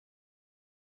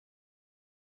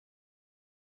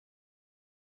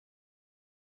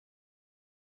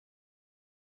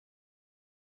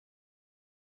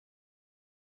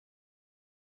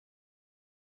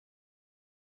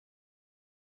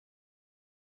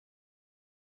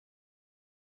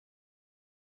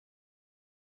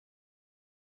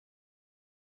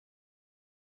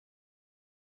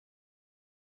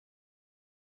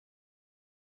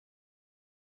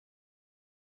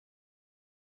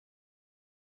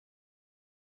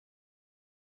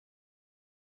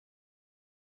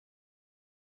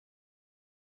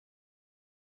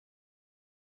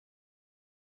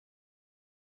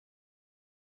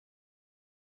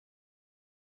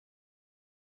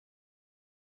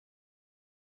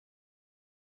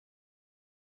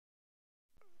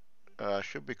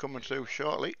Should be coming through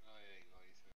shortly.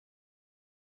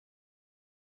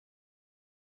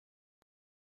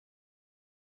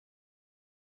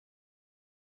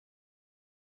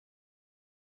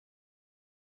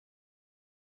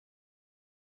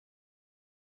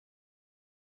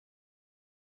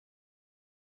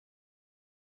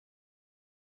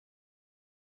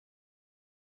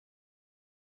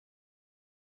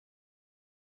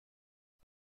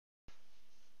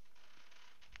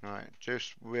 Right,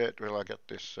 just wait till I get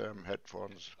this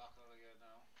headphones.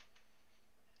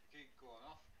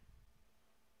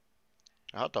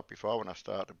 I had that before when I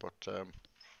started, but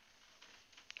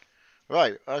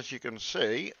right, as you can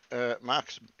see,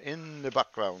 Mark's in the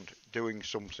background doing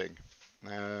something.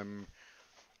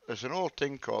 There's an old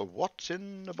thing called "What's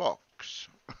in the box?"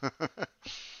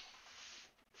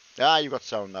 Ah, you got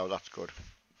sound now. That's good,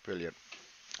 brilliant.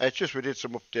 It's just we did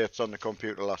some updates on the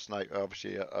computer last night.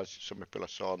 Obviously, as some people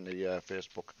saw on the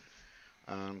Facebook,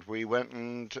 and we went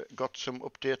and got some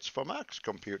updates for Mark's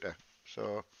computer.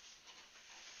 So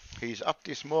he's at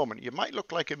this moment. You might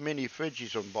look like a mini fridge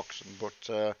he's unboxing,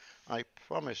 but I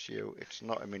promise you, it's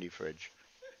not a mini fridge.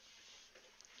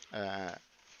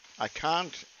 I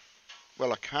can't.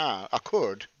 Well, I can't. I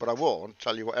could, but I won't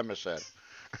tell you what Emma said.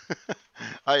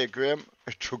 Hiya, Graham.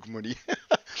 Drug money.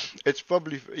 It's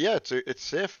probably, yeah, it's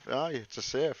safe. Aye, it's a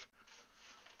safe.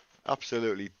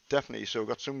 Absolutely, definitely. So we've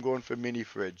got some going for mini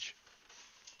fridge.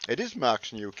 It is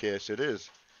Mark's new case, it is.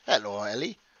 Hello,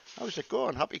 Ellie. How's it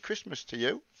going? Happy Christmas to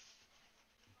you.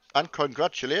 And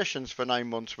congratulations for 9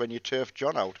 months when you turfed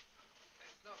John out.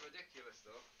 It's not ridiculous,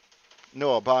 though.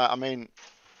 No, but I mean,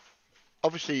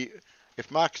 obviously,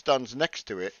 if Mark stands next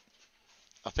to it,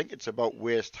 I think it's about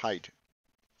waist height.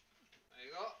 There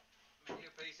you go. My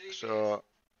new PC. So,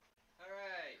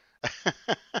 hooray!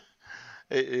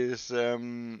 it is,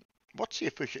 what's the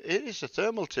official? It is a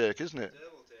thermal take, isn't it?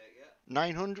 Thermal take, yeah.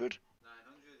 900? 900,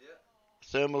 yeah.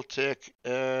 Thermal take,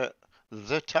 the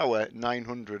Tower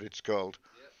 900, it's called.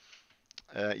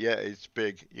 Yep. Yeah, it's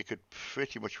big. You could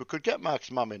pretty much, we could get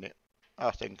Mark's mum in it,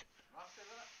 I think. Massive,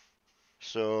 isn't it?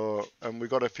 So, and we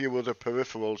got a few other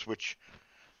peripherals which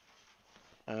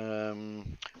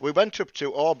we went up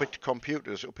to Orbit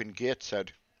Computers up in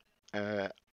Gateshead,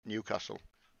 Newcastle,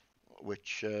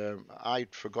 which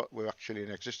I'd forgot were actually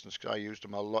in existence because I used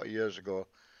them a lot of years ago.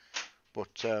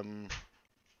 But I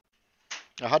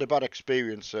had a bad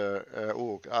experience.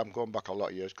 I'm going back a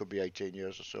lot of years, could be 18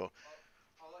 years or so.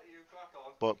 I'll let you crack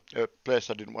on. But a place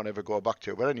I didn't want to ever go back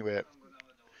to. But anyway,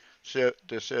 so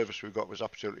the service we got was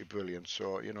absolutely brilliant.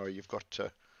 So you know you've got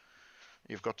to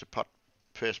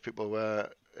place people where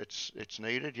it's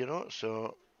needed. You know.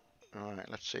 So all right,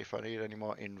 let's see if I need any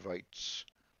more invites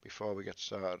before we get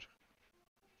started.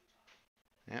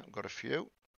 Yeah, I've got a few.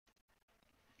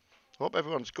 Hope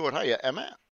everyone's good. Hiya,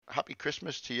 Emma. Happy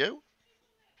Christmas to you.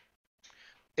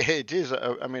 It is.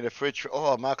 I mean, a fridge.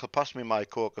 Oh, Mark will pass me my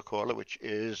Coca-Cola, which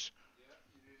is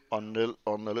on the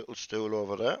little stool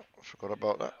over there. I forgot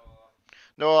about that.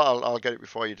 No, I'll get it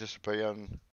before you disappear,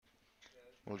 and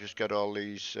we'll just get all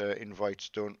these invites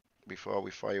done before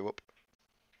we fire up.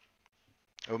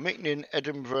 We're meeting in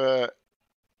Edinburgh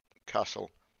Castle.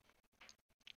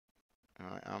 All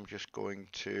right, I'm just going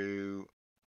to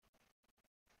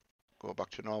go back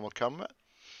to normal camera.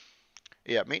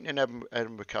 Yeah, meeting in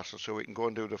Edinburgh Castle, so we can go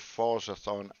and do the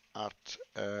Forza-thon at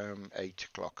 8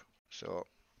 o'clock. So,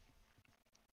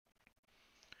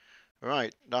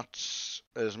 right, that's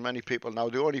as many people. Now,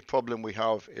 the only problem we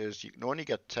have is you can only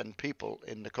get 10 people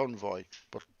in the convoy,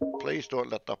 but please don't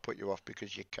let that put you off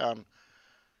because you can.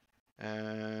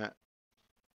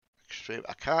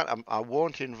 I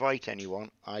won't invite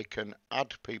anyone. I can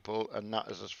add people, and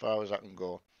that is as far as I can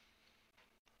go.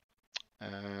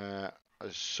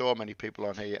 There's so many people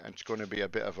on here, and it's going to be a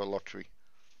bit of a lottery.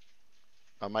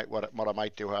 What I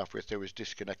might do halfway through is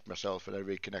disconnect myself and then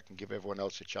reconnect and give everyone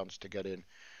else a chance to get in.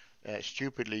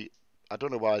 Stupidly, I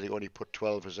don't know why they only put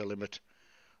 12 as a limit,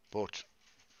 but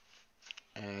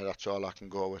that's all I can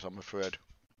go with, I'm afraid.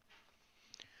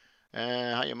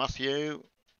 Hiya, Matthew.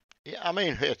 Yeah, I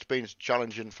mean, it's been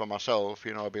challenging for myself.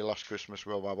 You know, it'll be last Christmas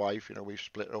with my wife. You know, we've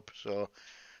split up, so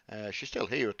she's still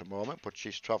here at the moment, but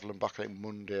she's travelling back like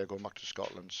Monday, going back to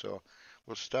Scotland. So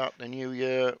we'll start the new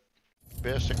year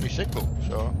basically single.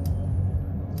 So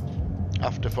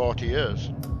after 40 years,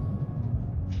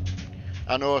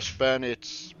 I know, Spen,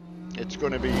 it's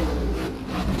going to be,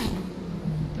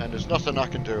 and there's nothing I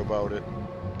can do about it.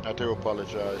 I do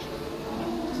apologise.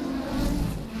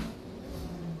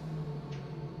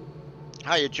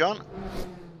 Hiya, John.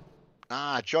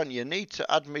 Ah, John, you need to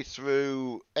add me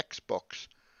through Xbox.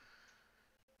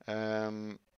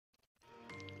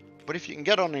 But But if you can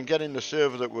get on and get in the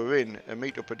server that we're in and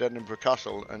meet up at Edinburgh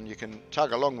Castle, and you can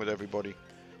tag along with everybody,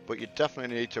 but you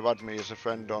definitely need to add me as a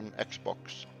friend on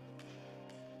Xbox.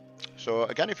 So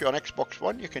again, if you're on Xbox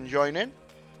One, you can join in.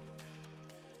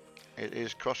 It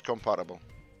is cross-compatible.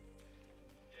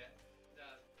 Yeah,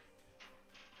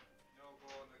 no go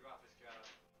on the graphics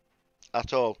card.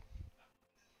 At all.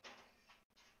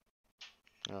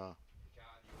 Oh. You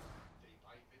can't use deep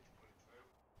height bit to put it through.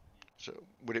 So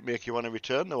would it make you want to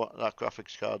return that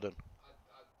graphics card then?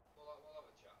 We'll have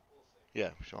a chat, we'll see.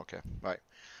 Yeah, okay, right.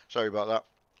 Sorry about that.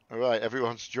 Alright,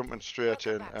 everyone's jumping straight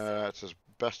in. It's as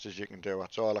best as you can do.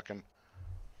 That's all I can.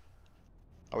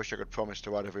 I wish I could promise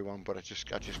to add everyone, but I just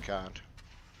can't.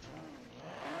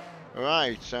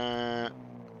 Right,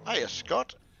 hiya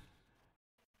Scott.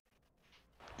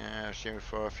 Yeah, seen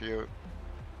for a few.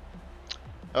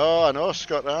 Oh, I know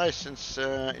Scott. Since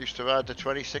used to ride the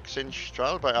 26-inch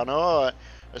trial bike. I know,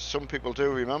 as some people do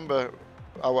remember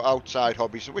our outside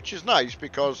hobbies, which is nice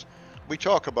because we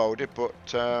talk about it, but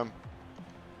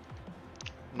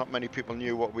not many people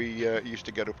knew what we used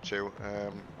to get up to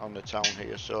on the town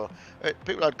here. So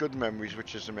people had good memories,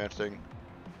 which is the main thing.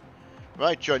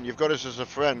 Right, John, you've got us as a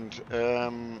friend.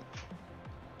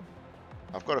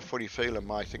 I've got a funny feeling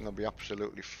my thing will be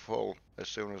absolutely full as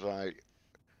soon as I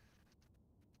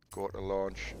go to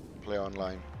launch, play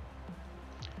online.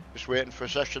 Just waiting for a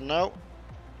session now.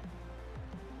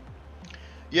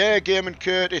 Yeah, Gaming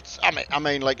Kurt. It's I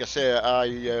mean, like I say,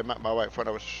 I met my wife when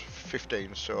I was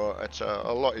 15, so it's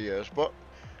a lot of years. But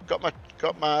got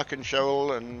Mark and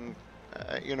Cheryl, and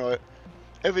you know,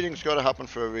 everything's got to happen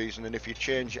for a reason. And if you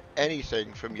change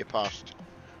anything from your past,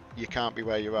 you can't be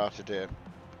where you are today.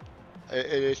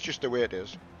 It's just the way it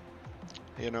is.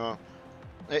 You know,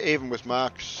 even with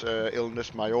Mark's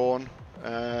illness, my own,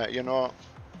 you know,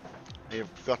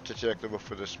 you've got to take the rough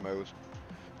with the smooth.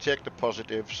 Take the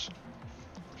positives.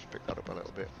 Let's pick that up a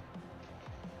little bit.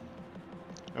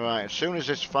 Alright, as soon as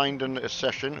it's finding a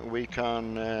session, we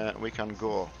can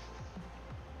go.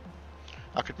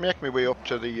 I could make my way up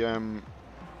to the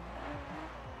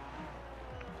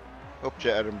up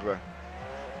to Edinburgh.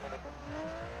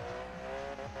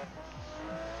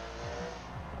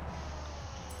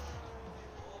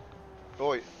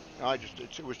 Oh,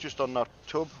 it was just on that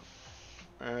tub.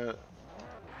 Has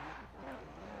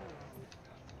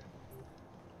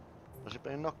it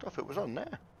been knocked off? It was on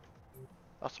there.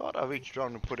 I thought I reached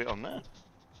around and put it on there.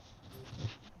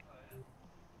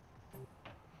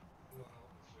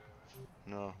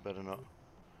 No, better not.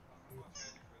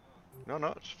 No,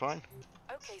 it's fine.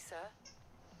 Okay, sir.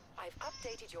 I've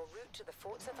updated your route to the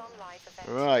Forza Horizon Live event.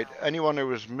 Right, anyone who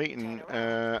was meeting,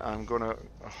 I'm gonna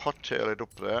hot tail it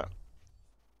up there.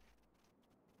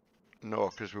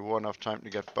 No, because we won't have time to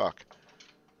get back.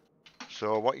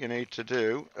 So what you need to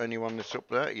do, anyone that's up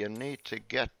there, you need to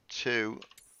get to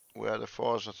where the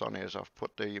Forza-thon is. I've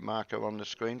put the marker on the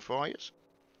screen for you.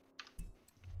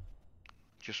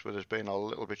 Just with us being a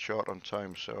little bit short on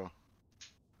time, so.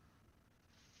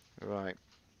 Right.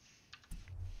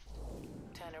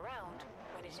 Turn around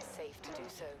when it is safe to do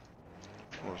so.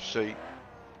 We'll see.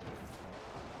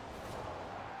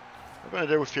 We're going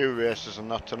to do a few races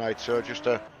and that tonight, so just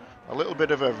a little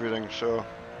bit of everything, so.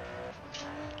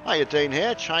 Hiya Dean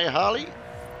H, hiya Harley.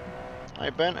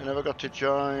 Hiya Ben, I never got to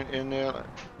join in there.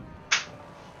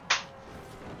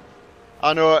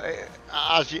 I know,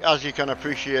 as you can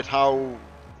appreciate how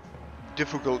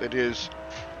difficult it is.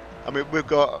 I mean, we've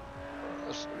got,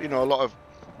 you know, a lot of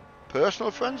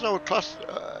personal friends, I would class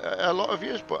a lot of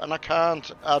years, and I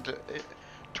can't add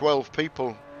 12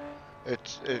 people.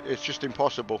 It's just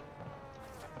impossible.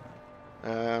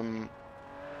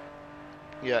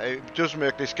 Yeah, it does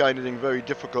make this kind of thing very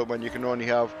difficult when you can only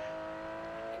have,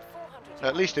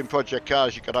 at least in Project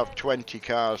Cars, you could have 20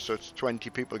 cars, so it's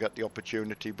 20 people get the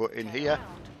opportunity, but in here,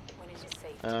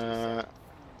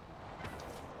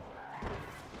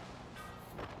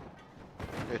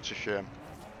 it's a shame.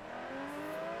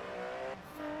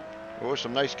 Oh,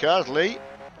 some nice cars, Lee.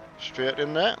 Straight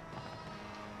in there.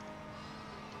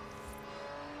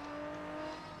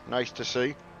 Nice to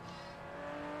see.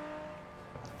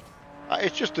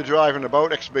 It's just the driving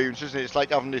about experience, isn't it? It's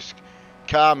like having this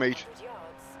car meet.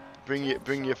 Bring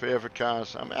your favourite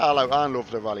cars. I mean, I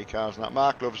love the rally cars and that.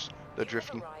 Mark loves the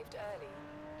drifting.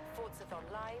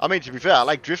 I mean, to be fair, I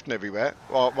like drifting everywhere,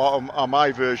 or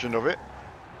my version of it.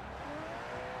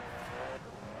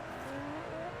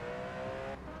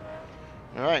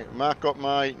 Alright, Mark got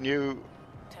my new,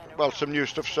 well, some new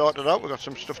stuff sorted out. We've got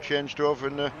some stuff changed over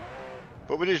in the,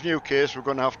 but with his new case, we're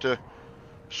going to have to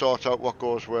sort out what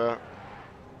goes where.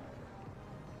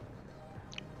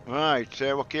 Right,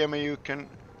 what game are you can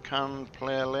can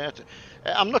play later.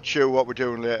 I'm not sure what we're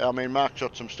doing later. I mean, Mark's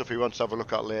got some stuff he wants to have a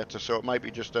look at later, so it might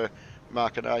be just a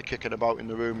Mark and I kicking about in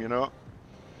the room, you know.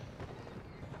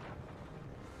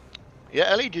 Yeah,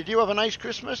 Ellie, did you have a nice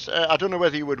Christmas? I don't know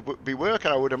whether you would be working.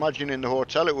 I would imagine in the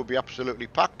hotel it would be absolutely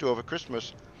packed over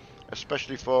Christmas,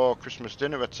 especially for Christmas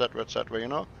dinner, etc., etc., you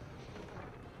know.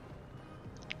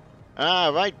 Ah,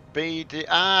 right, BD.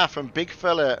 Ah, from Big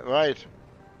Fella, right.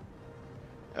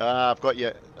 I've got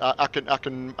you. I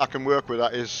can work with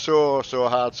that. It's so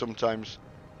hard sometimes.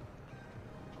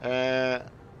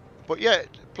 But yeah,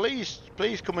 please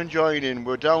come and join in.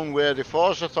 We're down where the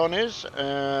Forzathon is,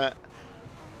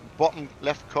 bottom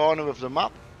left corner of the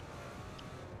map.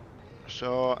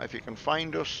 So if you can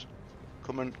find us,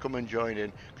 come and join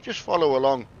in. Just follow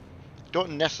along.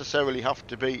 Don't necessarily have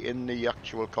to be in the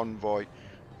actual convoy.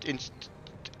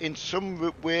 In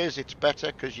some ways it's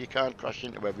better because you can't crash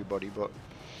into everybody. But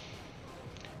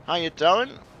hiya,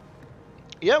 Darren.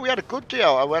 Yeah, we had a good day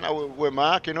out. I went out with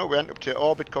Mark, you know, we went up to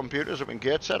Orbit Computers up in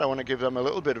Gateshead. I want to give them a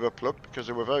little bit of a plug because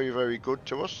they were very good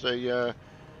to us. The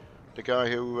guy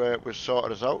who was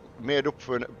sorted us out made up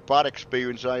for a bad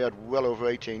experience I had well over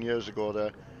 18 years ago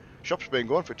there. Shop's been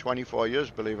going for 24 years,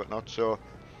 believe it or not. So,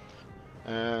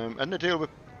 and they deal with,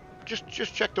 just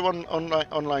check the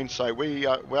online site. We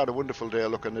had a wonderful day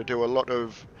looking. They do a lot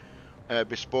of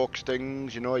bespoke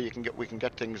things, you know. We can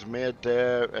get things made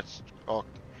there. Or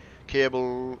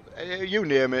cable, you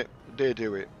name it, they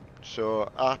do it.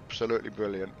 So absolutely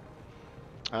brilliant.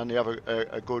 And they have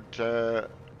a good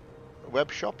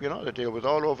web shop, you know. They deal with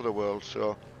all over the world.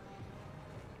 So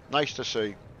nice to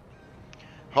see.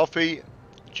 Hoffy,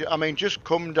 I mean, just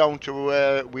come down to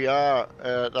where we are.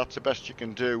 That's the best you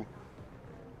can do.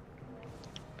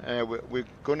 We're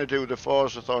going to do the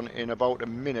Forzathon in about a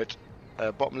minute.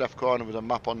 Bottom left corner with a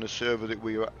map on the server that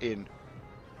we were in.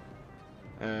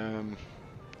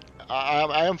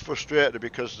 I am frustrated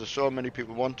because there's so many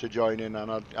people want to join in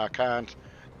and I can't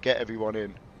get everyone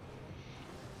in.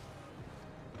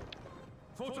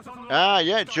 Ah,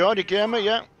 yeah, Jordy Gamer,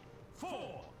 yeah.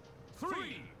 4,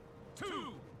 3, 2,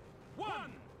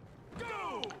 1,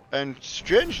 go! And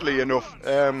strangely enough,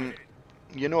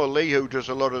 you know, Lee, who does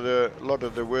a lot of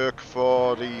the work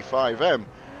for the 5M,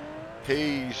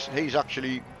 he's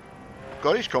actually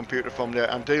got his computer from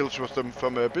there and deals with them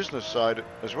from a business side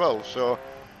as well. So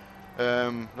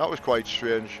that was quite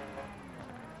strange.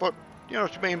 But you know,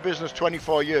 to be in business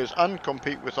 24 years and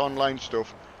compete with online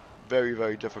stuff,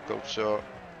 very difficult. So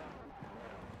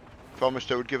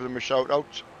promised I would give them a shout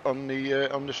out on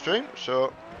the stream.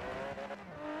 So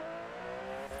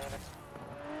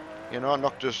you know,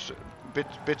 knocked us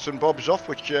bits and bobs off,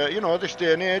 which you know, this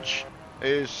day and age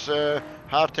is a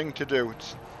hard thing to do.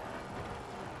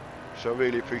 So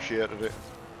really appreciated it.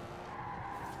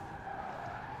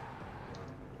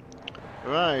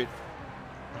 Right,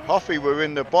 Hoffy, we're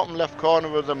in the bottom left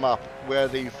corner of the map where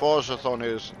the Forzathon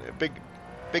is. A big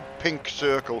pink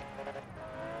circle.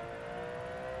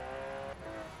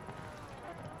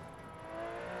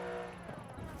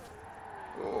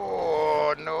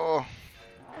 Oh no!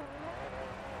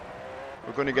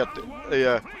 We're going to get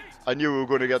yeah. I knew we were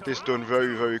going to get this done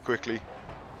very quickly.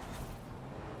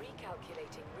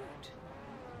 Recalculating route.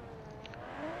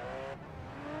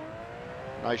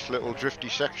 Nice little drifty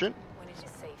section. When it is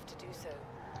safe to do so.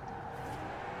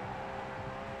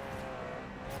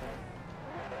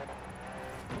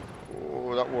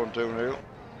 Oh, that won't do now.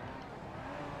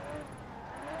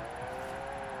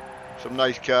 Some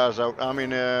nice cars out. I'm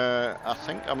in, I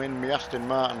think I'm in my Aston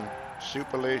Martin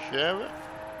Super Leggera.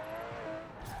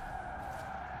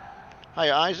 Hi,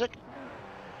 Isaac.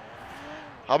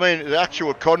 I mean, the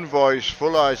actual convoy is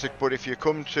full, Isaac, but if you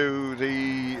come to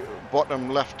the bottom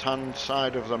left-hand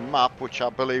side of the map, which I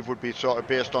believe would be sort of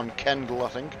based on Kendall, I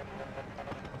think,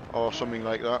 or something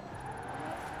like that.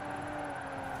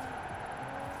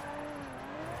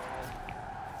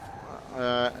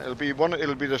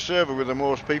 It'll be the server with the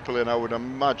most people in, I would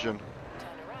imagine.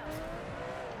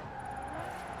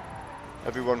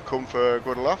 Everyone come for a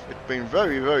good laugh. It's been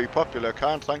very popular.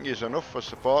 Can't thank you enough for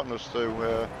supporting us through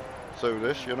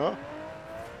this, you know.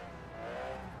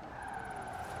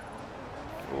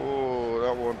 Oh,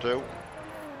 that won't do.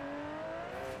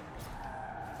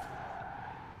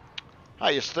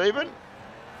 Hiya, Stephen.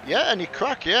 Yeah, any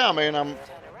crack? Yeah, I mean, I'm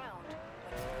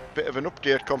bit of an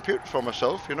update computer for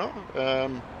myself, you know.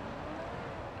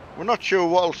 We're not sure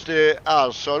what it'll stay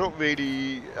as, so I don't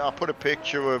really. I put a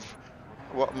picture of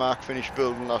what Mark finished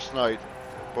building last night,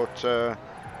 but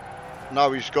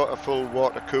now he's got a full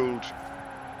water-cooled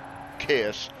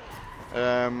case.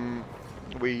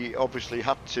 We obviously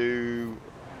had to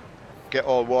get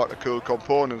all water-cooled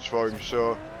components for him,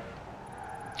 so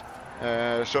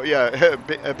So yeah,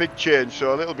 a big change.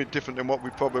 So a little bit different than what we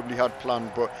probably had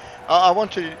planned. But I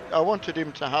wanted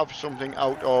him to have something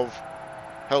out of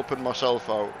helping myself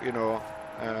out. You know,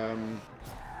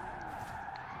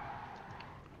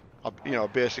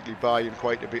 basically buying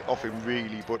quite a bit off him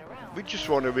really. But we just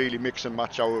want to really mix and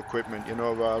match our equipment. You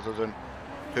know, rather than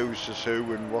who's is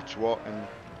who and what's what. And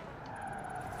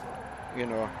you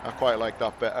know, I quite like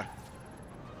that better.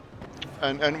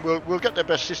 And we'll get the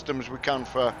best systems we can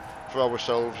for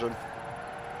ourselves. And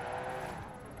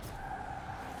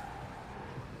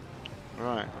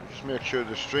right, just make sure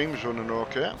the stream's running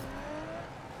okay.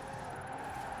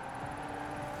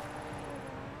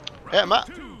 Yeah,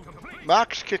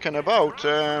 Mark's kicking about.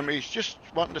 He's just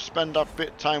wanting to spend that bit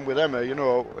of time with Emma. You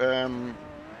know,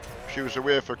 she was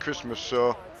away for Christmas,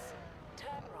 so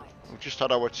we just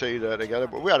had our tea there together.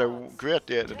 But we had a great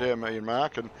day today, me and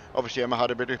Mark, and obviously Emma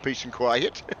had a bit of peace and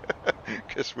quiet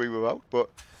because we were out. But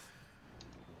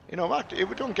you know, Mark, we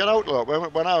don't get out a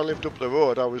lot. When I lived up the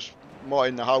road, I was more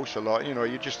in the house a lot. You know,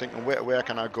 you're just thinking, where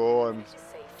can I go? And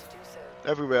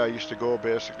everywhere I used to go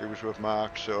basically was with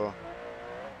Mark. So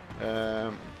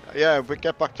yeah, we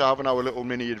get back to having our little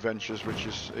mini adventures, which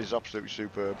is absolutely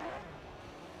superb.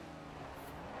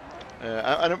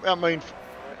 And I mean,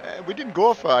 we didn't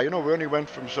go far, you know, we only went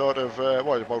from sort of,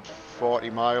 about 40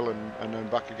 mile and then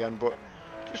back again, but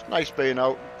just nice being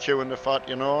out, chewing the fat,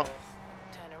 you know,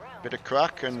 bit of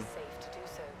crack.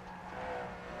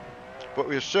 But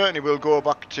we certainly will go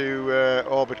back to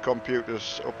Orbit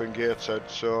Computers up in Gateshead,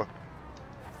 so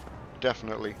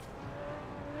definitely.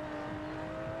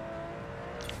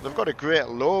 They've got a great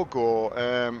logo,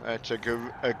 it's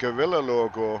a gorilla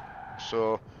logo,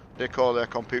 so they call their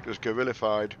computers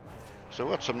gorillified. So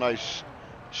we've got some nice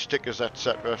stickers,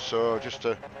 etc. So just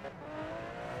to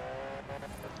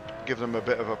give them a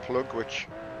bit of a plug, which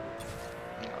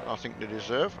I think they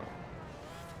deserve.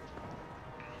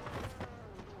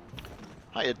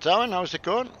 Hiya Darren, how's it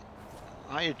going?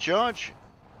 Hiya George.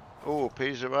 Oh,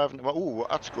 P's arriving. Oh,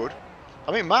 that's good.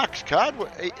 I mean, Mark's card,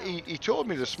 he told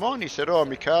me this morning, he said, oh,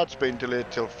 my card's been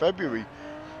delayed till February.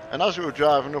 And as we were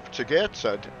driving up to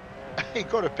Gateshead, he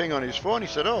got a ping on his phone. He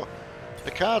said, oh, the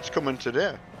card's coming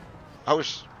today.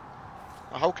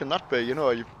 How can that be? You know,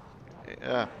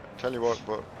 yeah, tell you what,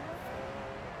 but.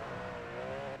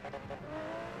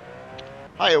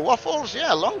 Hiya Waffles,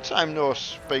 yeah, long time no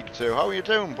speak to. How are you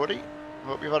doing, buddy?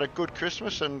 Hope you've had a good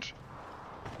Christmas and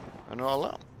all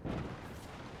that.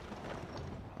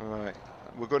 Alright,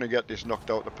 we're going to get this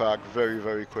knocked out the park very,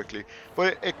 very quickly.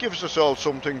 But it gives us all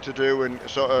something to do and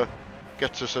sort of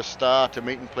gets us a start, a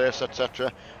meeting place,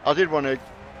 etc. I did want to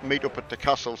meet up at the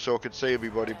castle so I could see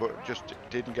everybody, but just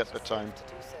didn't get the time.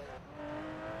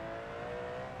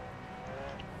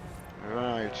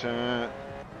 Right,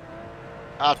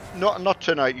 not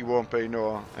tonight he won't be,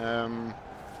 no.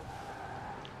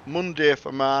 Monday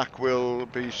for Mark will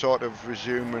be sort of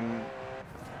resuming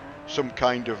some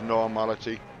kind of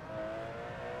normality.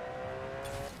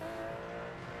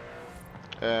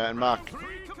 And Mark,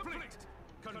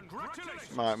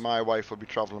 my wife will be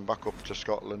travelling back up to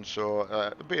Scotland, so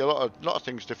there'll be a lot of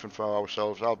things different for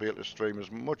ourselves. I'll be able to stream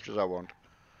as much as I want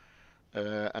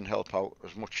and help out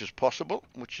as much as possible,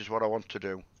 which is what I want to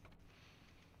do.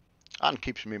 And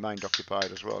keeps my mind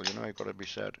occupied as well, you know, you've got to be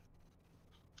said.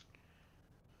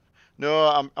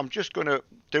 No, I'm just going to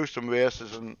do some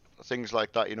races and things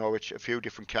like that, you know, which a few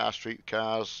different cars, street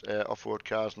cars, off-road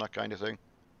cars and that kind of thing.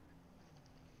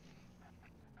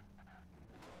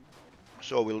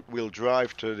 So we'll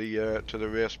drive to the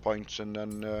race points and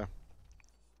then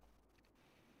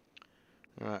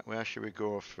right, where should we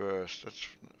go first?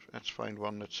 Let's find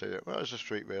one that's here. Well, there's a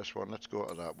street race one. Let's go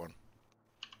to that one.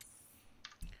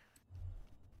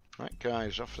 Right,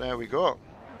 guys, off there we go.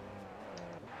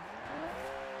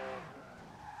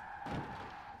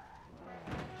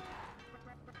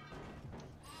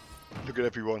 Look at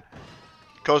everyone.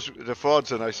 Because the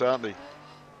Fords are nice, aren't they?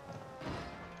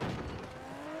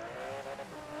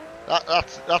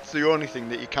 That's the only thing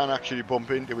that you can actually bump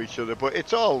into each other, but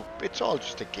it's all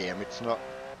just a game. It's not.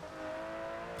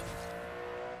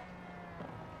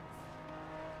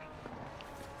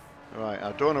 Right,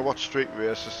 I don't know what street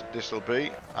races this will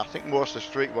be. I think most of the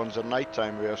street ones are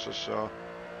nighttime races, so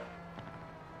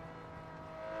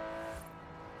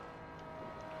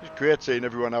it's great seeing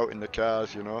everyone out in the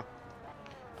cars, you know,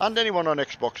 and anyone on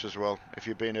Xbox as well, if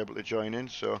you've been able to join in.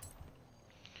 So,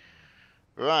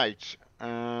 right,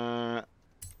 player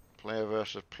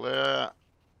versus player,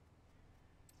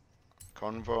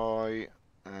 convoy.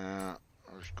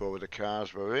 Let's go with the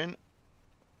cars we're in.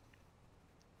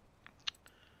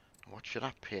 What should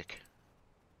I pick?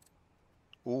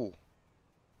 Ooh.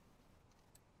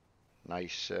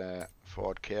 Nice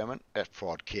Ford Cayman.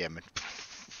 Ford Cayman.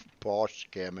 Porsche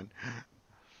Cayman.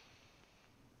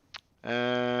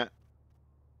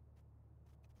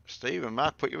 Steve and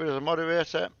Mark put you in as a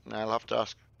moderator. I'll have to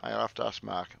ask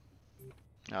Mark.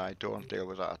 I don't deal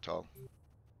with that at all.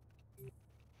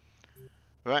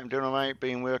 Right, I'm doing alright,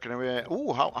 been working away.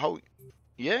 Oh, how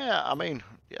yeah, I mean,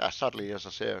 yeah, sadly, as I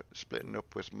say, splitting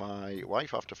up with my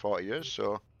wife after 40 years,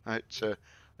 so it's a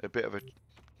bit of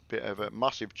a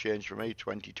massive change for me,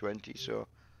 2020, so,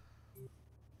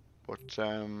 but,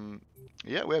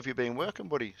 yeah, where have you been working,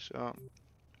 buddy? So,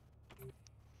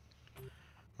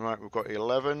 right, we've got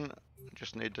 11,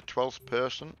 just need the 12th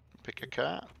person, pick a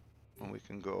car, and we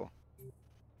can go.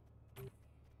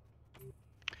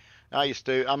 I used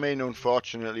to, I mean,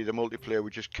 unfortunately, the multiplayer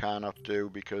we just cannot do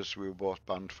because we were both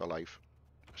banned for life.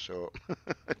 So,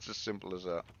 it's as simple as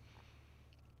that.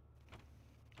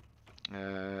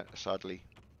 Sadly.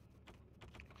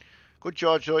 Good,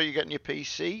 George, though, you're getting your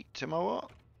PC tomorrow.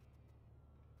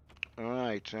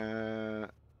 Alright,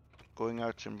 going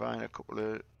out and buying a couple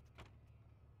of...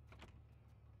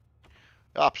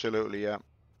 Absolutely, yeah.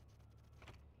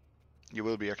 You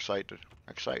will be excited.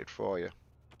 Excited for you.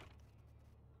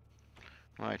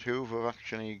 Right, who have we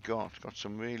actually got? Got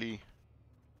some really...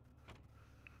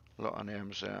 lot of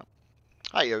names there.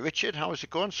 Hiya, Richard. How's it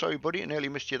going? Sorry, buddy, I nearly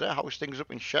missed you there. How's things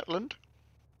up in Shetland?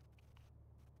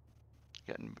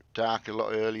 Getting dark a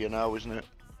lot earlier now, isn't it?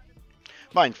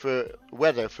 Mind, for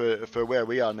weather, for where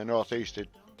we are in the northeast, it,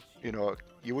 you know,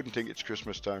 you wouldn't think it's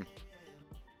Christmas time.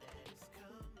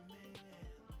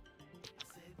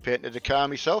 Painted the car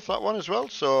myself, that one as well,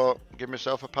 so give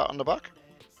myself a pat on the back.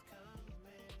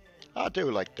 I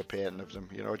do like the painting of them,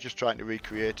 you know, just trying to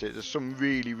recreate it. There's some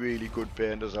really, really good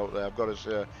painters out there, I've got to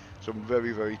say. Some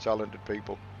very, very talented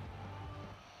people.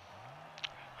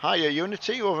 Hiya,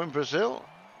 Unity, over in Brazil.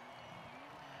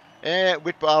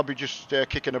 I'll be just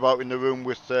kicking about in the room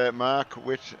with Mark.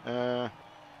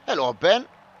 Hello, Ben.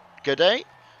 G'day.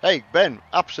 Hey, Ben,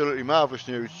 absolutely marvellous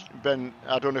news. Ben,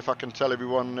 I don't know if I can tell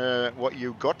everyone what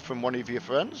you got from one of your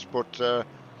friends, but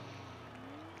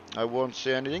I won't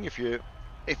say anything if you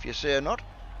say not.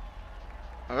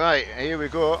 Alright, here we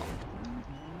go.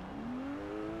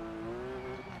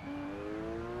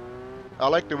 I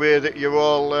like the way that you're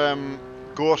all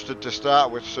ghosted to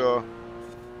start with, so...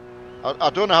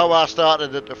 I don't know how I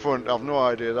started at the front, I've no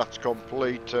idea, that's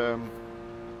complete... I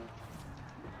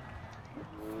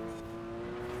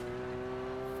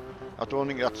don't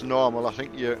think that's normal, I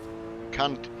think you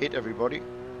can't hit everybody.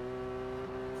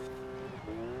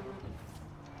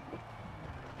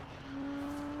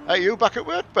 Hey, you back at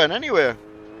work, Ben, anyway?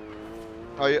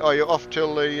 Are you off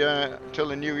till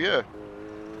the new year?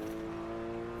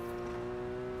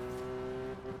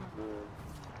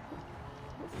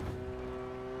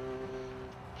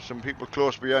 Some people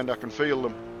close behind, I can feel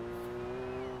them.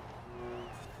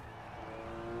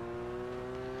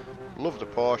 Love the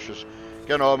Porsches.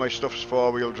 Again, all my stuff's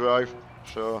four-wheel drive,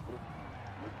 so...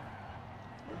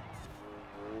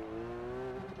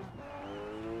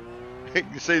 You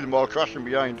can see them all crashing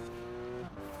behind.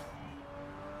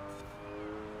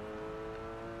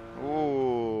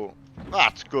 Oh,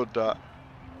 that's good, that.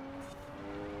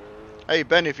 Hey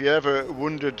Ben, if you ever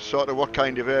wondered sort of what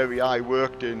kind of area I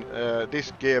worked in,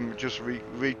 this game just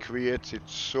recreates it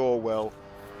so well.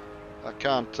 I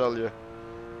can't tell you.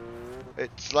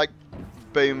 It's like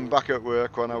being back at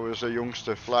work when I was a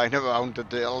youngster flying around the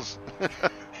Dales.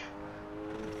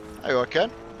 Hey, you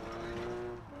Ken?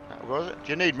 That was it.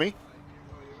 Do you need me?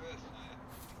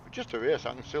 Just a race,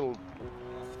 I can still...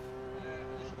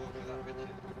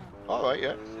 Alright,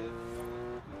 yeah.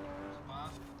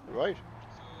 Right.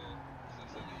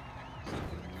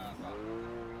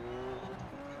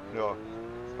 No,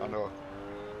 I know.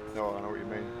 No, I know what you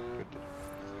mean.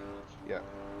 Yeah.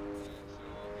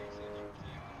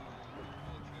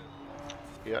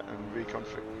 Yeah, and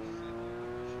reconfig.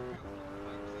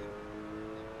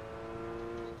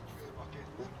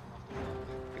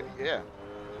 Yeah.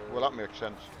 Well, that makes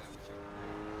sense.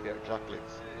 Yeah, exactly.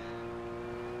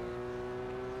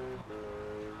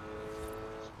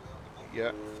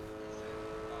 Yeah.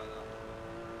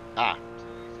 Ah.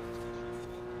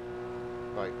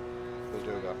 Right. We'll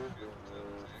do that.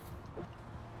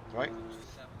 Right.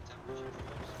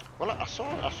 Well, I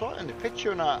saw it in the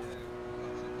picture and I...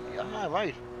 Ah,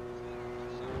 right.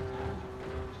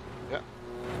 Yeah.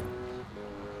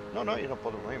 No, you're not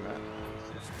bothering me, man.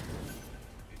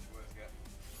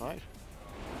 Right.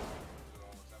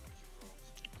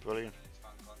 Brilliant.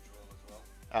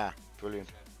 Ah, brilliant.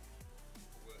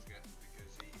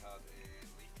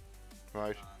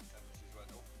 Right.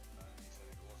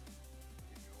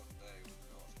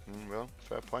 Well,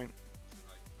 fair point.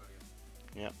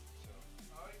 Yeah. So,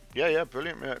 alright. Yeah, yeah,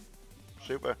 brilliant, mate.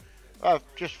 Super. I'll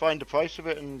just find the price of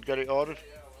it and get it ordered.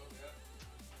 Yeah, well,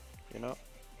 yeah.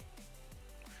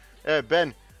 You know.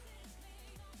 Ben.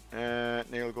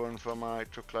 Neil going for my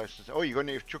truck license. Oh, you're going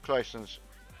to need a truck license.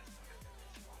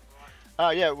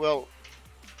 Ah, yeah. Well,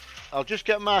 I'll just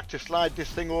get Mark to slide this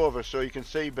thing over so you can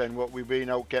see, Ben, what we've been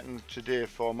out getting today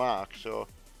for Mark. So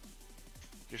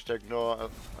just ignore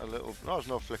a little. No, there's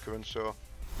no flickering. So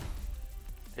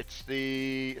it's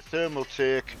the thermal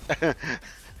take.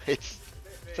 it's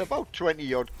about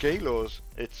 20 odd kilos.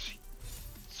 It's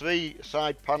 3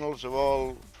 side panels are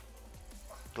all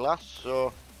glass.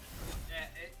 So Yeah,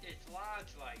 it's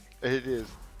large, like. it is.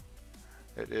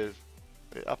 It is.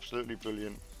 Absolutely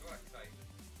brilliant. So excited.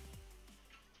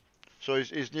 So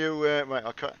his new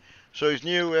right, so his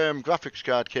new graphics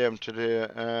card came today.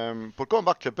 But going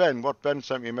back to Ben, what Ben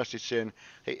sent me a message saying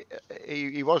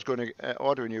he was going to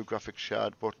order a new graphics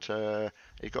card, but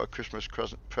he got a Christmas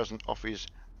present off his.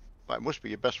 Well, it must be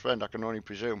your best friend, I can only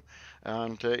presume,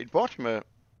 and he bought him a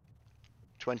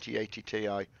 2080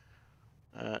 Ti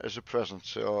as a present.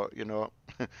 So you know,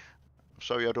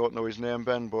 sorry I don't know his name,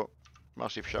 Ben, but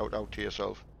massive shout out to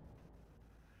yourself.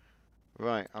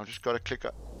 Right, I've just got to click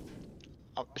it.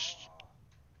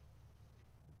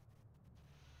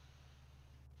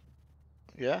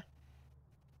 Yeah,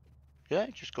 yeah,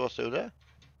 just go through there.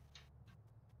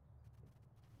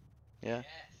 Yeah. Yes.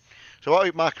 So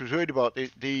what Mark was worried about,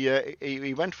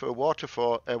 he went for a water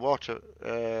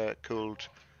cooled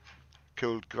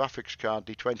graphics card,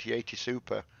 the 2080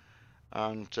 Super,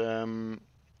 and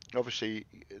obviously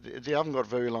they haven't got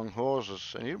very long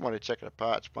hoses, and you didn't want to take it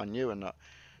apart, it's brand new and that.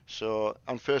 So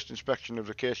on first inspection of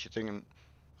the case, you're thinking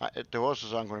the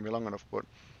hoses aren't going to be long enough. But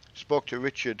spoke to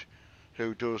Richard,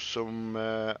 who does some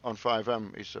on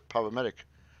 5M. He's a paramedic.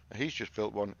 He's just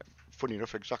built one. Funny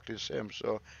enough, exactly the same.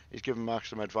 So he's given Mark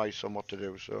some advice on what to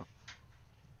do. So,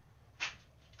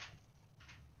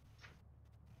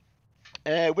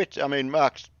 I mean,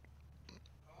 Mark's.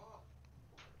 Oh,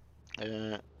 no, it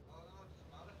doesn't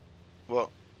matter.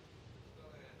 What? So,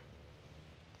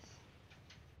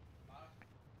 Mark,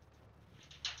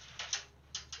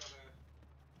 it's got a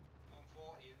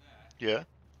 140 in there, Yeah.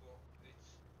 but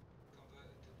it's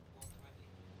converted to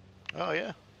 120. Oh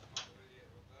yeah. Smart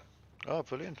radiator up there. Oh,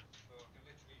 brilliant. So I can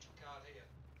literally use my card here,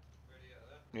 radiator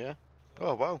there. Yeah. So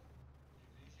Oh wow.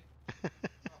 easy.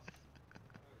 Oh,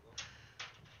 there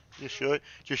we go.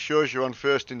 Just shows you on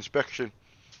first inspection.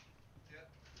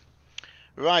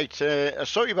 Yeah. Right,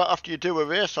 sorry about after you do a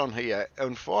race on here.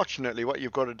 Unfortunately, what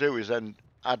you've got to do is then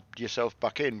add yourself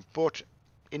back in. But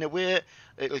in a way,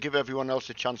 it'll give everyone else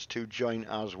a chance to join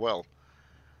as well.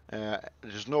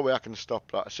 There's no way I can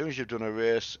stop that. As soon as you've done a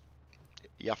race,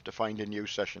 you have to find a new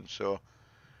session. So,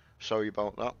 sorry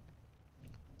about that.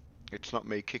 It's not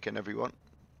me kicking everyone.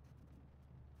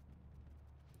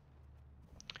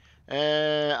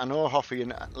 I know, Hoffy,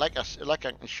 and like I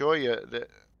can show you that.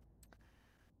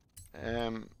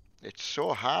 It's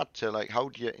so hard to, like, how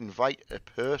do you invite a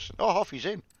person? Oh, Hoffy's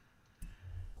in.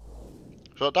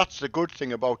 So that's the good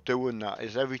thing about doing that,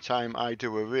 is every time I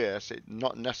do a race, it's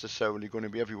not necessarily going to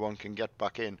be everyone can get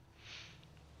back in.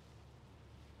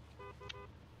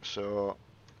 So,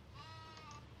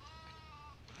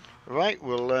 right,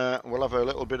 we'll have a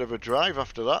little bit of a drive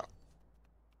after that.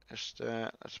 Just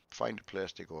let's find a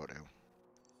place to go to.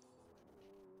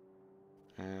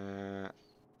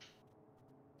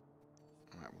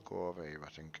 Right, we'll go over here, I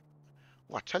think.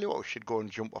 Well, I tell you what, we should go and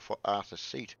jump off Arthur's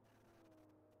seat.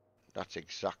 That's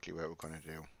exactly what we're going to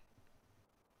do.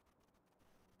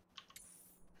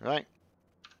 Right.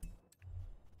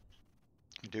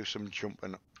 Do some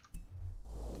jumping.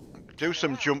 Do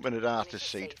some jumping at Arthur's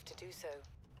seat.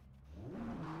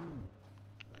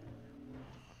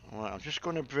 Right, I'm just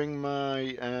going to bring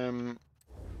my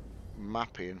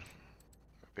map in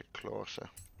a bit closer.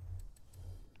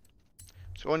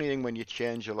 It's the only thing when you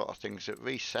change a lot of things, it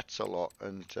resets a lot,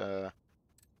 and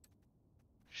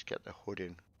just get the HUD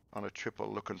in on a triple,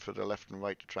 looking for the left and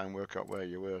right to try and work out where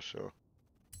you were. So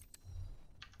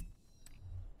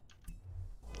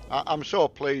I'm so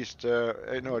pleased.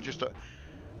 You know, just I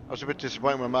was a bit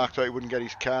disappointed when Mark thought he wouldn't get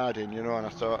his card in, you know, and I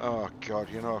thought, oh God,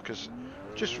 you know, because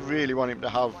just really want him to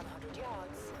have,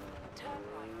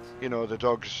 you know, the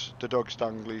dog's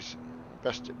danglies,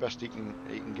 best he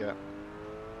can get.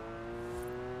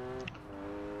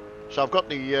 So I've got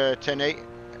the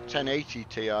 1080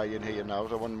 Ti in here now,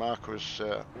 the one Mark was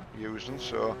using,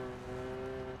 so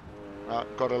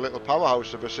I've got a little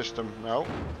powerhouse of a system now.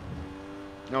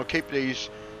 And I'll keep these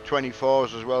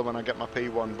 24s as well when I get my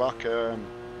P1 back.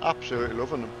 Absolutely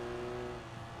loving them.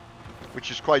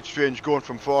 which is quite strange going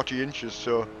from 40 inches.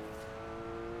 So,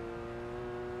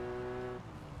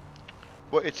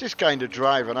 but it's this kind of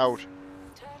driving out.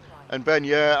 Turn right. And Ben,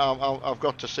 yeah, I've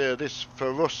got to say this,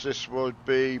 for us this would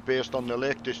be based on the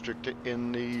Lake District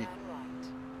in the Turn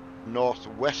right.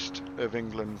 northwest of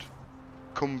England,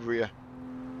 Cumbria.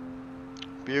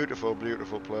 Beautiful,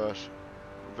 beautiful place.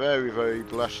 Very, very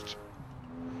blessed.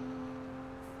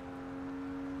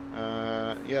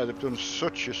 Yeah, they've done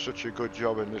such a good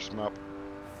job in this map.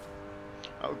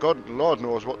 God, Lord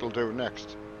knows what they'll do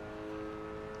next.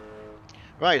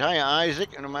 Right, hi Isaac,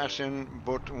 and I'm asking,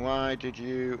 but why did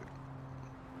you?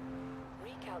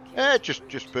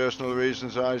 Just personal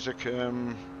reasons, Isaac.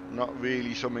 Not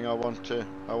really something I want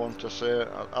to say.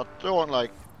 I don't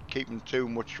like keeping too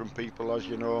much from people, as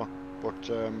you know,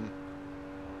 but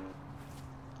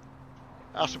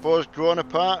I suppose growing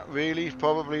apart really is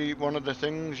probably one of the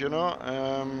things, you know.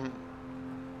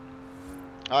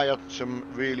 I had some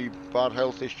really bad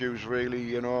health issues, really,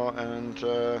 you know, and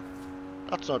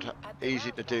that's not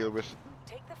easy to deal with.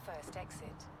 Take the first exit.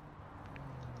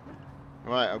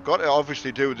 Right, I've got to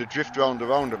obviously do the drift round the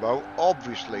roundabout,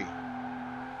 obviously,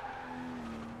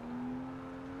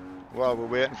 while we're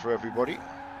waiting for everybody.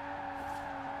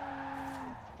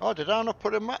 Oh, did I not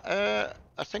put a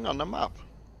thing on the map?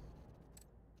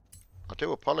 I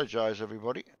do apologise,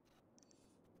 everybody.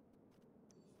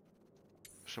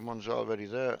 Someone's already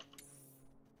there.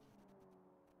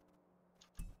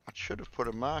 I should have put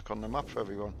a mark on the map for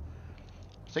everyone.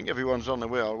 I think everyone's on the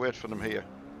way. I'll wait for them here.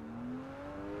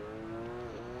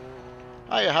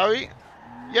 Hiya, Harry.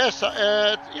 Yes,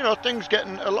 you know, things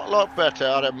getting a lot better.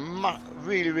 I had a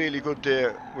really good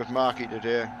day with Marky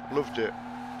today. Loved it.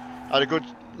 I had a good,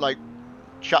 like,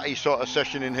 chatty sort of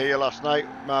session in here last night.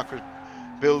 Mark was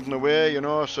building away, you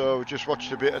know, so we just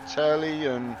watched a bit of telly,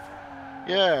 and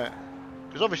yeah,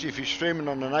 because obviously if you're streaming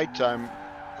on the night time,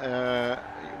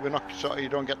 we're not sort of, you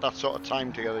don't get that sort of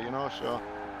time together, you know. So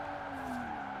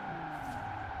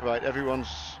right,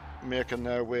 everyone's making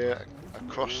their way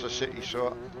across the city,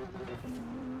 so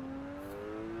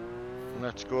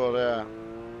let's go there.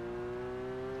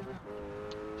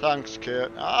 Thanks,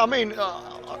 Kate. I mean,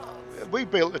 we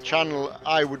built a channel,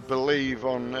 I would believe,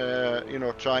 on you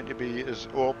know, trying to be as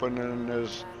open and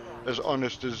as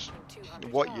honest as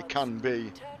what you can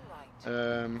be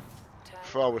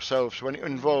for ourselves. When it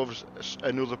involves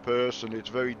another person, it's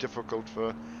very difficult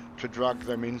to drag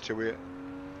them into it.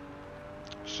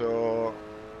 So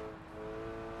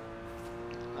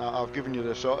I've given you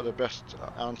the sort of the best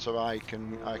answer I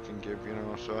can give, you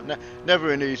know. So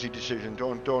never an easy decision.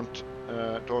 Don't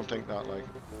think that, like.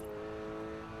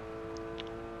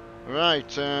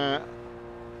 Right, I'll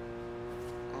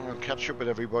catch up with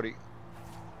everybody.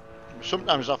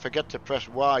 Sometimes I forget to press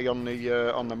Y on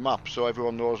the map so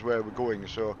everyone knows where we're going.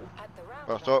 So,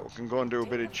 but I thought we can go and do a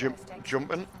bit of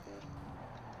jumping.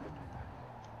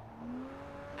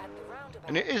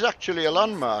 And it is actually a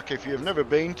landmark. If you've never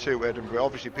been to Edinburgh,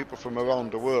 obviously people from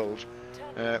around the world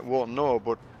won't know,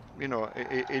 but you know,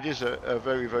 it is a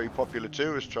very popular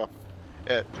tourist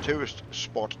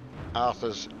spot.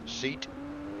 Arthur's Seat.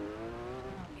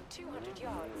 In 200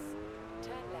 yards,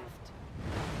 turn left.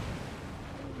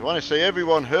 I want to see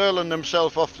everyone hurling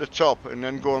themselves off the top and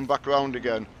then going back round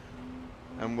again,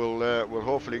 and we'll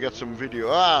hopefully get some video.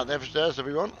 Ah, there's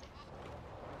everyone.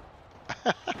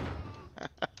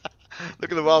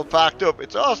 Look at them all parked up.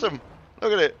 It's awesome.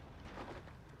 Look at it.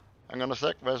 Hang on a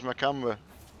sec. Where's my camera?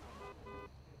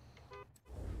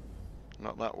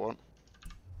 Not that one.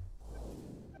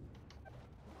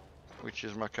 Which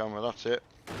is my camera? That's it.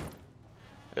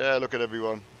 Yeah, look at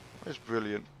everyone. It's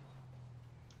brilliant.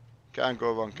 Can't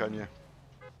go wrong, can you?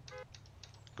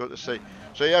 Good to see.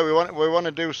 So yeah, we want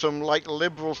to do some like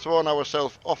liberal throwing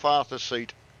ourselves off Arthur's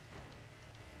Seat.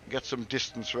 Get some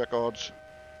distance records.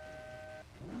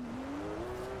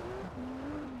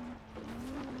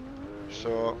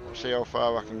 So see how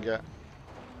far I can get.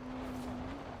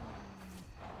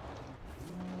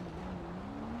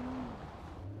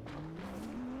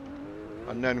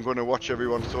 And then I'm going to watch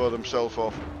everyone throw themselves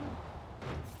off.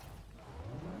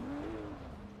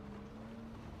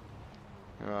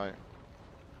 Right.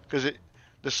 Because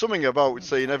there's something about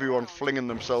seeing everyone flinging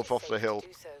themselves off the hill.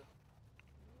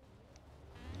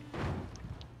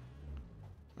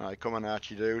 Alright, come on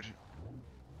Archie dude.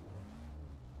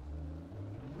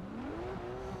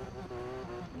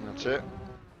 That's it.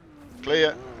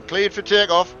 Clear. Cleared for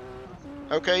takeoff.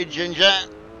 Okay, Ginger.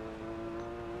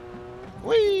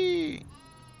 Whee!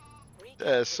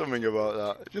 There's something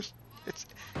about that.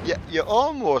 Yeah, you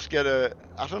almost get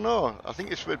I don't know, I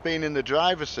think it's with being in the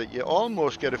driver's seat, you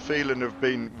almost get a feeling of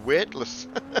being weightless.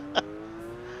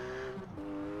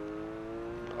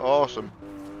 Awesome.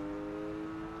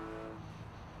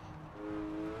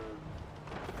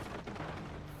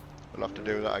 We'll have to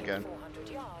do that again. 400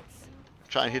 yards.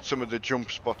 Try and hit some of the jump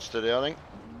spots today, I think.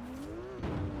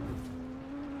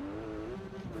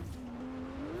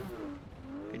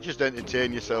 You just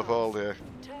entertain yourself all day.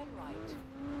 Turn right.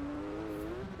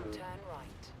 Turn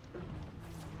right.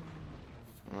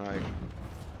 Right.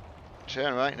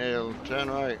 Turn right, Neil. Turn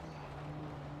right.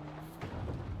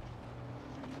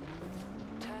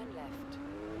 Turn left.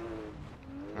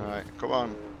 Right, come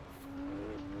on.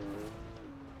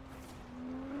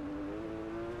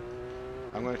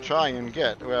 I'm going to try and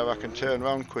get where I can turn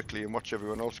around quickly and watch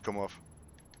everyone else come off.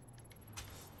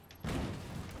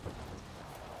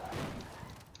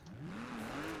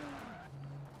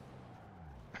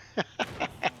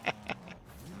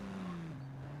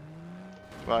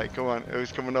 Right, come on.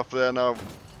 Who's coming off there now?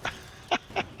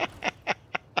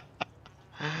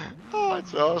 Oh,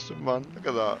 it's awesome, man. Look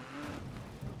at that.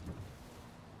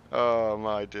 Oh,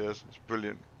 my dears. It's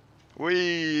brilliant.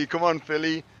 Whee! Come on,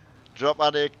 Philly. Drop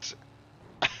addict.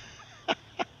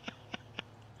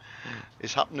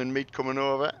 It's happening, meat coming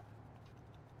over.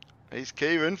 He's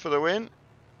Kieran for the win.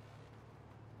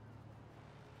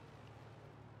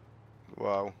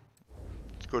 Wow.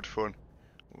 It's good fun.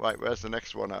 Right, where's the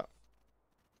next one at?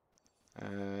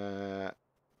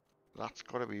 That's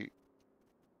got to be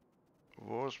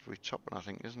Rosebery Topping, I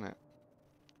think, isn't it?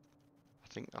 I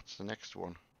think that's the next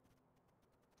one.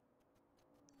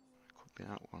 Could be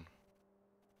that one.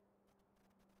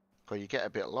 Because you get a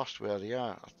bit lost where they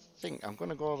are. I think I'm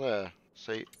going to go there.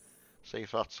 See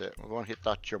if that's it. We're going to hit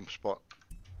that jump spot.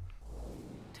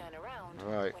 Turn around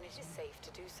Right. when it is safe to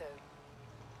do so.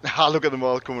 Ah, look at them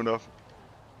all coming up.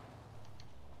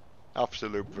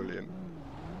 Absolute brilliant.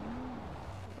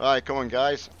 Right, come on,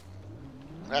 guys.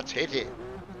 Let's hit it.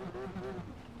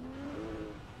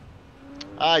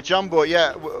 Aye, Jumbo,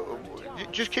 yeah.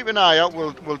 Just keep an eye out.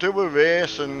 We'll do a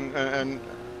race, and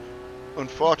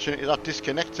unfortunately that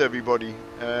disconnects everybody.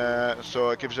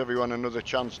 So it gives everyone another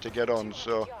chance to get on.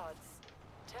 So Turn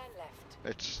left.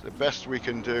 it's the best we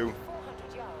can do.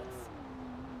 400 yards.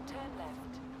 Turn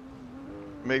left.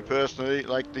 Me personally,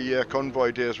 like the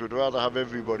convoy days, would rather have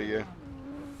everybody here.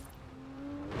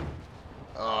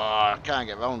 Oh, I can't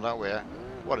get round that way.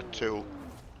 What a tool.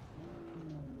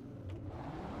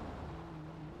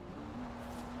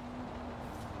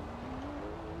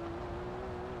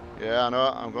 Yeah, I know.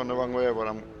 I'm going the wrong way, but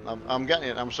I'm getting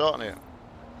it. I'm sorting it.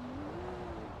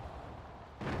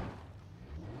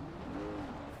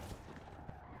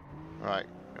 Right,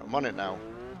 I'm on it now.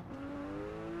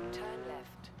 Turn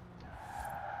left.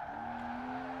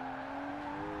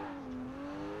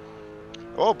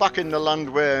 Oh, back in the land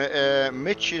where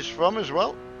Mitch is from as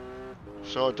well.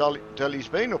 So Delhi's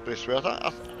been up this way.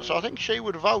 So I think she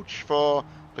would vouch for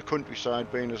the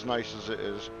countryside being as nice as it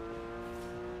is.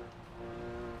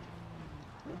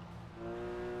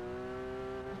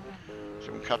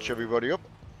 So we can catch everybody up.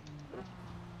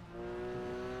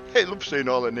 Hey, love seeing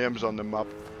all the names on the map.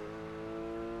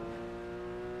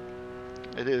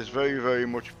 It is very, very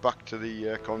much back to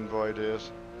the convoy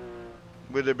days.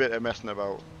 With a bit of messing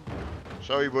about.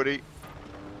 Sorry, buddy.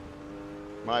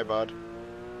 My bad. In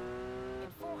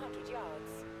 400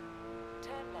 yards.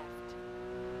 Turn left.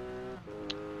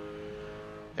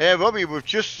 Hey, Robbie, we've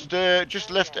just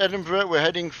left Edinburgh. We're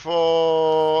heading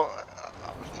for...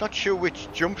 I'm not sure which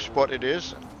jump spot it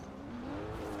is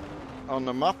on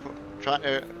the map. Trying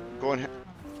to go and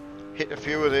hit a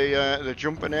few of the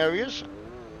jumping areas.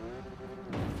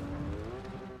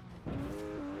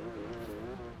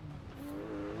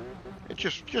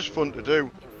 It's just fun to do. In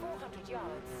 400 yards.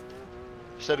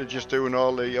 Instead of just doing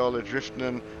all the drifting,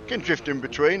 and you can drift in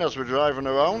between as we're driving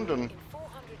around, and In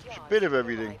 400 yards. a bit of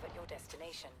everything. Arrive at your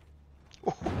destination.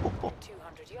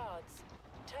 200 yards.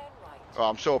 Turn right. Oh,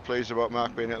 I'm so pleased about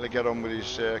Mark being able to get on with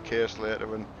his case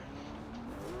later, and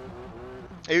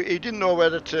he didn't know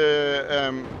whether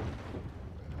to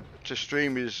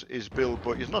stream his build,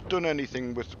 but he's not done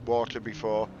anything with water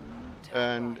before,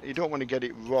 and you don't want to get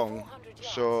it wrong.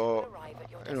 So,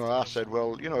 you know, I said,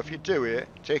 well, you know, if you do it,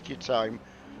 take your time,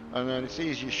 and then it's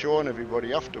easier showing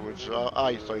everybody afterwards,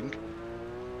 I think.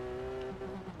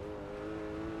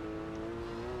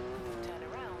 Turn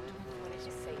around when it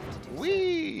is safe to do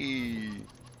Whee! so.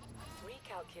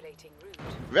 Recalculating route.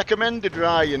 Recommended,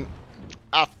 Ryan.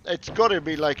 It's got to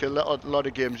be like a lot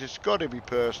of games. It's got to be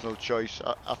personal choice.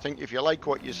 I think if you like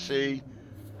what you see,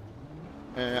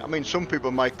 I mean, some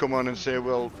people might come on and say,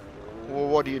 well,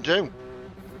 what do you do?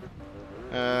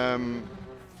 Then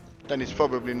it's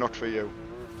probably not for you.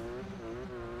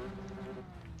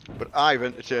 But I've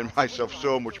entertained myself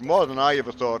so much more than I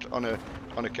ever thought on a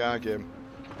on a car game.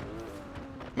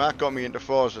 Mark got me into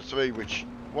Forza 3, which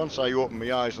once I opened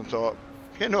my eyes and thought,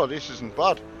 you know, this isn't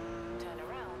bad. Turn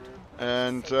around.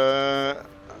 And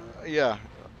yeah,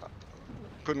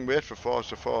 couldn't wait for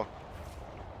Forza 4.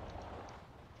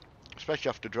 Especially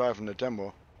after driving the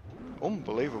demo.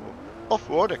 Unbelievable.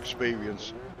 Off-road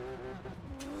experience.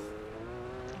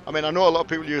 I mean, I know a lot of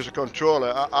people use a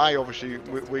controller. I obviously,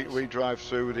 we drive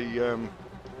through the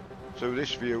through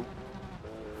this view.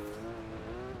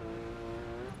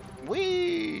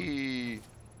 Whee!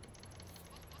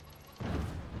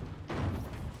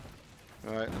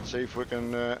 Right, let's see if we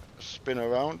can spin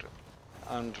around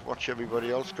and watch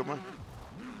everybody else coming.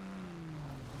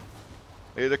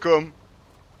 Here they come.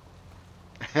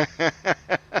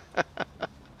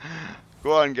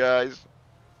 Go on, guys.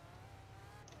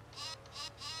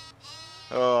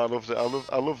 Oh, I love it.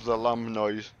 I love the lamb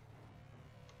noise.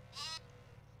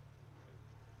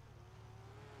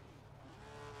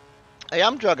 I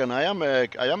am Dragon. I am a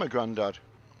granddad.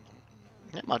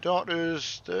 Yeah, my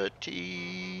daughter's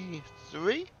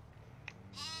 33.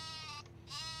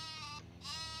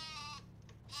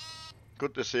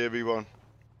 Good to see everyone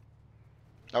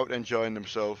out enjoying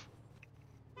themselves.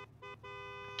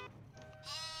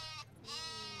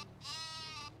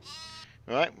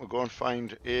 Right, we'll go and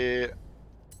find a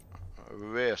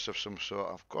race of some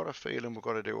sort. I've got a feeling we've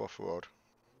got to do off-road.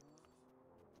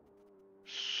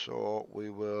 So we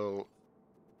will...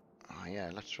 Oh yeah,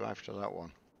 let's drive to that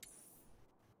one.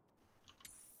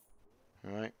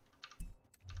 Right.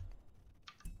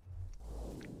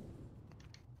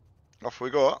 Off we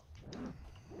go.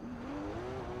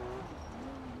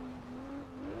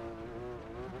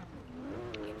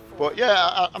 But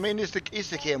yeah, I mean, is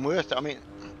the game worth it? I mean,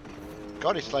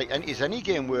 God, it's like, is any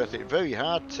game worth it? Very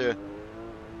hard to...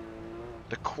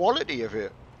 The quality of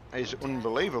it is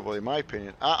unbelievable, in my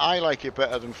opinion. I like it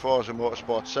better than Forza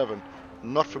Motorsport 7,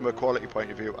 not from a quality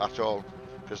point of view at all,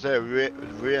 because their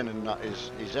rain and that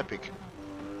is epic.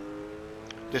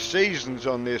 The seasons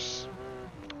on this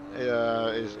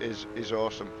is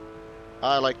awesome.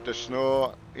 I like the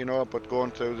snow, you know, but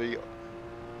going through the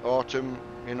autumn,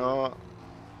 you know,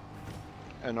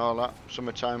 and all that,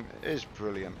 summertime is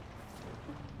brilliant.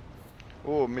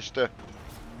 Oh, Mr.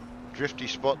 Drifty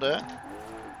spot there.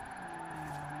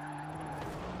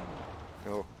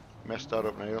 Oh, messed that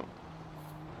up now.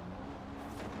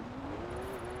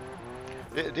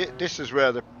 This is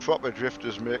where the proper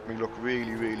drifters make me look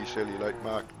really, really silly, like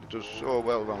Mark does so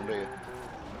well round here.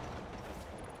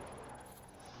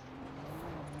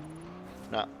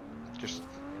 Nah, just...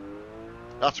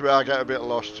 That's where I get a bit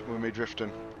lost with me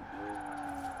drifting.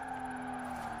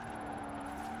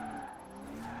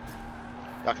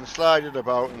 I can slide it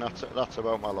about, and that's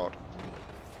about my lot.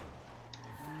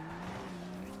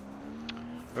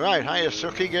 Right, hiya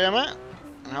Sucky Gamer.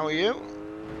 How are you?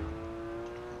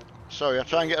 Sorry, I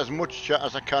try and get as much chat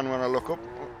as I can when I look up.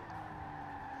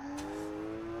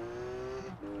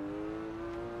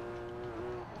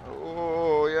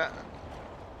 Oh yeah.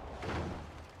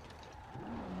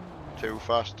 Too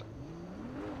fast.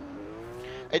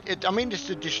 I mean, it's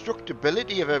the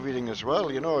destructibility of everything as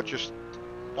well, you know, just...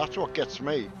 That's what gets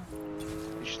me.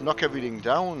 You just knock everything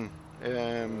down.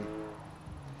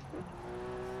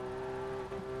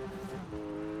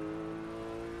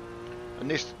 And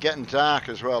this getting dark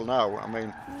as well now, I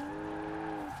mean,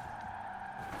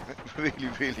 it really,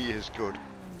 really is good.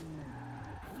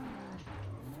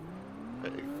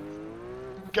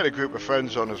 Get a group of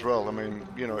friends on as well, I mean,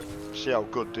 you know, see how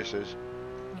good this is.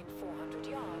 In 400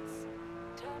 yards,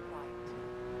 turn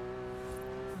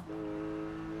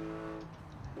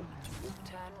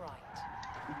right.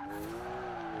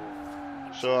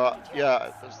 So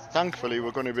yeah, thankfully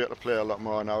we're going to be able to play a lot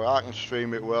more now. I can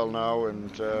stream it well now,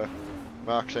 and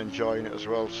Mark's enjoying it as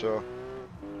well. So,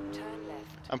 Turn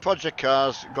left. and Project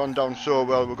Cars gone down so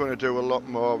well. We're going to do a lot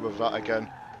more of that again.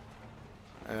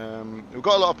 We've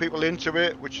got a lot of people into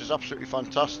it, which is absolutely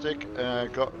fantastic.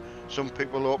 Got some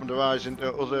people opened their eyes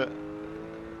into other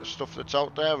stuff that's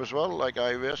out there as well, like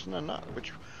iRacing and that,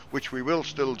 which we will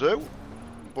still do,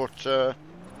 but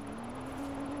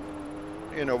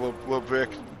you know, we'll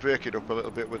break it up a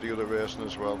little bit with the other racing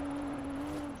as well.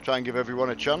 Try and give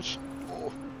everyone a chance.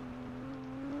 Oh.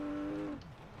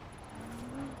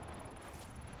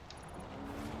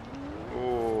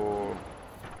 Oh.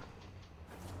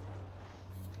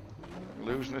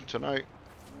 Losing it tonight.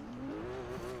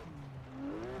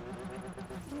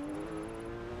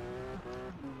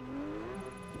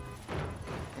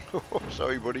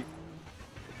 Sorry, buddy.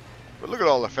 But look at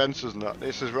all the fences and that.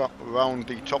 This is around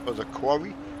the top of the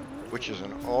quarry, which is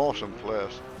an awesome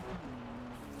place.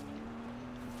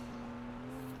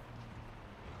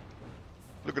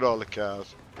 Look at all the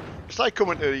cars. It's like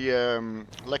coming to the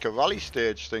like a rally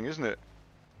stage thing, isn't it?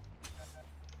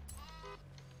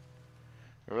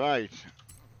 Right.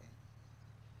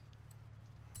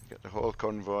 Get the whole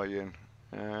convoy in.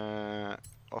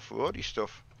 Off-roady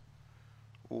stuff.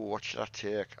 Ooh, what should I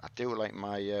take? I do like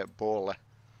my bowler.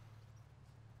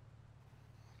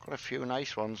 Got a few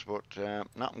nice ones, but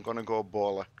nah, I'm gonna go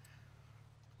bowler.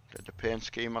 Did the paint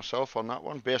scheme myself on that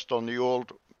one, based on the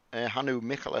old Hanu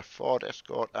Mikala Ford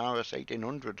Escort RS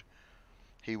 1800.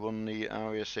 He won the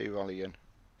RAC rally in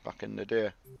back in the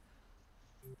day.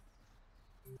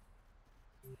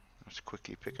 That's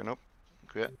quickly picking up.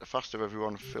 Great. The faster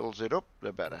everyone fills it up,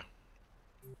 the better.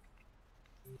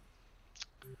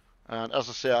 And as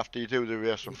I say, after you do the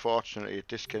race, unfortunately, it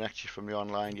disconnects you from the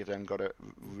online. You then got to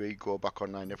go back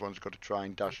online. Everyone's got to try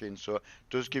and dash in. So it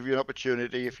does give you an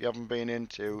opportunity, if you haven't been in,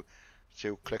 to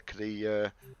click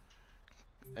the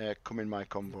come in my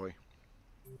convoy.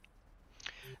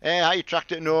 How you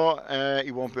tracked it? No,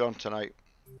 he won't be on tonight.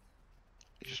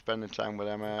 He's just spending time with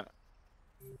Emma.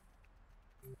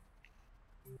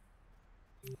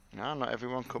 No, not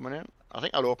everyone coming in. I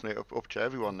think I'll open it up to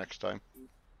everyone next time.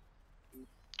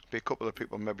 Be a couple of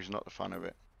people maybe's not a fan of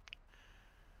it.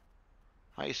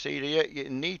 How you see here? You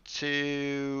need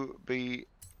to be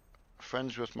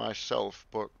friends with myself,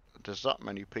 but there's that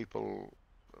many people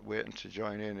waiting to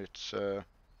join in. It's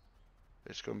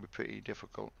going to be pretty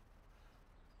difficult.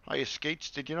 How you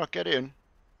Skeets? Did you not get in?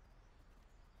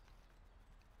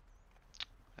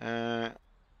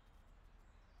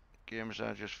 Games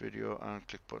are just video and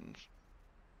click buttons.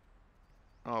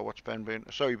 Oh, what's Ben been?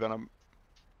 Sorry, Ben.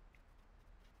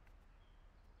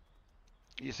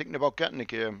 You thinking about getting the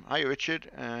game? Hi,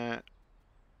 Richard.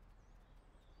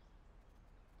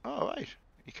 Oh, right.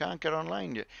 You can't get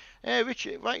online yet.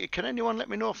 Richard, right, can anyone let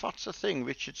me know if that's the thing?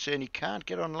 Richard's saying he can't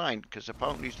get online because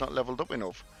apparently he's not leveled up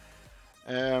enough.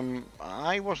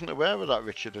 I wasn't aware of that,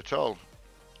 Richard, at all.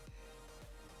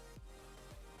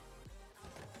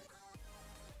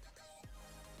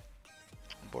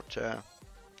 But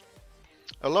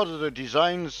a lot of the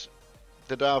designs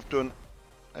that I've done,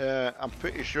 I'm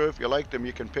pretty sure if you like them,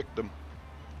 you can pick them.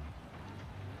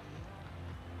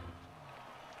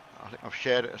 I think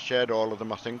I've shared all of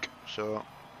them, I think. So.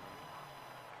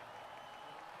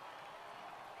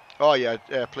 Oh yeah,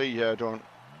 please don't.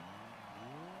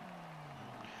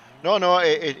 No,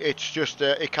 it's just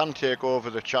it can take over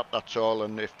the chat. That's all,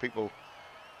 and if people,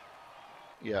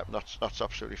 yeah, that's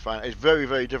absolutely fine. It's very,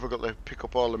 very difficult to pick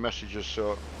up all the messages.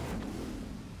 So.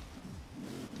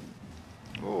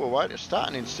 Oh, right, it's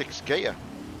starting in 6th gear.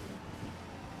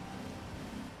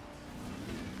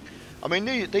 I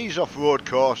mean, these off-road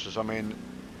courses, I mean,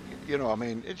 you know, I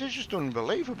mean, it is just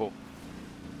unbelievable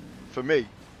for me.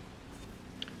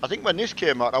 I think when this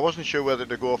came out, I wasn't sure whether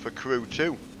to go for Crew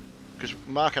 2, because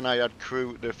Mark and I had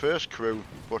Crew, the first Crew,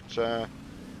 but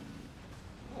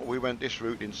we went this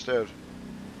route instead.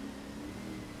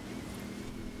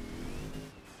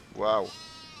 Wow.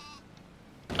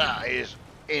 That is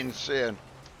insane.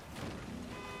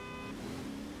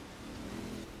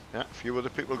 Yeah, a few other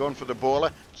people going for the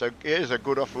bowler. So it is a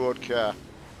good off-road car.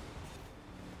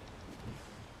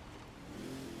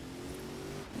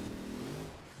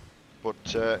 But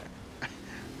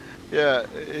yeah,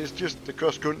 it's just the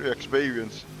cross-country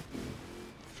experience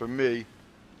for me.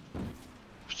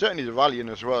 Certainly the rallying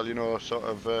as well, you know, sort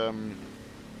of.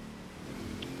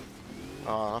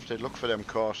 I'll have to look for them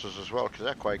courses as well because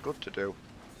they're quite good to do.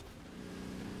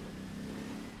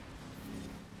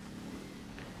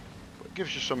 It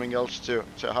gives you something else to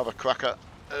have a crack at.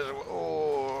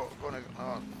 Oh,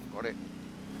 got it.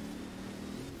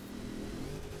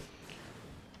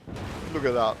 Look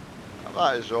at that.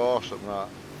 That is awesome, that.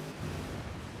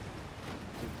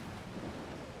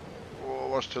 Oh,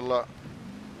 what's till that?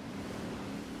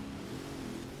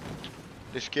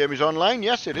 This game is online?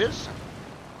 Yes, it is.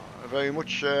 Very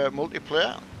much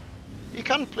multiplayer. You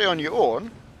can play on your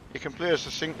own. You can play as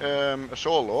a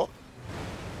solo.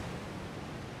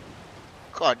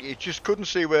 God, you just couldn't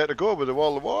see where to go with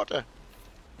all the water.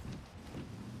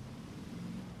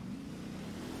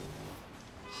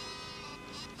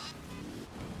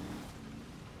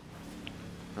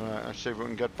 Alright, let's see if we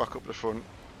can get back up the front.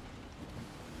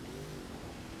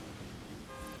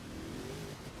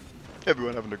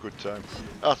 Everyone having a good time.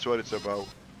 That's what it's about.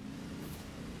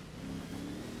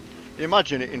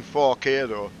 Imagine it in 4K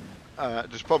though.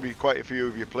 There's probably quite a few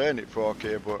of you playing it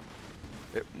 4K, but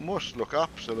it must look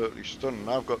absolutely stunning.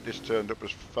 I've got this turned up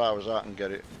as far as I can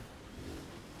get it.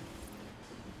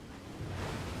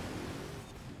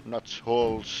 And that's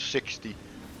hole 60.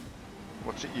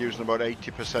 what's it using? About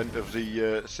 80% of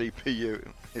the CPU.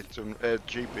 It's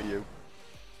GPU.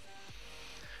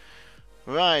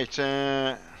 Right.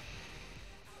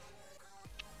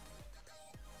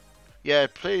 Yeah,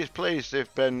 please,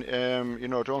 if Ben, you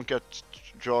know, don't get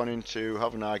drawn into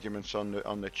having arguments on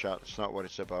the chat. It's not what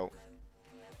it's about.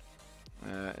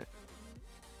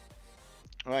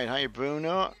 Right, hiya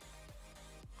Bruno.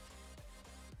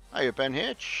 Hiya Ben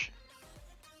H.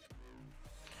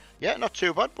 Yeah, not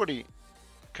too bad, buddy.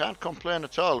 Can't complain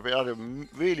at all. We had a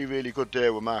really good day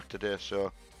with Mark today,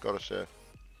 so gotta say,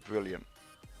 brilliant.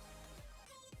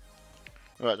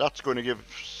 Right, that's going to give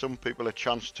some people a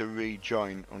chance to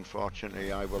rejoin.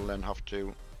 Unfortunately, I will then have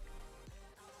to...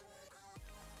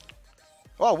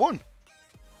 Oh, I won!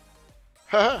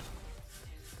 Haha!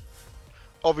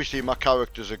 Obviously, my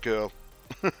character's a girl.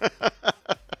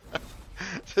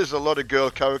 There's a lot of girl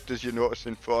characters you notice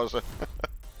in Forza.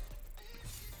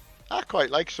 I quite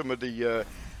like some of the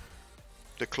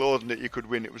clothing that you could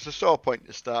win. It was a sore point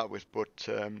to start with, but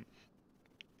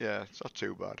yeah, it's not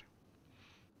too bad.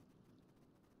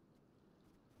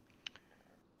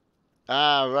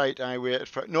 Ah, right, I waited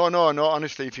for... No,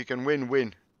 honestly, if you can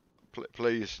win,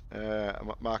 please.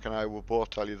 Mark and I will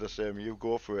both tell you the same. You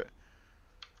go for it.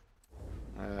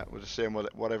 We're the same with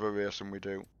whatever racing we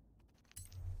do.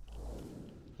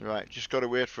 Right, just got to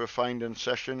wait for a finding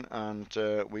session and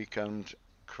we can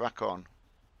crack on.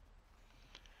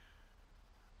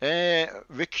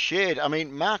 Rick Shade, I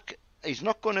mean, Mark, he's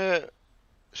not going to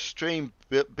stream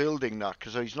building that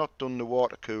because he's not done the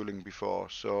water cooling before,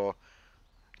 so...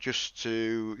 Just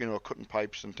to, you know, cutting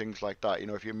pipes and things like that. You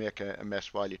know, if you make a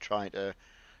mess while you're trying to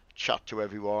chat to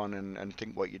everyone and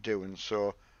think what you're doing.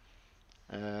 So,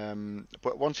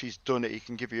 but once he's done it, he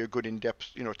can give you a good in-depth,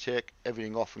 you know, take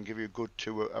everything off and give you a good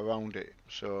tour around it.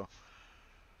 So,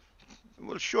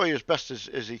 we'll show you as best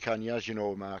as he can. Yeah, as you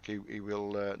know, Mark, he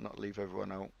will not leave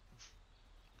everyone out.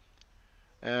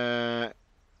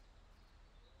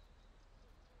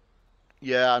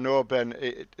 Yeah, I know, Ben.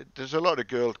 There's a lot of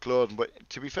girls' clothing, but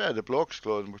to be fair, the blokes'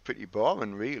 clothing was pretty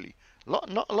boring, really. Not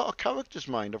a lot of characters,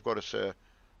 mind, I've got to say,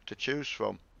 to choose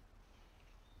from.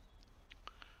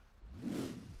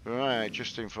 Right,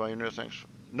 just in for you, thanks.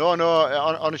 No,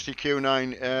 honestly,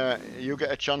 Q9, you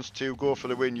get a chance to go for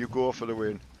the win, you go for the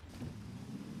win.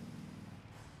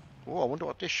 Oh, I wonder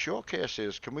what this showcase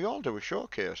is. Can we all do a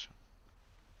showcase?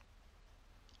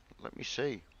 Let me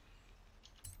see.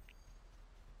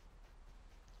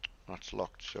 That's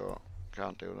locked, so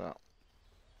can't do that.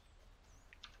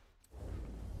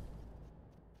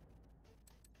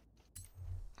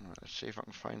 Right, let's see if I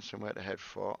can find somewhere to head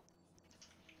for.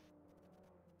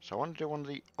 So I want to do one of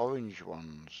the orange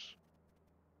ones.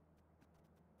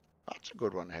 That's a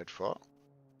good one to head for.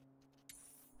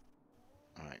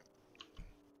 Alright.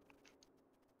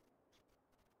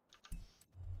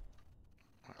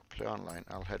 I'll play online.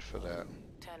 I'll head for that.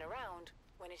 Turn around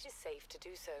when it is safe to do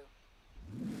so.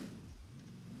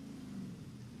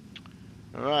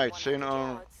 Alright, seeing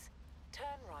on... Turn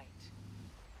right.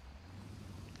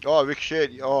 Oh, Rick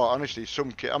Shade. Oh, honestly,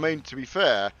 some kid. I mean, to be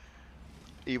fair,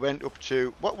 he went up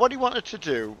to... What he wanted to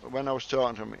do when I was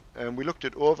talking to him, we looked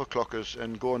at overclockers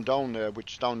and going down there,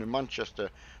 which is down in Manchester.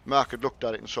 Mark had looked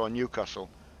at it and saw Newcastle,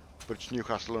 but it's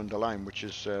Newcastle under Lyme, which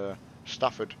is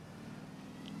Stafford.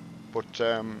 But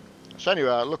so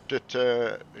anyway, I looked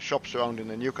at shops around in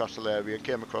the Newcastle area and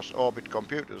came across Orbit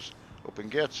Computers up in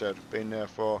Gateshead. Been there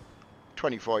for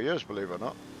 24 years, believe it or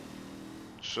not.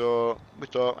 So we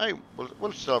thought, hey,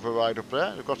 we'll still have a ride up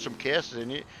there. They've got some cases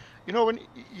in it. You know, when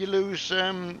you lose,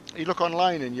 you look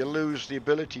online and you lose the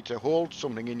ability to hold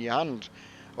something in your hand,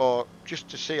 or just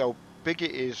to see how big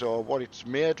it is or what it's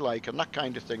made like and that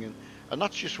kind of thing. And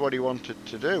that's just what he wanted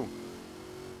to do.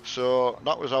 So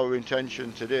that was our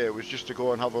intention today, was just to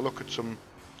go and have a look at some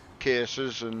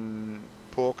cases and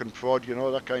poke and prod, you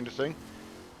know, that kind of thing.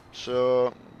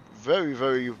 So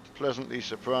very pleasantly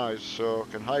surprised, so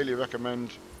can highly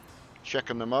recommend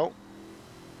checking them out.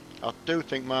 I do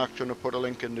think Mark's going to put a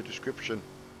link in the description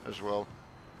as well.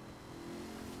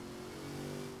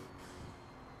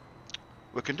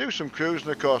 We can do some cruising,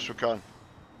 of course we can.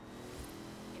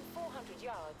 In 400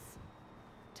 yards,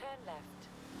 turn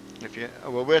left. If you,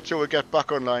 we'll wait till we get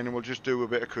back online and we'll just do a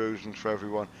bit of cruising for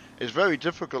everyone. It's very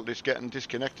difficult, this getting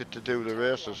disconnected to do the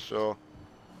races, so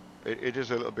it is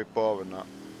a little bit boring, that.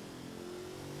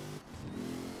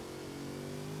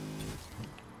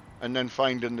 And then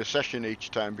finding the session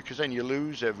each time, because then you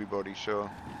lose everybody, so.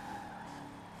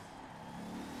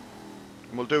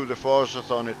 And we'll do the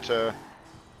Forza-thon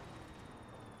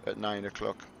at 9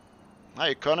 o'clock.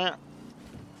 Hi, Connor.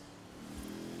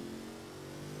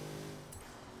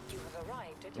 You have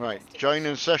arrived at your Right, destination. join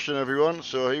in session everyone,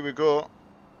 so here we go.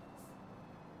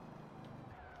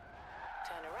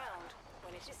 Turn around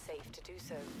when it is safe to do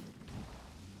so.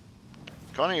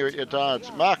 Connie, you're at your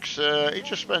dad's. Max, he's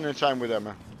just spending time with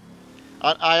Emma.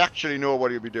 I actually know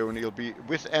what he'll be doing. He'll be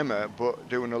with Emma, but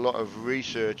doing a lot of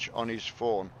research on his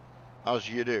phone, as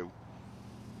you do.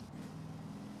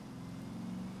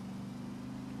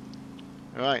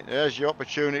 Right, there's your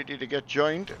opportunity to get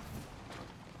joined.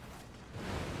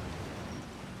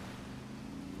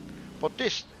 But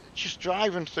this, just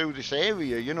driving through this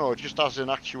area, you know, just as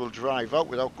an actual drive out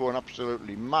without going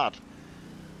absolutely mad.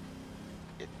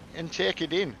 And take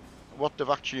it in, what they've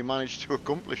actually managed to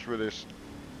accomplish with this.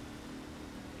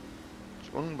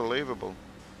 It's unbelievable.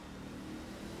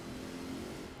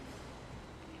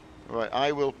 Right,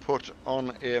 I will put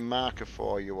on a marker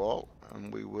for you all,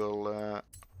 and we will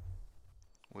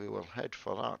head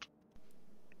for that.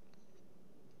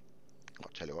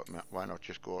 I'll tell you what, Matt, why not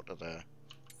just go to there?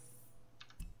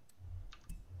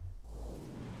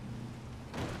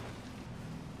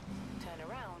 Turn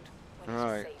around when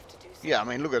Right. it is safe to do so. Yeah, I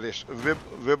mean, look at this.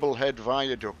 Ribblehead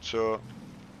Viaduct, so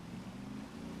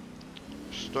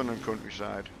stunning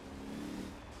countryside.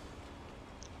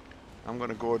 I'm going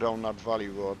to go down that valley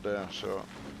road there, so.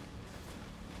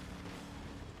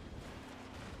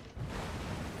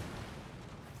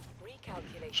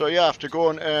 Recalculate. So yeah, after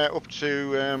going up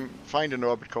to find an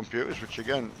Orbit Computers, which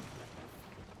again,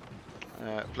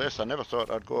 a place I never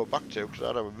thought I'd go back to because I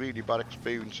had a really bad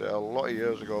experience there a lot of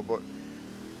years ago, but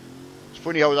it's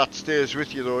funny how that stays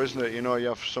with you though, isn't it? You know, you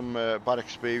have some bad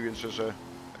experience as a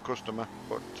customer,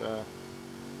 but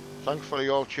thankfully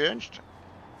all changed.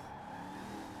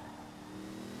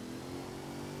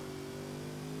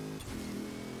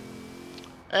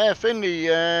 Finley,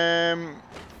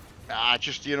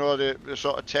 just, you know, the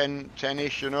sort of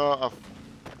 10-ish, you know, I'll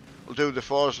do the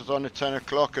Forza on at 10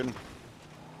 o'clock and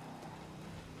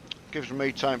gives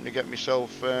me time to get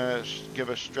myself, give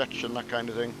a stretch and that kind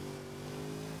of thing.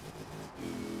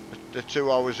 The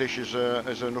 2 hours-ish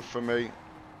is enough for me.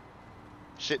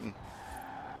 Sitting.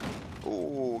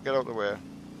 Ooh, get out of the way.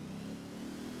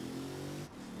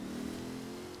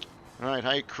 Right,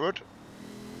 hey crud.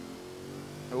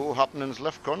 Oh, happening's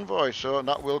left convoy, so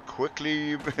that will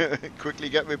quickly quickly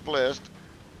get replaced.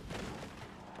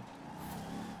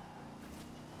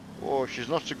 Oh, she's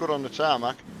not so good on the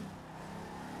tarmac.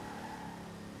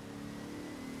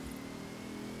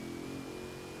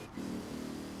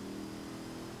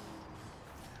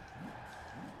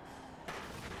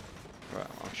 Right,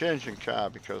 I'm changing car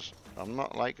because I'm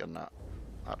not liking that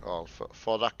at all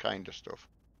for that kind of stuff.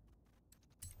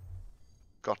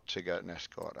 Got to get an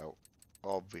escort out.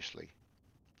 Obviously.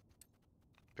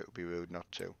 It would be rude not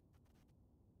to.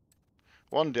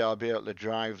 One day I'll be able to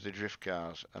drive the drift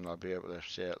cars and I'll be able to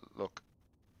say, look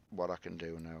what I can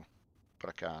do now. But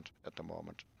I can't at the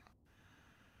moment.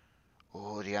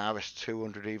 Oh, the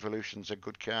RS200 Evolutions are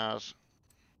good cars.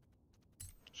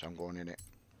 So I'm going in it.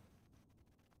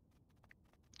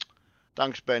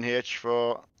 Thanks Ben H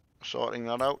for sorting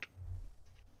that out.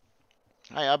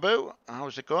 Hi Abu,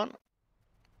 how's it going?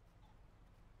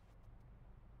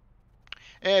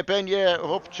 Hey Ben, yeah, I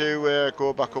hope to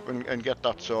go back up and get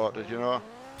that sorted, you know.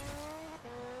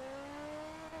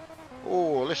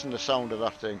 Oh, listen to the sound of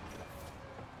that thing.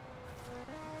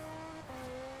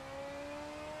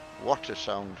 What a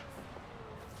sound.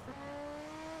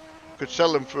 Could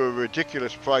sell them for a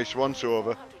ridiculous price once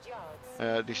over.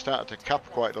 They started to cap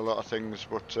quite a lot of things,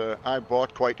 but I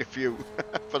bought quite a few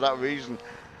for that reason.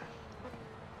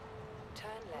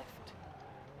 Turn left.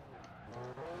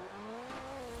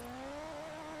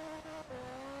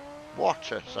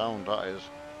 What a sound that is.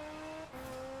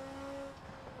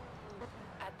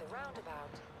 At the roundabout.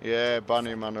 Yeah,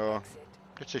 Banny, I know. Exit.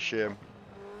 It's a shame.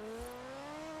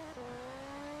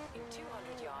 In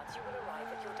 200 yards, you will arrive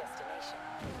at your destination.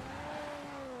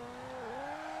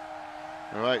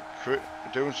 Alright,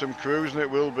 doing some cruising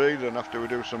it will be then after we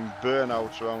do some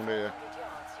burnouts around here. 100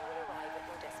 yards, you will arrive at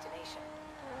your destination.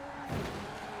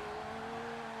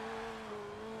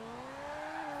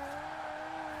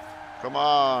 Come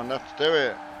on, let's do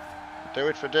it. Do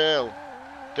it for Dale.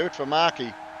 Do it for Marky.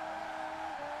 In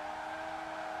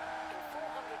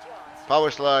 400 yards,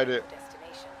 Power slide it.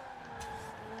 destination.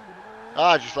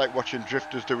 I just like watching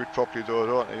drifters do it properly though,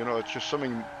 don't they? You know, it's just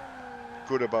something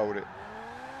good about it.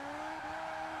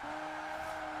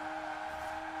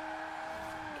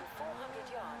 In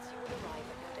 400 yards, you will arrive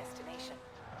at your destination.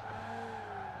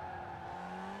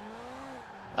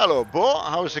 Hello, Bo.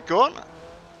 How's it going?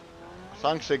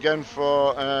 Thanks again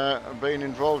for being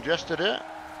involved yesterday.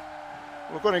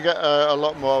 We're going to get a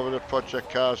lot more of the project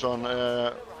cars on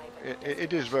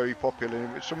it is very popular.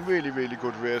 It's some really, really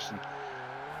good racing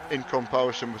in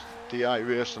comparison with the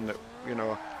iRacing that, you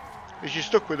know, because you're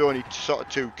stuck with only sort of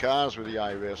 2 cars with the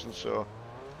iRacing. So,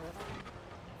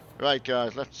 right,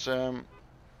 guys, let's. I'm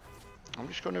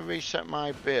just going to reset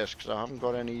my base because I haven't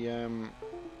got any. I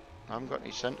haven't got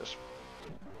any centres.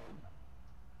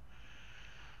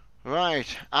 Right,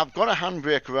 I've got a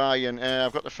handbrake, Ryan.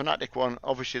 I've got the Fanatic one.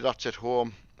 Obviously, that's at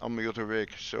home on my other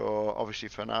rig. So, obviously,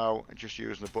 for now, just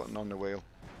using the button on the wheel,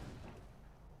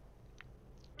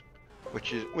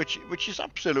 which is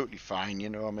absolutely fine. You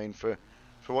know, I mean, for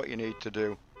what you need to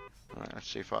do. Right, let's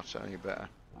see if that's any better.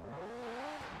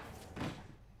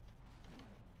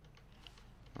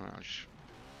 Right, I'll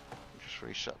just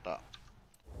reset that.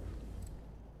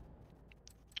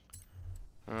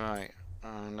 Right,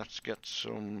 and let's get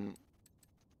some.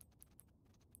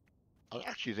 I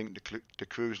actually think the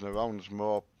cruising around is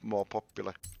more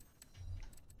popular.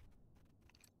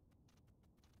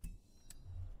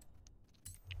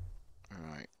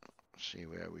 Right, let's see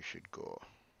where we should go.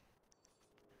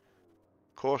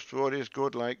 Coast road is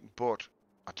good, like, but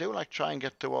I do like try and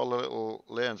get to all the little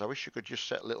lanes. I wish you could just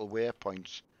set little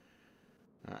waypoints.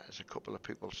 There's a couple of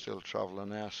people still travelling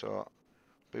there, so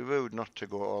it'd be rude not to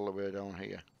go all the way down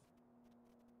here.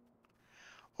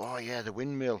 Oh yeah, the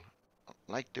windmill. I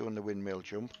like doing the windmill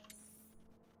jump.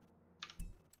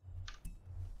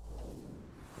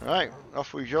 Right,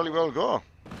 off we jolly well go.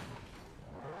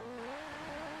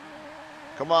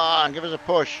 Come on, give us a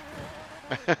push.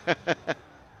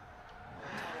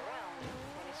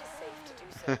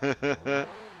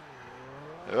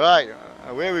 Right,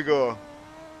 away we go.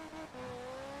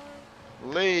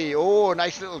 Lee, oh,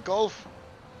 nice little golf.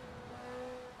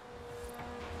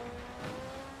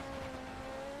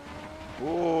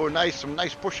 Oh, nice, some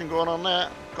nice pushing going on there.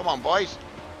 Come on, boys,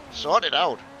 sort it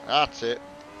out. That's it.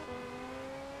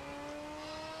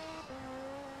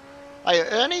 Hiya,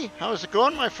 Ernie, how's it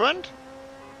going, my friend?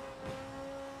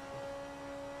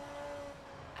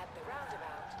 At the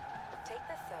roundabout, take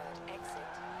the 3rd exit.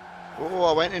 Oh,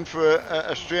 I went in for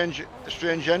a strange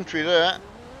entry there.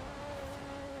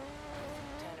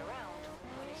 Turn around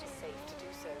when it is safe to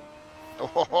do so.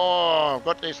 Oh, I've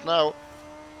got this now.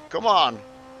 Come on.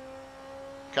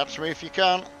 Catch me if you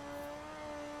can.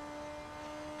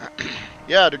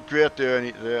 Yeah, I did great there,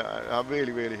 Ernie, today. I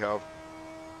really, really have.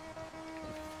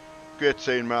 Great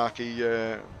seeing Marky,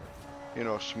 you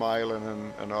know,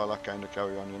 smiling and all that kind of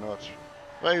carry on. You know, it's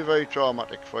very, very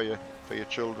traumatic for your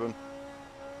children.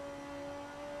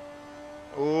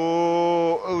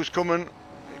 Oh, who's coming?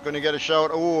 You're going to get a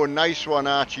shout. Oh, nice one,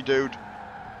 Archie, dude.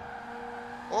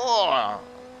 Oh,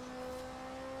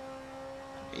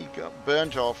 he got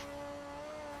burnt off.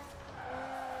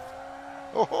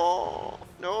 Oh,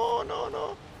 no, no,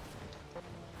 no.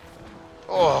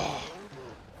 Oh,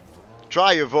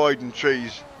 try avoiding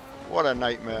trees. What a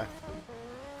nightmare.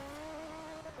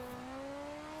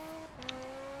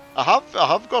 I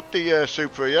have got the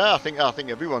Supra. Yeah, I think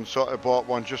everyone sort of bought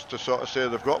one just to sort of say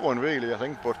they've got one. Really, I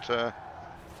think, but.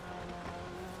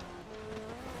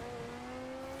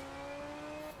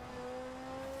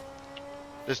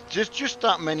 There's just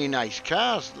that many nice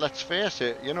cars. Let's face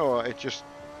it. You know, it just.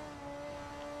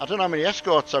 I don't know how many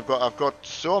Escorts I've got. I've got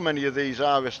so many of these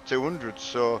RS200s.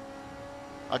 So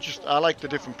I like the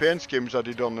different paint schemes I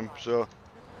did on them. So.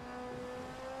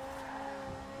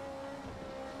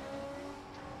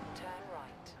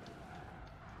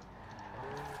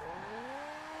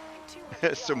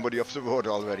 Somebody off the road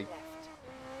already.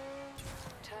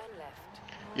 Turn left.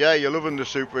 Yeah, you're loving the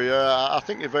Supra. Yeah, I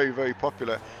think they're very, very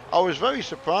popular. I was very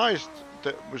surprised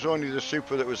that it was only the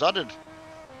Supra that was added.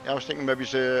 I was thinking maybe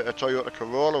it's a Toyota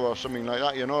Corolla or something like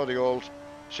that. You know, the old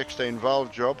 16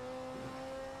 valve job.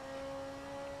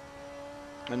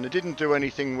 And they didn't do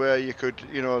anything where you could,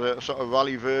 you know, the sort of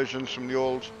rally versions from the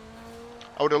old.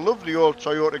 I would have loved the old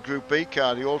Toyota Group B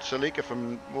car, the old Celica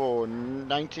from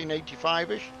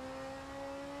 1985ish.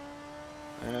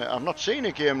 I've not seen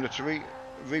a game that's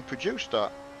reproduced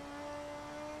that.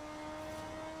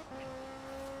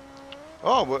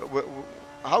 Oh,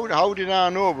 how did I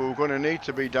know we were going to need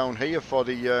to be down here for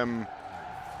the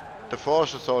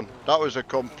Forzathon? That was a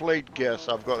complete guess,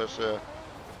 I've got to say.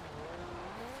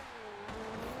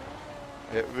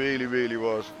 It really, really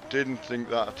was. Didn't think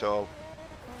that at all.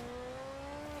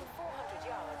 In 400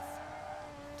 yards,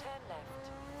 turn left.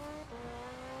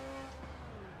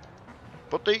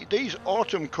 But these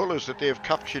autumn colours that they've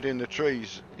captured in the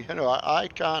trees, you know, I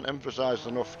can't emphasise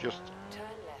enough just Turn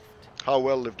left. how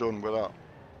well they've done with that.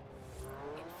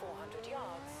 In 400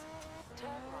 yards, turn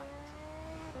right.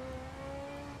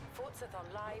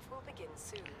 Forzathon Live will begin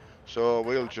soon. So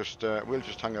we'll just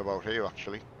hang about here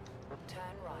actually. Turn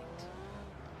right.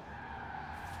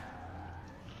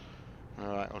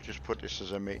 Alright, I'll just put this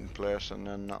as a meeting place and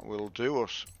then that will do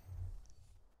us.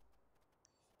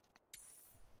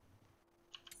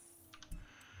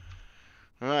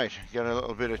 Right, get a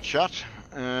little bit of chat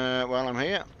while I'm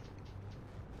here.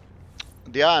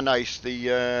 They are nice,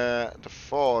 the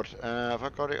Ford. Have I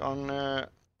got it on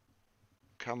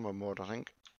camera mode, I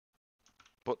think?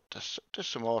 But there's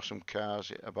some awesome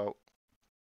cars about.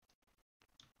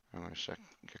 Hang on a sec,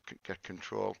 get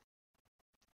control.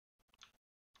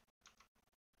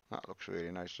 That looks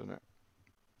really nice, doesn't it?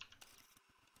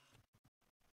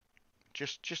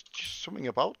 Just something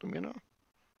about them, you know.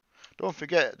 Don't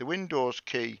forget the Windows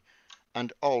key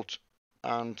and Alt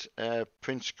and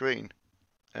print screen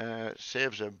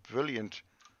saves a brilliant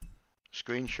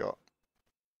screenshot.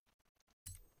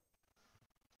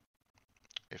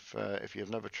 If you've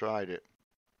never tried it,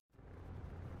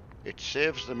 it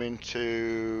saves them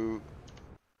into.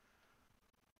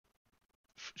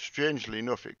 Strangely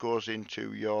enough, it goes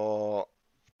into your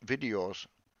videos,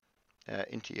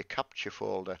 into your capture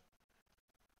folder.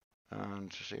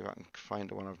 And to see if I can find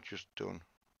the one I've just done.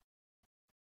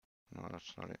 No,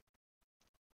 that's not it.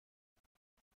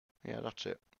 Yeah, that's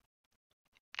it.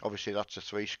 Obviously, that's a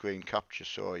 3-screen capture,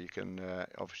 so you can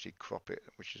obviously crop it,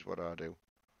 which is what I do.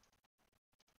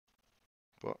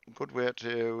 But good way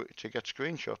to get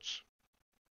screenshots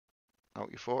out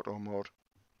your photo mode.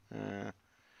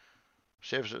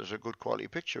 Saves it as a good quality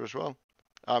picture as well.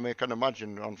 I mean, I can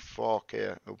imagine on 4K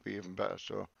it would be even better.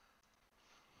 So,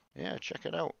 yeah, check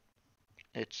it out.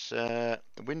 It's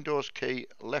Windows key,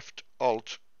 left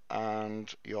Alt,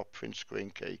 and your print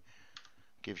screen key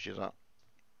gives you that.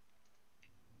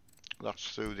 That's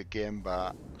through the game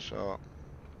bar. So,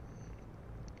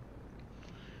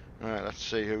 alright, let's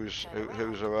see who's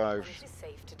arrived. It is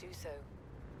safe to do so.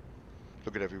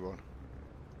 Look at everyone.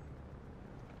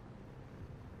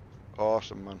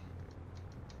 Awesome, man.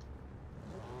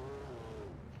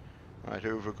 Right,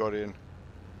 who have we got in?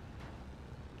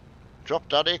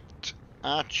 Dropped Addict,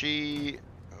 Archie,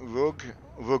 Rug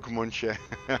Muncher,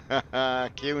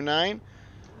 Q9.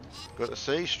 Good to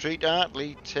see. Street Art,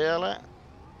 Lee Taylor.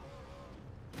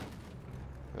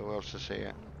 Who else is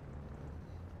here?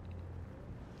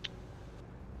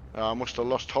 I must have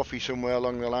lost Hoffy somewhere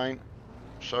along the line.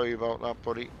 Sorry about that,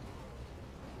 buddy.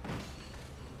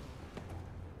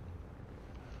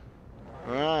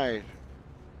 Right.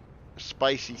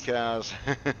 Spicy cars.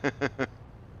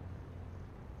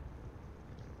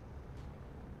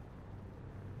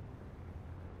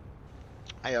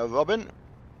 Hiya, Robin.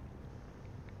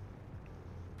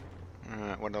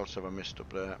 What else have I missed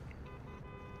up there?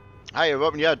 Hiya,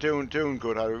 Robin. Yeah, doing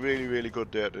good. Had a really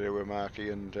good day today with Marky,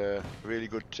 and really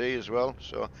good tea as well.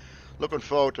 So, looking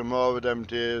forward to more of them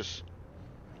days.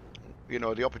 You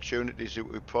know, the opportunities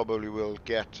that we probably will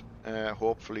get,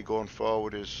 hopefully going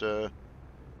forward, is,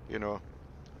 you know,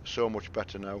 so much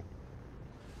better now.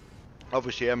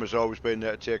 Obviously, Emma's always been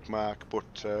there to take Mark,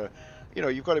 but you know,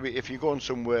 you've got to be, if you're going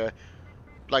somewhere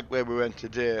like where we went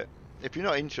today, if you're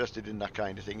not interested in that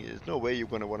kind of thing, there's no way you're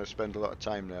going to want to spend a lot of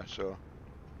time there. So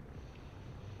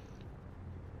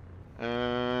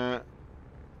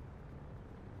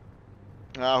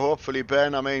hopefully,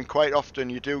 Ben, I mean, quite often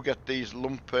you do get these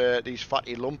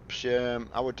fatty lumps.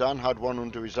 Our Dan had one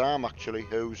under his arm actually,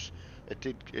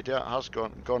 it has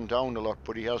gone down a lot,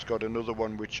 but he has got another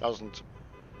one which hasn't.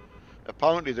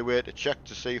 Apparently the way to check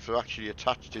to see if they're actually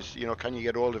attached is, you know, can you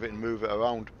get hold of it and move it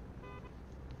around?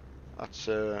 That's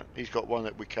he's got one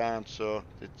that we can't, so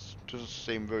it doesn't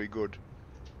seem very good.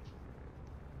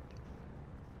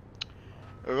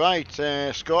 Right,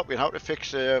 Scorpion, how to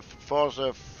fix a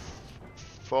Forza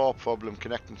 4 problem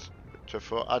connecting to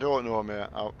 4? I don't know, mate.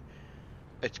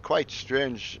 It's quite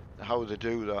strange how they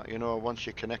do that. You know, once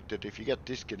you're connected, if you get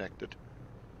disconnected,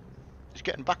 it's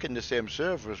getting back in the same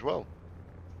server as well.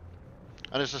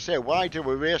 And as I say, why do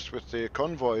we race with the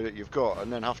convoy that you've got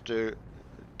and then have to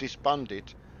disband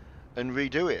it and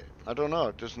redo it? I don't know.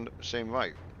 It doesn't seem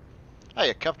right.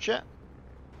 Hiya, Capture.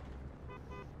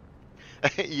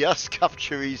 Yes,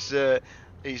 Capture. He's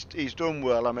done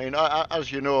well. I mean,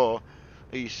 as you know,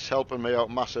 he's helping me out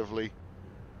massively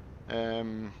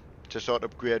to sort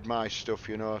of upgrade my stuff,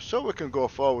 you know, so we can go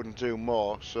forward and do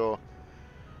more. So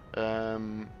I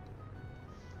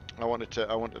wanted to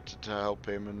help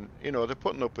him, and you know, they're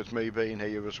putting up with me being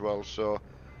here as well, so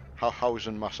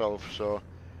housing myself, so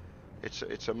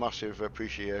it's a massive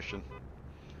appreciation.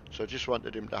 So I just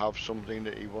wanted him to have something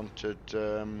that he wanted.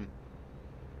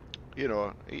 You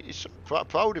know, he's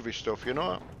proud of his stuff, you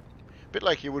know, a bit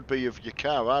like you would be of your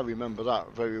car. I remember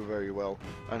that very well,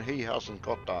 and he hasn't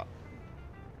got that.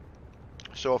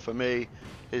 So for me,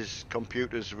 his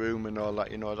computer's room and all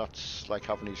that, you know, that's like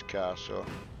having his car. So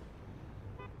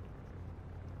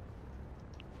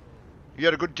you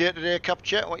had a good day today,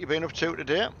 Capture? What you been up to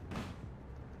today?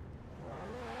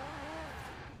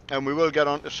 And we will get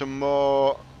on to some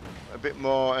more, a bit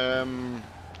more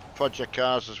project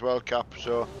cars as well, Cap.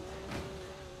 So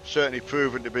certainly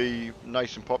proven to be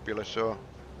nice and popular. So,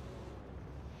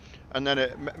 and then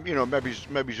it, you know, maybe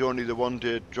it's only the one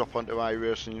day drop onto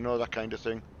iRacing, you know, that kind of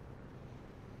thing.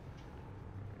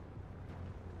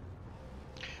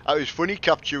 It was funny,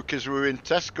 Capture, because we were in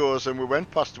Tesco's and we went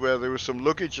past where there was some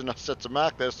luggage, and I said to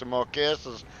Mark, "There's some more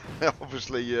cases."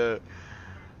 Obviously,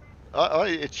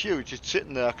 it's huge. It's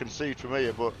sitting there. I can see it from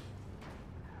here, but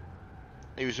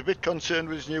he was a bit concerned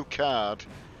with his new card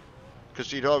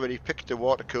because he'd already picked the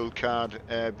water-cooled card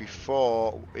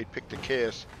before he'd picked the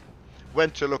case.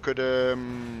 Went to look at I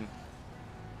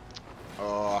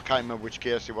can't remember which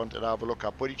case he wanted to have a look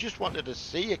at, but he just wanted to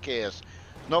see a case.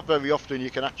 Not very often you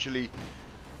can actually,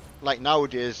 like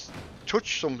nowadays,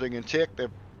 touch something and take the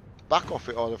back off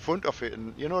it or the front of it,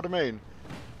 and you know what I mean.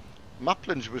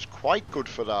 Maplin's was quite good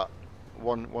for that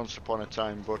once upon a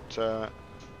time, but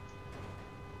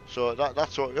so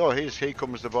that's what. Oh, here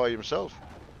comes the boy himself.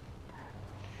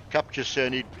 Capture's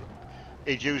saying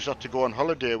he'd use that to go on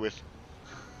holiday with.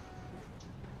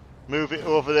 Move it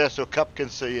over there so Cap can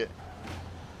see it.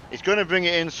 He's going to bring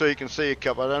it in so you can see it,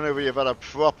 Cap. I don't know if you've had a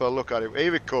proper look at it.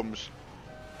 Here it comes.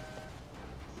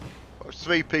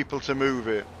 3 people to move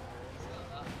it.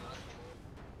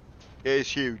 It is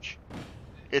huge.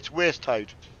 It's waist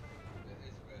height.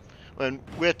 And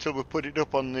wait till we put it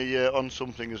up on the on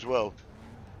something as well.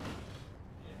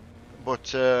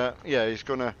 But yeah, he's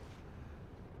gonna.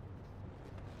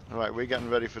 Right, we're getting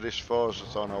ready for this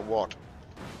Forza-thon or what?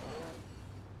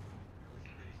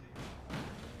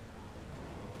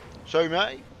 Sorry,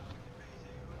 mate.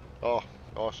 Oh,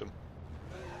 awesome.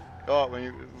 Oh, when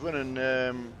you're running,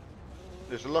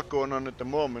 there's a lot going on at the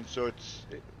moment, so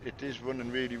it is running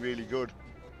really, really good.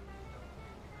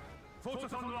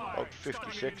 About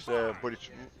 56 there, but it's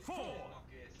 4,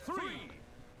 3,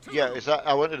 2, yeah. Is that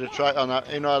I wanted to try it on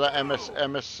that, you know, that MS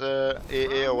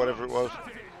AA or whatever it was.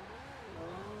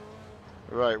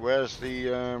 Right, where's the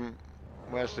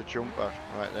jump at?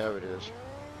 Right, there it is.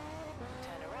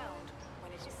 Turn around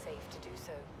when it is safe to do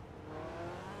so.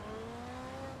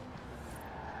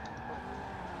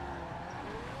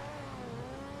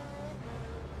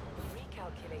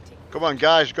 Recalculating. Come on,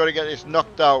 guys, got to get this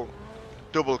knocked out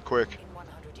double quick. In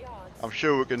 100 yards. I'm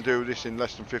sure we can do this in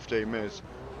less than 15 minutes.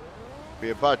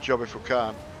 Be a bad job if we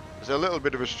can't. There's a little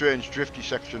bit of a strange drifty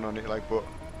section on it, like, but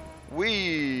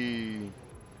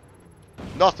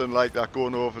nothing like that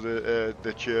going over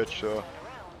the church. So, Turn around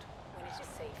when it is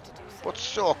safe to do so. but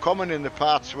so common in the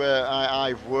parts where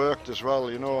I've worked as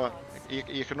well. You know,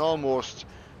 you can almost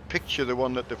picture the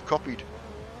one that they've copied. In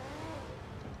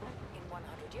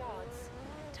 100 yards,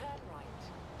 turn right.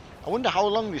 I wonder how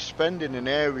long they spend in an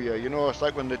area. You know, it's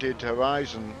like when they did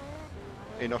Horizon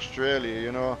in Australia.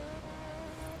 You know,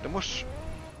 they must.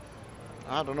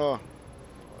 I don't know.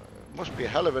 Must be a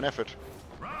hell of an effort.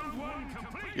 round 1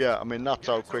 complete. Yeah, I mean that's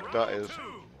how quick that is. 2.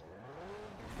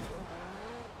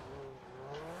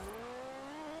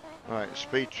 Right,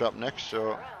 speed trap next. So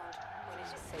Around when it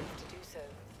is safe to do so.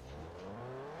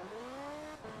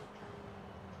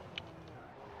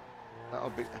 that'll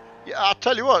be. Yeah, I'll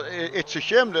tell you what. It's a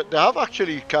shame that they have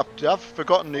actually capped. They have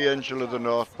forgotten the Angel of the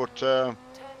North, but Turn left.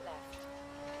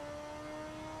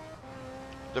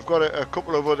 they've got a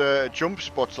couple of other jump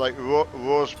spots like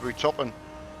Rosebery Topping,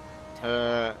 When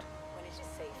it is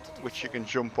safe to do which so. you can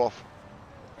jump off.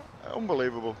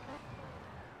 Unbelievable.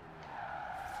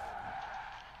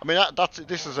 I mean,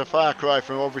 this is a far cry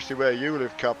from obviously where you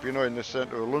live, Cap. You know, in the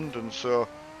centre of London. So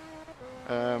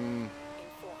In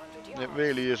 400 it yards.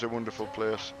 really is a wonderful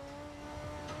place.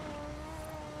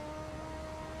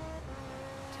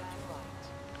 Turn right.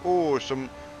 Oh,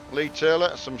 some Lee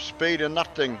Taylor, some speed in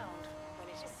that thing. Around when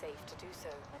it is safe to do so.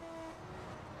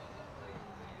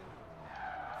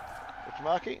 What's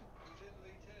Marky?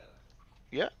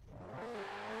 Yeah.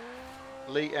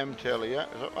 Lee M. Taylor, yeah,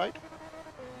 is that right?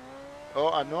 Oh,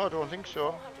 I don't think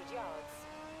so. 400 yards.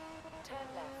 Turn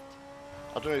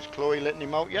left. I don't know, is Chloe letting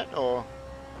him out yet, or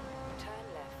Turn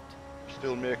left.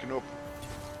 still making up?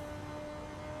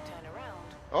 Turn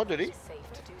around. Oh, did It he? is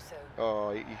safe to do so.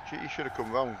 Oh, he should have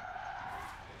come round.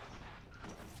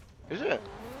 Is it?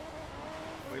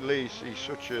 Well, Lee's, he's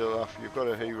such a laugh. You've got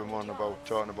to hear him on about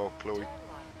talking about Chloe. Turn right.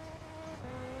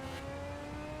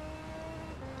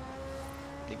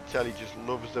 You can tell he just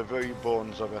loves the very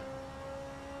bones of her.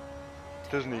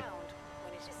 Turn Doesn't he? around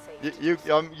when it is safe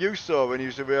You saw when he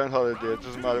was away on holiday. It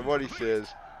doesn't matter what he says.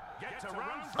 Get to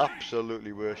round 3.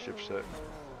 Absolutely worships it.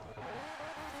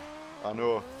 I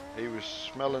know. He was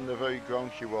smelling the very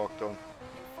ground she walked on, In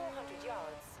 400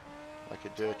 yards, like a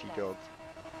dirty dog.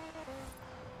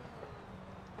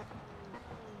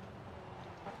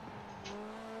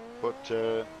 But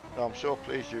I'm so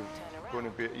pleased you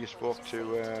spoke to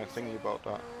Thingy about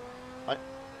that.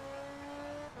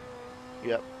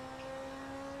 Yep.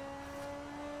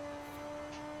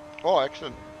 Oh,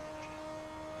 excellent.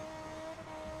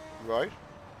 Right.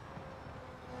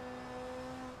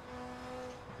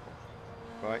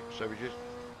 Right, so we just...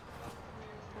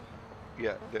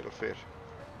 Yeah, little fit.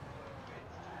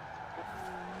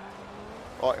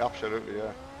 Oh, absolutely,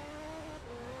 yeah.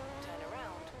 turn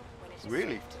around when it is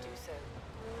Really? safe to do so.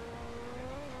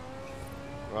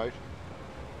 Right.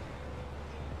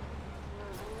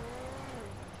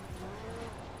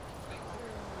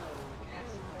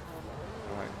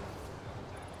 Right.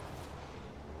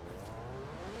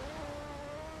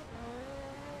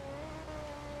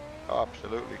 Oh,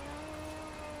 absolutely.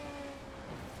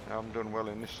 I'm done well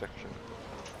in this section.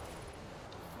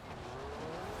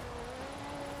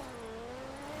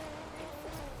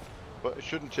 But it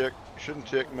shouldn't take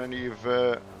many of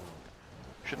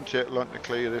shouldn't take long to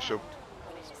clear this up.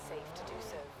 When it is safe to do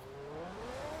so.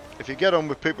 If you get on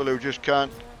with people who just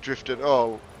can't drift at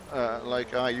all,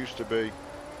 like I used to be,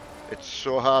 it's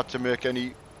so hard to make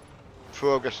any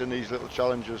progress in these little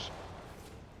challenges.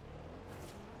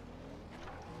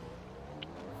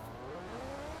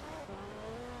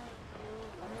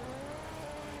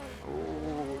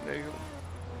 Oh, Neil.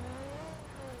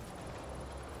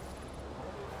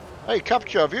 Hey,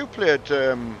 Capture, have you played,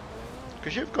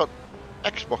 because you've got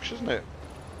Xbox, isn't it?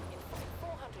 In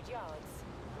 400 yards,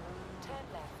 turn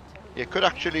left, You could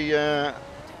actually, turn around.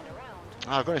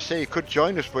 I'm going to say you could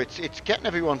join us, but it's getting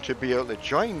everyone to be able to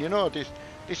join, you know,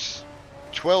 this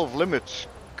 12 limits,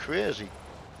 crazy.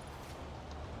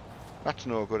 That's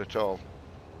no good at all.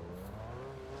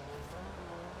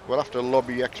 We'll have to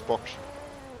lobby Xbox.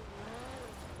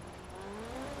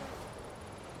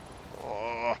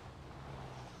 Oh,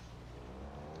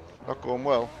 not going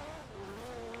well.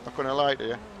 Not going to lie to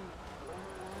you.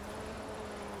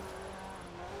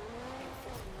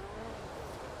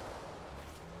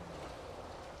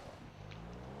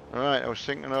 Alright, I was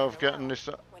thinking of getting this...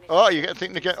 Oh, you're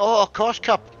thinking to get... Oh, of course,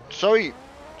 Cap. Sorry.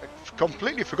 I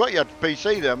completely forgot you had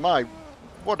PC there. My,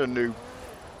 what a noob.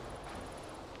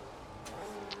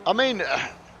 I mean,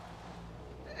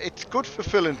 it's good for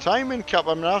filling time in, Cap.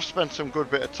 I mean, I've spent some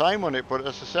good bit of time on it, but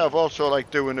as I say, I've also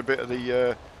liked doing a bit of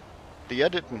the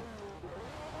editing.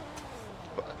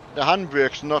 But the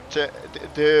handbrakes,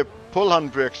 the pull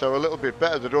handbrakes are a little bit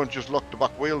better. They don't just lock the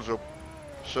back wheels up.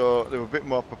 So they're a bit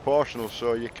more proportional,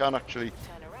 so you can actually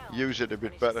Turn around use it a when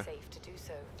bit it is better. safe to do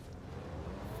so. In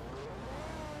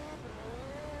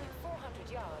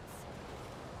 400 yards,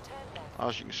 turn left,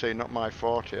 As you can see, not my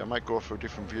forte. I might go for a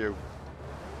different view.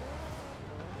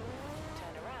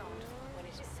 turn around when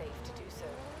it is safe to do so.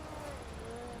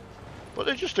 But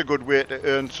they're just a good way to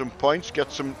earn some points,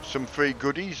 get some free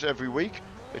goodies every week.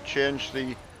 They changed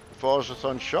the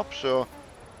Forzathon shop, so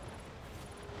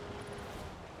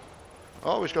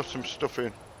always got some stuff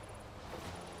in.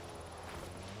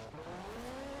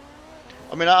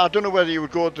 I mean, I don't know whether you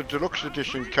would go with the deluxe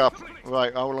edition, Cap.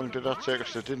 Right, how long did that take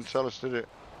us? They didn't tell us, did it?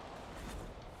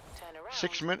 Turn around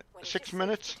 6 when it is 6 safe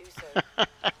minutes? to do so.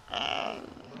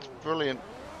 That's brilliant.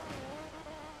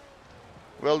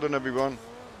 Well done, everyone.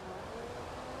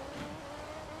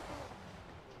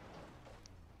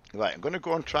 Right, I'm going to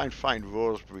go and try and find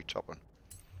Roseberry Topping.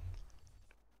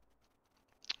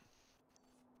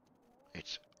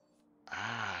 It's...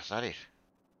 Ah, is that it?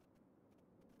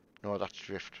 No, that's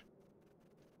Drift.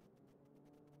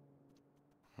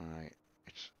 Right,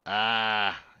 it's...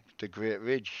 Ah, the Great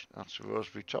Ridge. That's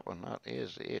Roseberry Topping. That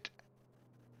is it.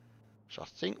 So I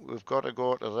think we've got to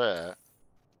go to there.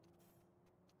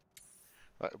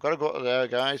 Right, we've got to go to there,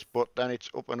 guys, but then it's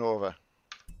up and over.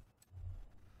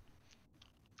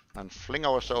 And fling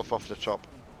ourselves off the top.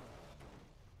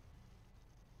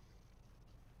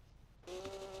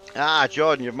 Ah,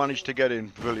 Jordan, you've managed to get in.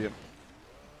 Brilliant.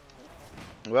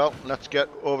 Well, let's get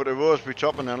over to Roseberry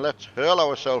Topping and let's hurl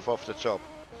ourselves off the top.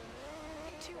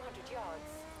 In 200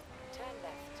 yards, turn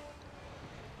left.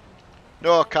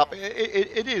 No, Cap,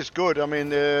 it is good. I mean,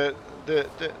 the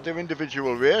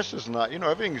individual races and that, you know,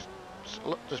 everything's...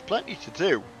 There's plenty to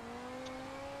do.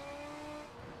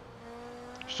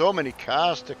 So many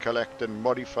cars to collect and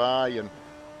modify, and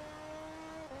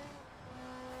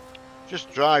just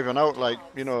driving out like,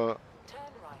 you know, Turn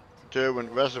right.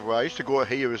 Derwent Reservoir. I used to go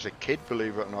here as a kid,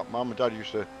 believe it or not. Mum and Dad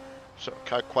used to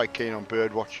quite keen on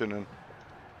bird watching, and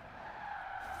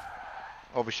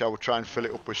obviously I would try and fill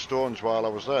it up with stones while I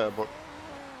was there, but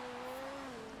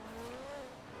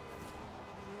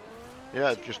yeah,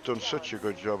 I've just done such a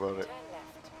good job at it.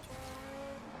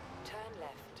 Turn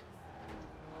left.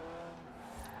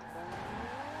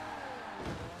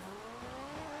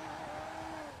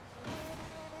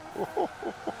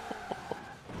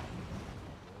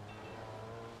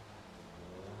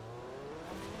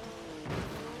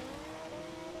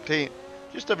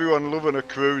 Just everyone loving a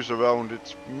cruise around.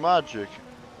 It's magic.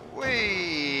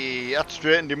 Whee! That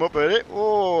straightened him up a bit.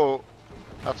 Oh,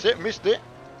 that's it. Missed it.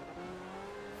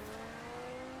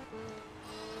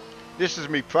 This is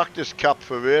me practice cap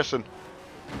for racing.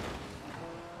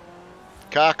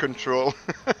 Car control.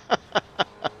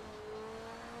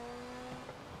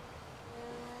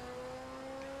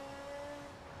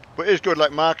 But it's good,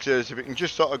 like Mark says, if you can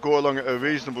just sort of go along at a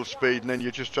reasonable speed and then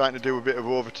you're just trying to do a bit of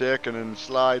overtaking and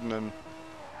sliding and...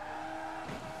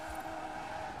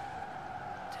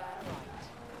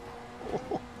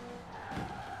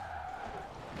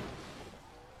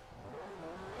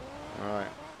 Alright.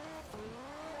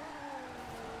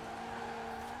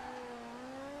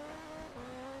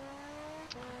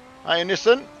 Hi,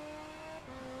 Nissan.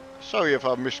 Sorry if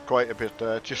I've missed quite a bit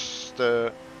there, just...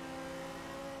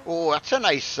 Oh, that's a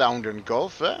nice sounding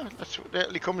Golf there. That's what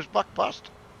it comes back past.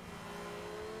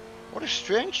 What a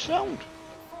strange sound.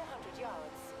 400 yards.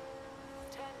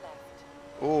 Turn left.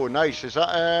 Oh, nice. Is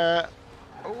that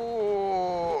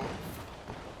oh,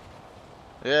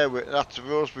 yeah, that's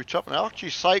Rosebery Top. And I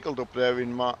actually cycled up there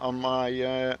in on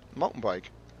my mountain bike,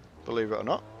 believe it or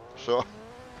not. So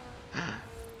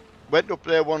went up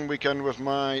there one weekend with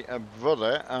my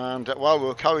brother, and while we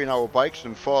were carrying our bikes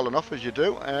and falling off as you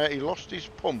do, he lost his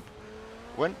pump.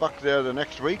 Went back there the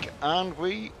next week and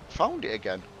we found it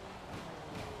again.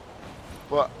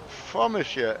 But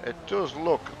promise you, it does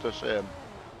look the same.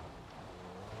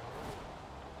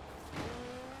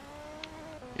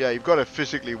 Yeah, you've got to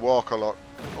physically walk a lot.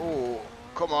 Oh,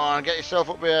 come on, get yourself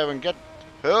up there and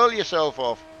hurl yourself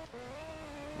off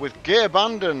with gear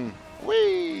abandon.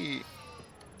 Whee!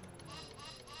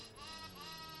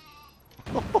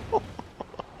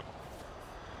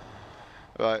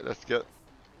 Right, let's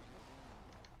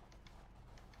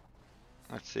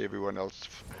see everyone else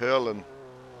hurling.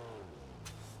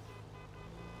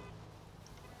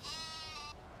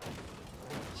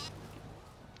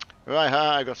 Right,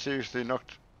 I got seriously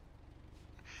knocked.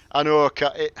 I know,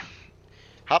 it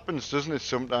happens, doesn't it,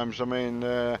 sometimes? I mean,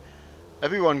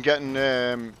 everyone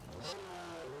getting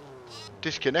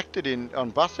disconnected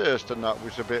on Bathurst and that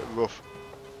was a bit rough.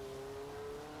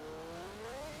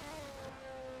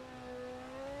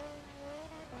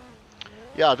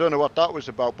 Yeah, I don't know what that was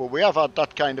about, but we have had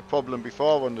that kind of problem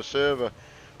before on the server.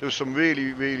 There was some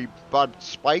really, really bad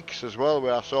spikes as well,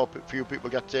 where I saw a few people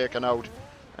get taken out.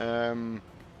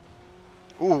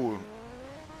 Ooh.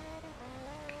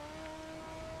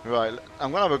 Right,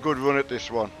 I'm going to have a good run at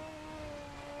this one.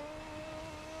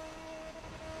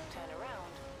 Turn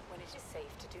around when it is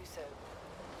safe to do so.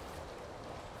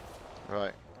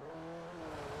 Right.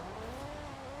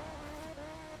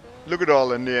 Look at all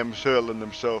the names hurling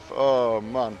themselves. Oh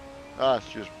man, that's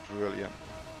just brilliant.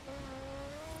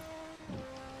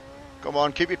 Come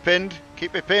on, keep it pinned.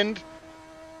 Keep it pinned.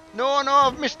 No,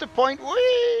 I've missed the point.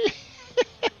 Whee!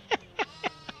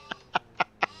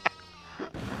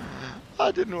 I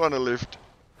didn't want to lift.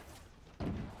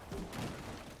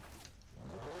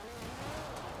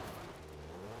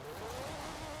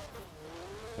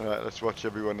 Alright, let's watch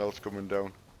everyone else coming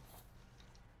down.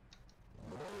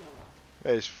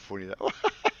 It's funny that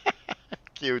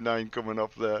Q9 coming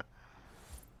up there.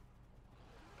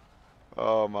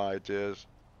 Oh my days.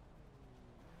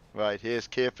 Right, here's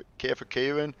K for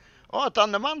Kieran. Oh,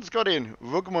 Dan the man's got in.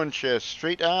 Rugmuncher,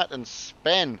 Street Art and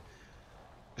Spen.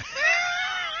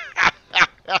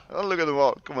 Oh, look at them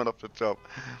all coming up the top.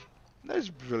 That's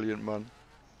brilliant, man.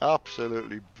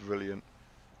 Absolutely brilliant.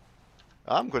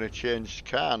 I'm going to change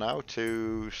car now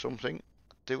to something.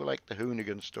 I do like the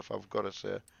Hoonigan stuff, I've got to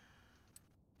say.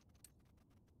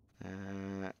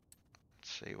 Let's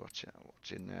see what's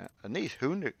in there. And these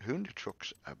Honda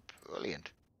trucks are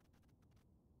brilliant.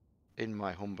 In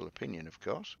my humble opinion, of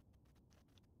course.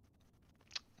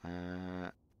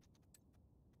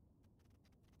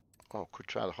 Oh, could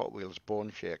try the Hot Wheels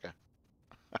Bone Shaker.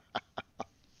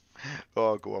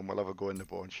 Oh, go on, we'll have a go in the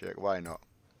Bone Shaker. Why not?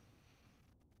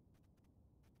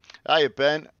 Hiya,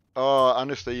 Ben. Oh,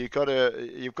 honestly, you've got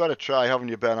to try, haven't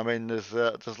you, Ben? I mean, there's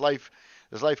life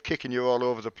kicking you all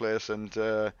over the place, and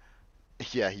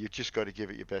Yeah, you just got to give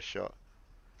it your best shot.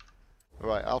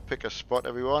 Right, I'll pick a spot,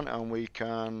 everyone, and we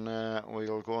can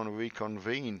we'll go and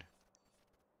reconvene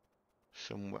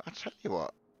somewhere. I tell you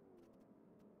what.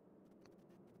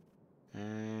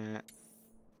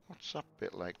 What's that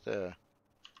bit like there?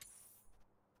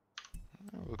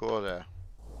 We'll go there.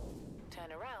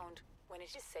 Turn around when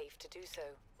it is safe to do so.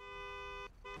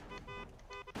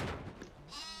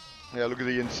 Yeah, look at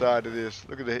the inside of this.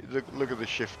 Look at the look at the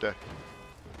shifter.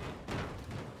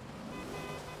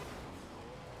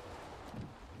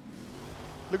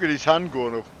 Look at his hand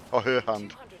going up, or her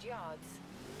hand. 200 yards.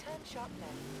 Turn sharp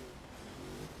left.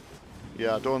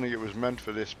 Yeah, I don't think it was meant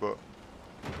for this, but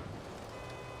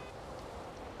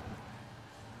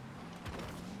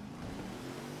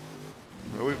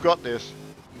well, we've got this.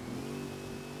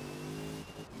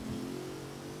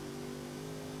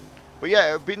 But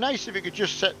yeah, it would be nice if you could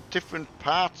just set different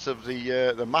parts of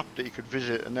the map that you could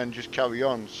visit and then just carry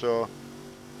on, so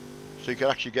you could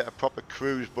actually get a proper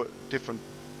cruise, but different,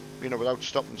 you know, without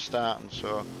stopping starting.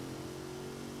 So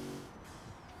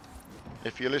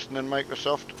if you're listening,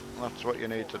 Microsoft, that's what you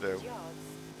need to do. 400 yards.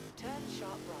 Turn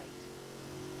sharp right.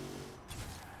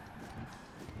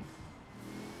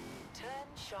 Turn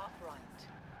sharp right.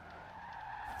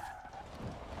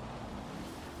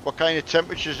 What kind of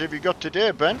temperatures have you got today,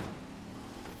 Ben?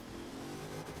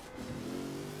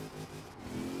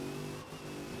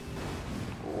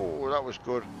 Oh, that was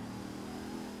good.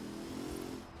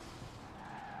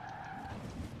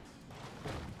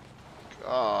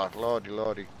 God, lordy,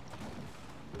 lordy.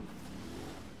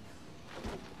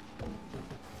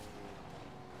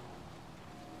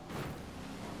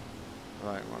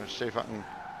 Right, I want to see if I can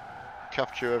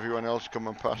capture everyone else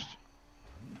coming past.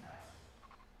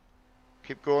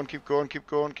 Keep going, keep going, keep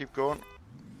going, keep going.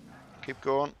 Keep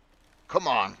going. Come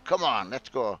on, let's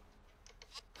go.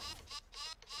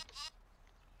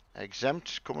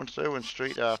 Exempt coming through and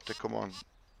street after, come on.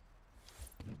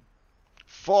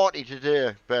 40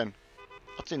 today, Ben.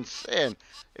 That's insane.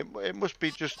 It must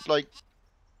be just like,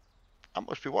 that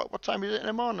must be, what time is it in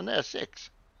the morning there? 6?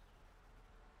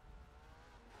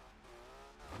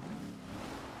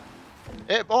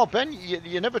 Oh, Ben,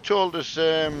 you never told us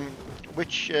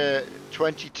which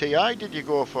 20 Ti did you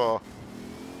go for?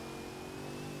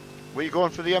 Were you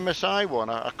going for the MSI one?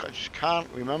 I just can't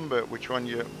remember which one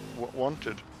you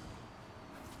wanted.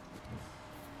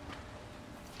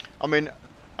 I mean,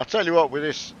 I tell you what, with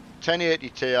this 1080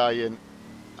 Ti in,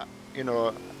 you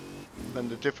know, and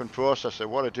the different processor,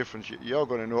 what a difference you're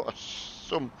going to notice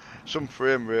some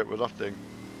frame rate with that thing.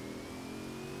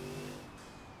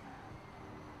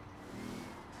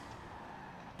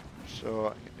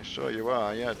 So you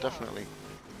are, yeah, definitely.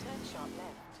 Turn sharp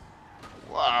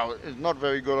left. Wow, it's not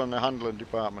very good on the handling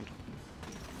department.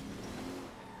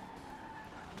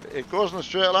 It goes in a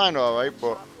straight line, all right,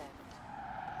 but Sharp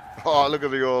left. oh, look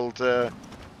at the old.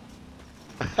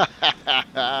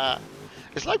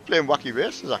 It's like playing wacky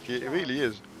races, actually. It really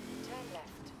is. Turn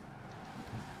left.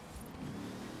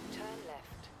 Turn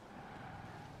left.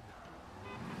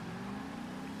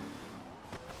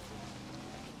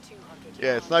 In 200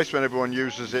 Yeah, it's yards. nice when everyone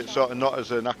uses it sort of not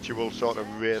as an actual sort of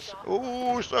race.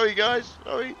 Oh, sorry guys,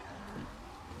 sorry.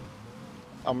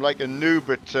 I'm like a noob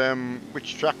at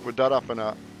which track would that happen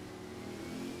at?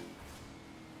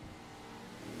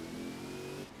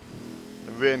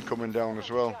 The rain coming down as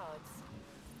well.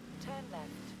 Turn left.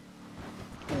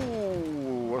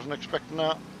 Ooh, wasn't expecting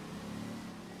that.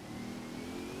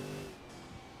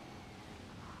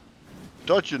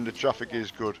 Dodging the traffic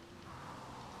is good.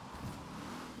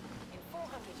 In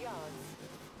 400 yards.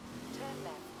 Turn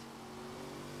left.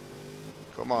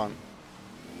 Come on.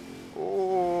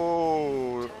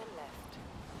 Oh, Turn left.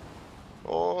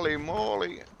 holy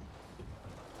moly.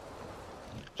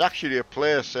 It's actually a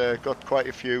place got quite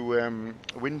a few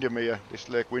Windermere, this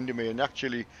Lake Windermere, and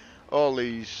actually all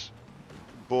these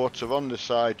boats are on the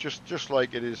side, just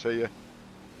like it is here.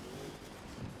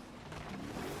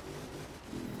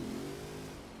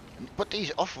 But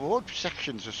these off-road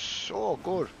sections are so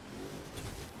good.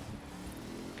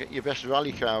 Get your best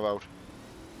rally car out.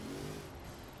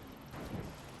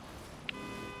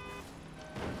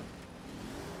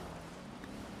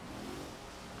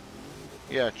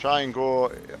 Yeah, try and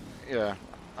go. Yeah,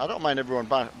 I don't mind everyone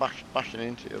bashing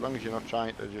into it as long as you're not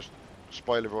trying to just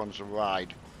spoil everyone's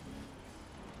ride.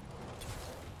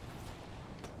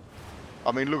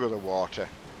 I mean, look at the water.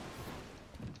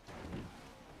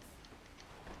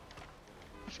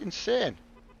 It's insane.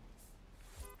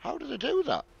 How do they do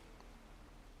that?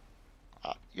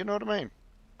 You know what I mean?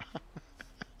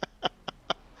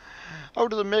 How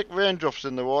do they make raindrops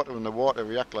in the water and the water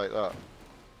react like that?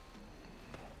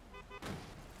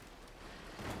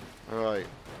 Right.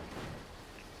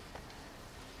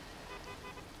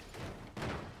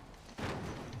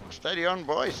 Steady on,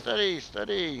 boy. Steady,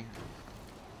 steady.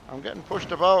 I'm getting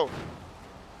pushed about.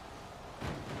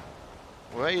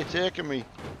 Where are you taking me?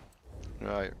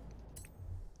 Right.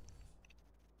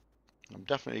 I'm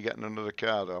definitely getting another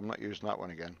car though. I'm not using that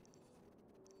one again.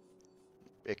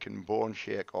 It can bone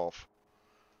shake off.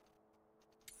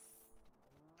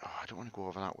 Oh, I don't want to go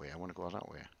over that way. I want to go that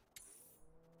way.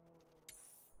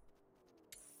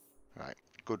 Right.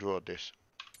 Good road this.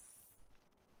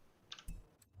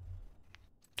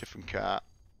 Different car.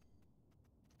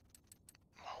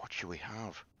 Oh, what should we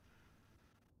have?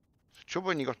 It's the trouble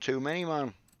when you got too many,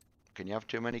 man. Can you have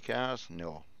too many cars?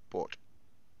 No. But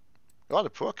oh, the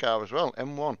pro car as well.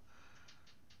 M1.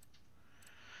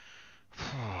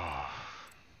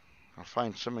 I'll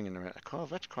find something in a minute. A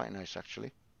Corvette's quite nice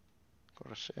actually.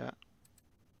 Gotta say that.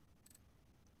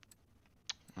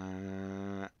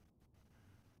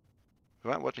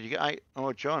 Right, what did you get?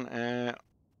 Oh, John.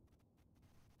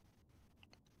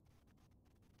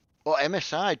 Oh,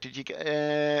 MSI. Did you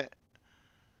get?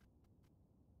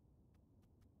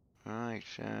 Right.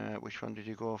 Which one did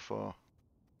you go for,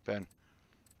 Ben?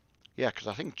 Yeah, because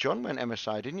I think John went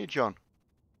MSI, didn't you, John?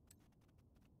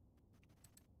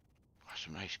 Oh,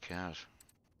 some nice cars.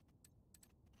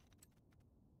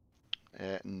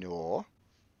 No.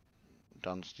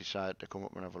 Dan's decided to come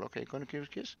up and have a look. Are you going to give us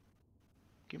a kiss?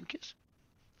 Give me a kiss.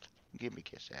 Give me a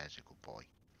kiss. There's a good boy.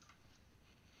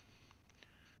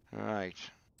 Right.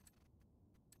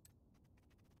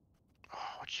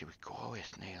 Oh, what should we go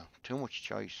with, Neil? Too much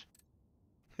choice.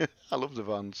 I love the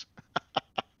vans.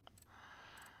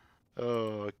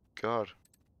 Oh, God.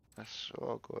 That's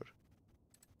so good.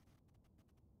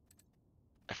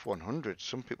 F100.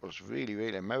 Some people's really,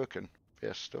 really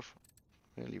American-based stuff.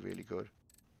 Really, really good.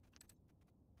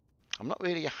 I'm not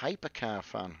really a hypercar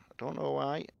fan. I don't know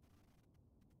why.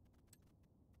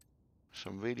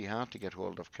 Some really hard to get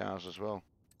hold of cars as well.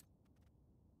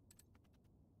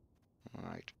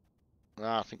 Right.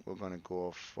 I think we're going to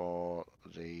go for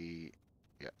the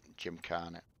Jim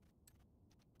Carney.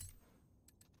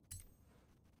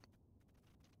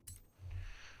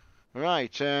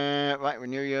 Right. Right. We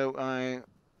knew you.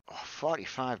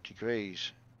 45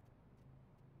 degrees.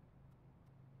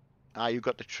 Ah, you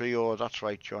got the trio. That's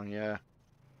right, John. Yeah.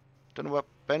 Don't know what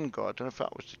Ben got. I don't know if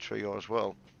that was the trio as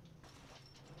well.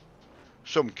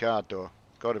 Some card though.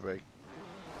 Gotta be.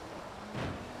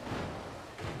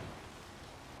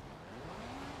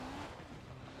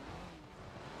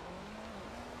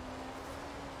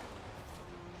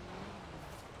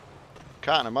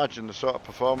 Can't imagine the sort of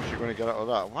performance you're going to get out of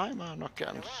that. Why am I not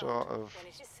getting sort of... When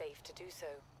it is safe to do so.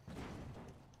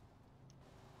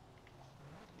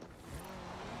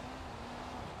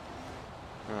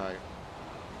 Right.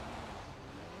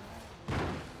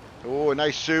 Oh, a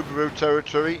nice Subaru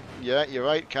territory. Yeah, you're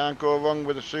right. Can't go wrong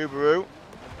with a Subaru.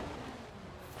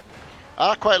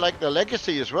 I quite like the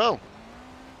Legacy as well.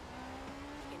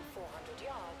 In 400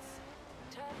 yards,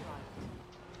 turn right.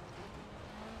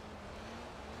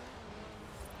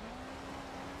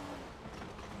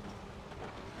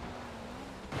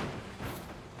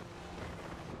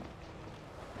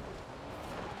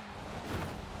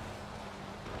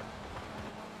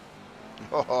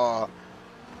 Oh,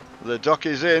 the dock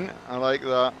is in. I like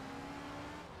that.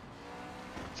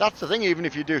 That's the thing, even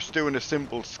if you're just doing a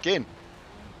simple skin,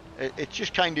 it's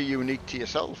just kind of unique to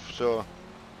yourself. So,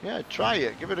 yeah, try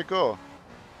it. Give it a go.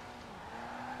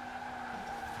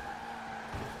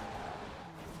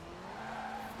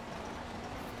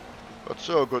 But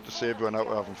so good to see everyone out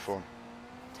having fun.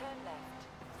 Turn left.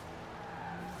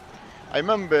 I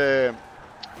remember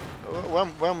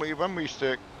when we used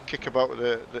to kick about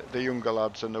the younger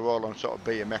lads, and they're all on sort of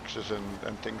BMXs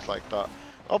and things like that.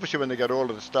 Obviously, when they get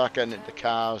older, they start getting into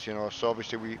cars, you know. So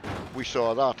obviously, we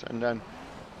saw that, and then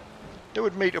they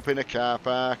would meet up in a car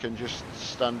park and just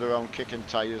stand around kicking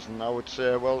tyres. And I would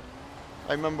say, well,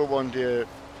 I remember one day,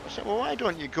 I said, well, why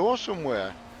don't you go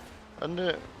somewhere?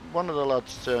 And one of the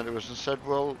lads turned to us and said,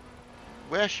 well,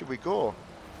 where should we go?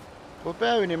 Well,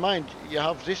 bearing in mind, you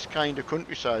have this kind of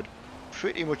countryside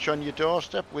pretty much on your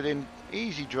doorstep within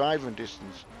easy driving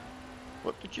distance,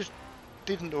 but they just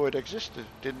didn't know it existed,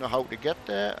 didn't know how to get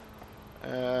there.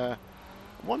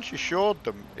 Once you showed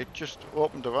them, it just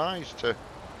opened their eyes to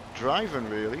driving,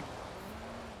 really.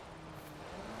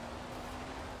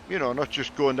 You know, not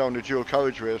just going down the dual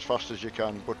carriageway as fast as you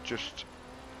can, but just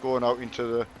going out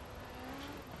into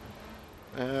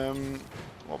the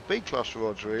B-class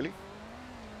roads, really.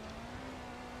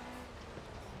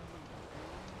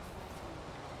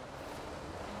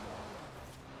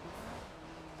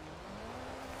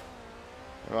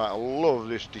 Right, I love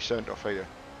this descent off here.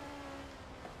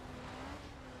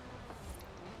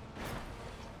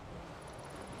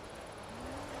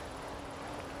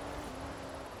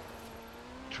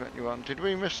 '21. Did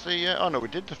we miss the? Oh no, we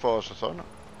did the Forza Horizon.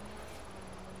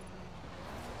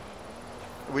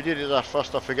 We did it that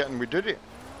fast. I'm forgetting we did it.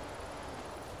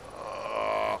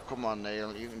 Oh, come on,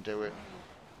 Neil, you can do it.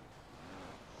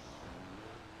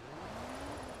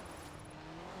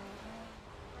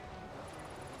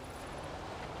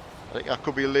 I think that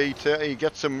could be Lee. He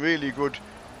gets some really good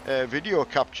video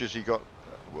captures he got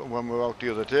when we were out the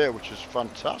other day, which is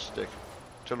fantastic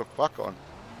to look back on.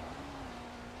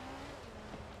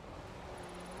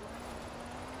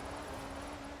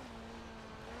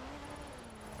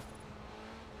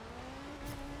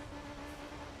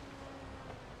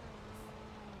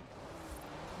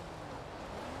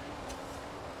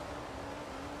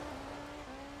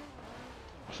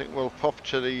 I think we'll pop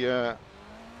to the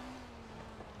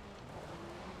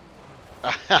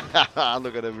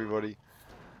look at everybody.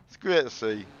 It's great to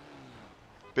see.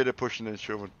 Bit of pushing and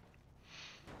shoving.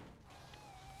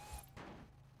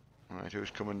 Right, who's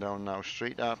coming down now?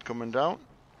 Street Art coming down.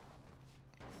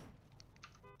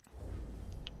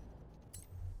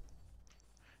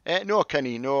 No,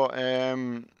 Kenny, no.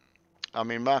 I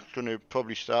mean, Mark's going to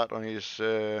probably start on his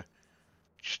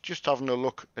just having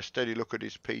a steady look at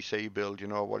his PC build. You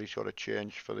know what he's got to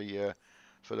change for the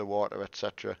water,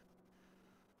 etc.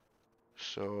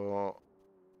 So,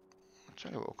 I'll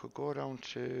tell you what, we could go down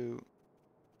to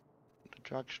the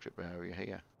drag strip area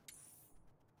here.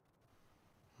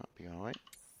 That'd be alright.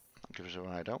 That'll give us a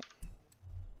ride out.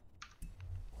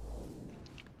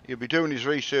 He'll be doing his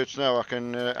research now. I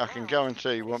can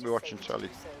guarantee he won't be watching telly,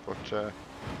 but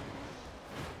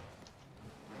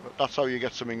that's how you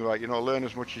get something right. You know, learn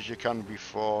as much as you can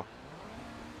before.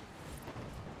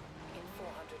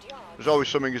 There's always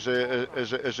something as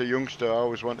a youngster. I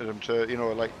always wanted them to, you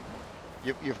know, like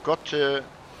you've got to.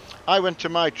 I went to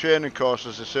my training course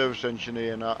as a service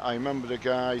engineer, and I remember the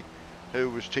guy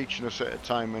who was teaching us at the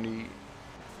time, and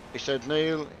he said,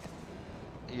 Neil,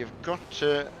 you've got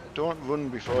to don't run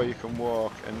before you can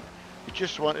walk, and he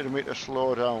just wanted me to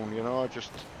slow down. You know,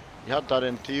 he had that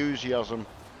enthusiasm,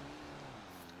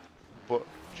 but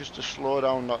just to slow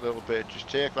down that little bit, just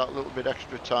take that little bit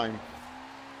extra time.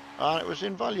 And it was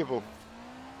invaluable.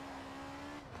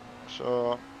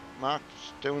 So Mark's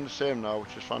doing the same now,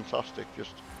 which is fantastic.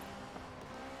 Just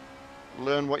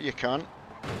learn what you can.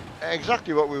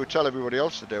 Exactly what we would tell everybody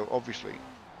else to do, obviously.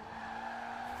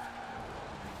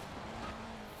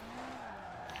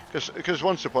 Because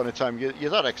once upon a time, you're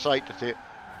that excited to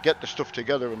get the stuff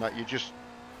together and that you just,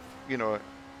 you know,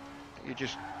 you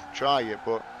just try it,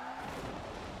 but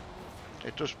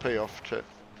it does pay off to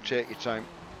take your time.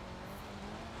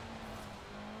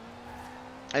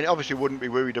 And obviously wouldn't be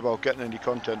worried about getting any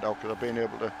content out because I've been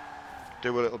able to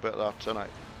do a little bit of that tonight.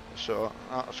 So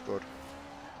that's good.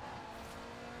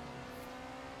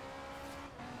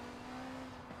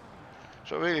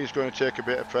 So really it's going to take a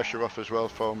bit of pressure off as well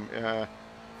from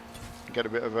get a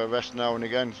bit of a rest now and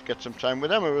again, get some time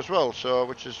with Emma as well, so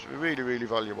which is really, really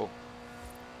valuable.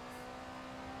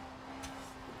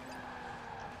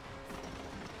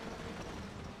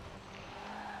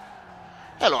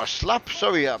 Hello, Slap.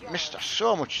 Sorry, I missed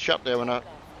so much chat there when I.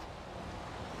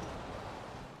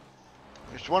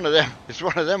 It's one of them. It's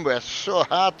one of them where it's so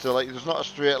hard to like. There's not a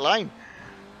straight line.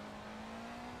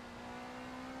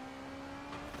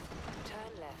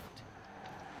 Turn left.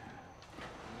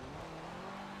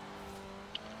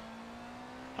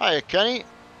 Hiya, Kenny.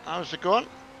 How's it going?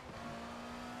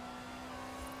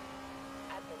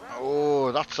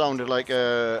 Oh, that sounded like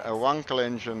a Wankel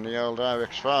engine, the old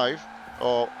RX-5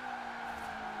 or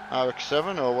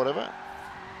RX-7 or whatever.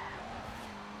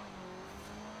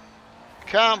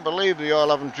 Can't believe they all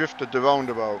haven't drifted the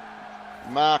roundabout.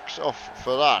 Marks off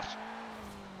for that.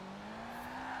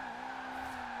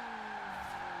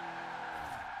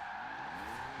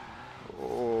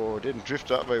 Oh, didn't drift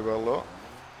that very well though.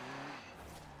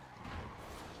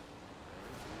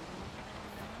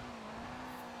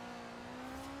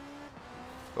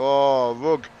 Oh,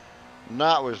 rug.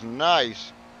 That was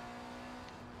nice.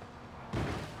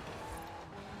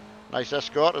 Nice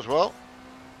escort as well.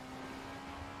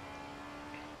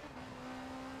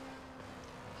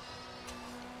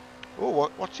 Oh,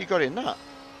 what's he got in that?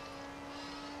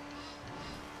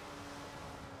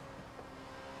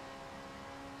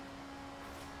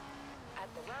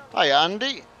 Hi,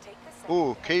 Andy.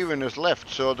 Oh, Kieran has left,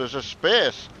 so there's a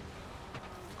space.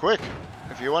 Quick,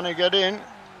 if you want to get in.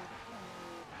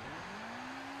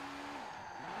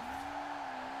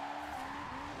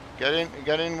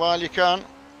 Get in while you can.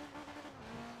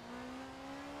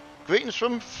 Greetings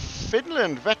from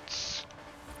Finland. Vets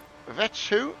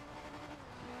who?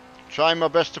 Trying my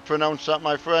best to pronounce that,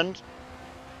 my friend.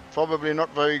 Probably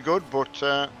not very good, but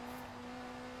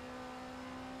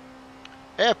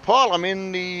hey, Paul, I'm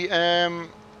in the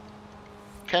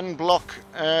Ken Block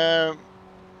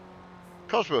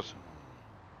Cosworth.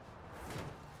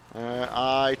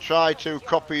 I tried to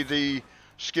copy the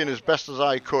skin as best as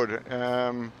I could.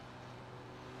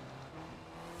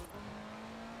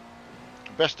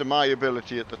 Best of my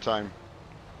ability at the time.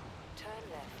 Turn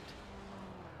left.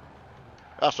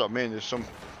 That's what I mean. There's some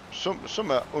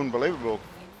are unbelievable. In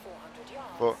 400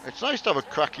 yards. But it's nice to have a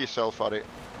crack yourself at it.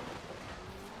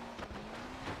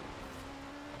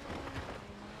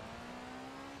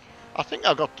 I think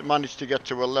I managed to get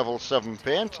to a level 7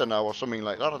 painter now or something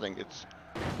like that. I think it's.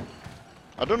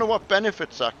 I don't know what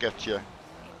benefits that gets you. In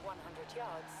 100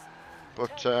 yards.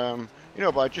 But you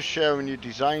know, by just sharing your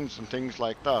designs and things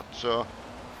like that. So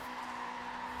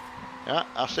yeah,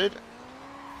 acid.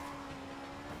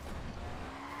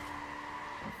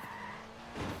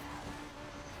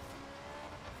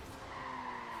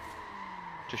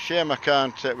 It's a shame we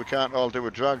can't all do a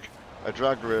drag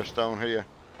race down here.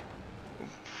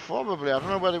 Probably, I don't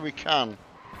know whether we can.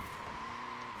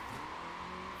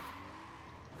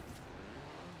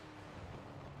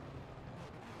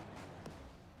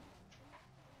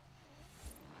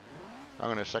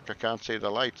 Hang on a sec, I can't see the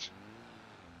lights.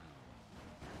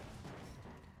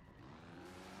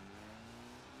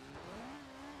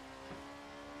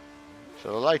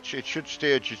 So the lights, it should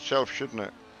stage itself, shouldn't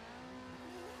it?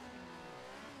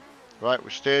 Right,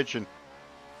 we're staging.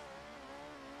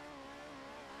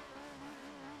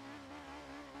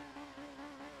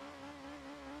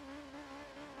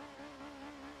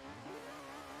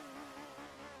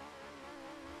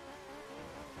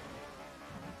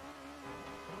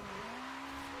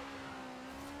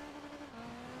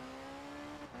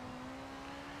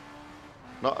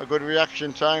 Not a good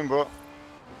reaction time, but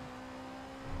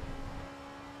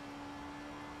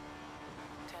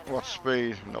what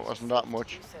speed? No, it wasn't that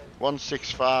much.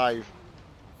 165.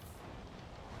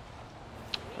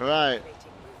 Right.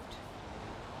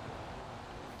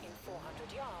 In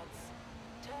 400 yards.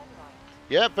 Turn right.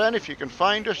 Yeah, Ben, if you can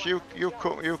find us, you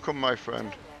come, my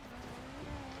friend.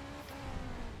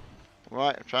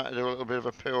 Right, I'm trying to do a little bit of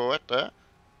a pirouette there.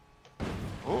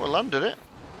 Oh, I landed it.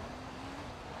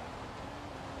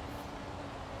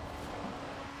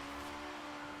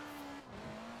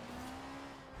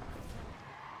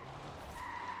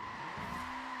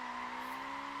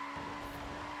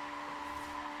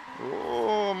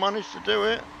 Oh, managed to do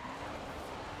it.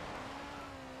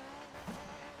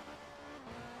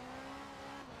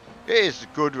 It is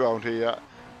good round here.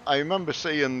 I remember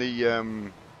seeing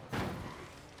the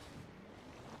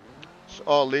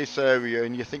all this area,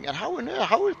 and you're thinking, how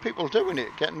are people doing it,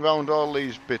 getting round all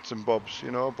these bits and bobs, you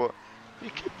know? But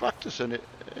you keep practicing it.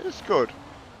 It's good.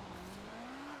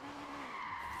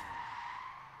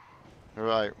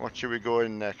 Right, what should we go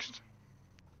in next?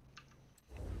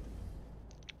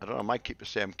 I don't know, I might keep the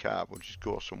same car, we'll just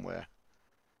go somewhere.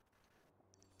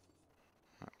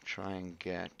 I'll try and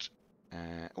get...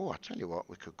 oh, I'll tell you what,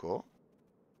 we could go.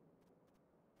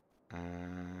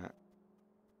 Where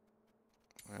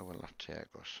will that take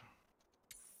us?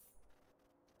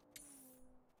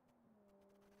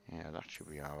 Yeah, that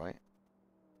should be alright.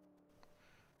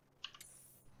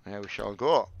 There we shall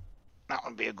go. That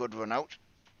would be a good run out.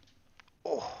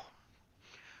 Oh,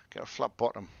 get a flat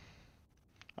bottom.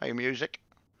 Hey, music.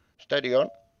 Steady on.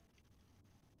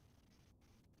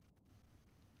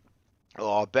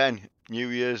 Oh, Ben, New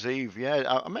Year's Eve.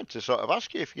 Yeah, I meant to sort of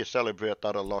ask you if you celebrate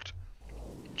that a lot.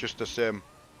 Just the same.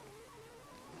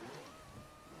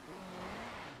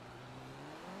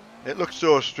 It looks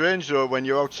so strange though when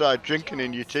you're outside drinking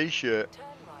in your t-shirt.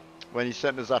 When he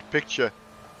sent us that picture.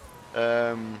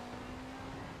 And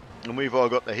we've all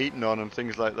got the heating on and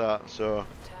things like that, so...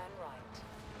 Turn right.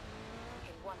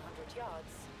 In 100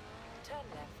 yards. Turn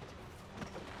left.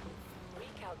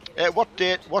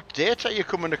 Recalculate. What date are you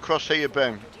coming across here,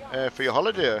 Ben? For your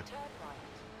holiday? Turn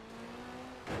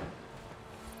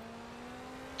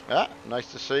right. Yeah,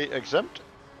 nice to see exempt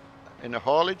in the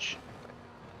haulage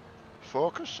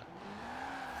focus.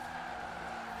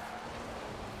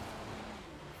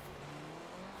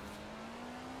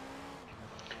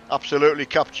 Absolutely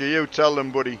capture you, tell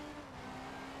them, buddy.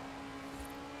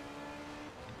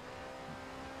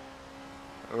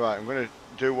 Right, I'm going to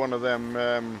do one of them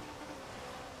a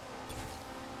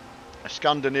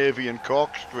Scandinavian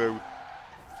corkscrew.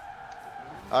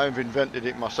 I've invented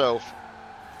it myself.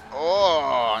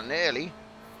 Oh, nearly.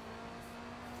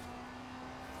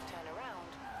 Turn around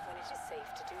when it is safe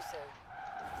to do so.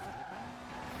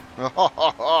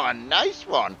 Oh, nice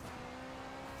one.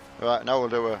 Right, now we'll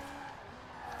do a...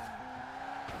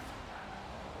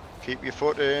 Keep your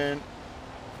foot in.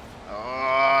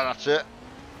 Oh, that's it.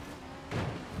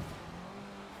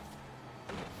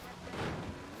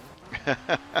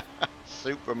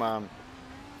 Superman.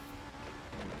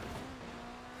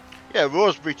 Yeah,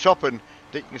 Rosebery Topping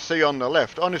that you can see on the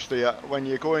left. Honestly, when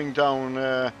you're going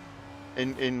down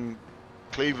in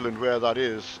Cleveland where that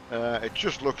is, it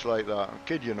just looks like that. I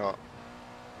kid you not.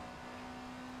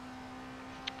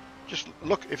 Just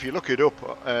look, if you look it up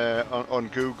on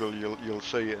Google, you'll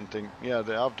see it and think, yeah,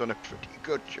 they have done a pretty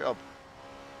good job.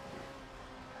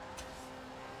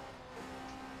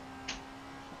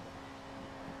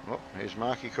 Oh, here's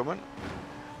Marky coming.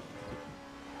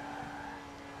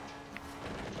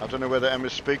 I don't know whether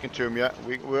Emma's speaking to him yet.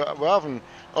 We're having...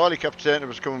 All he kept saying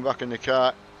was coming back in the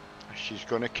car. She's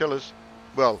going to kill us.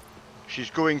 Well, she's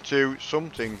going to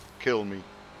something kill me,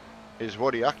 is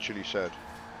what he actually said.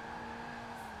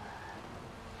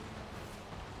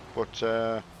 But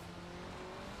I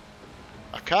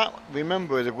can't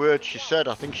remember the word she said.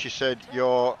 I think she said,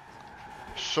 you're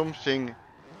something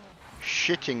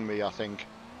shitting me, I think.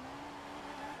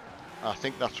 I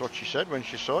think that's what she said when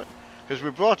she saw it. Because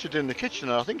we brought it in the kitchen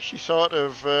and I think she sort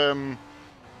of... I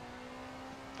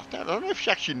don't know if she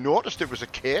actually noticed it was a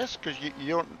case, because you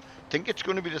don't think it's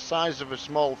going to be the size of a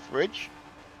small fridge.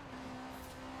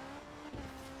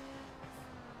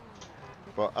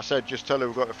 But I said, just tell her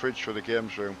we've got a fridge for the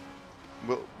games room.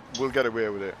 We'll get away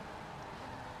with it.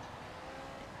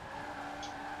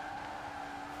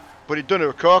 But he'd done her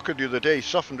a corker the other day. He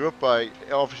softened her up by,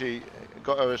 obviously,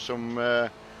 got her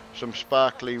some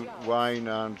sparkly wine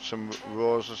and some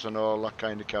roses and all that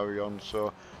kind of carry on.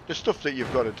 So the stuff that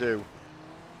you've got to do.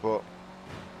 But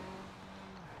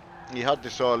he had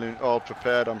this all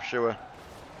prepared, I'm sure.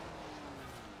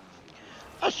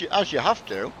 As you have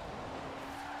to.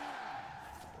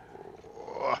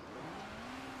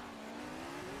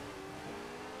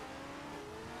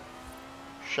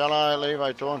 Shall I leave?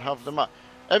 I don't have the map.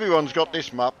 Everyone's got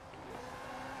this map.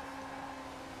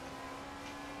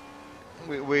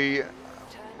 We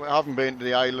haven't been to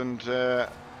the island today.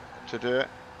 Turn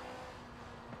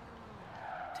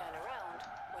around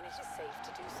when it is safe to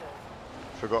do so.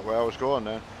 Forgot where I was going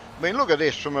then. I mean, look at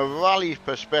this from a rally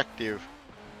perspective.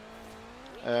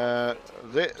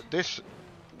 This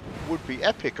would be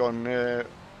epic on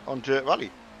Dirt Rally.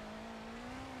 In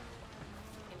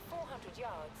 400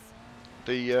 yards.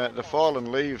 The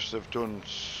fallen leaves have done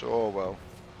so well.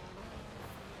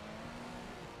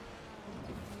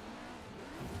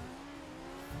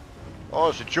 Oh,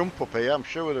 there's a jump up here, I'm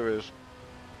sure there is.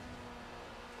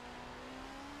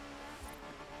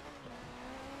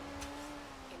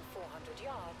 In 400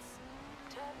 yards,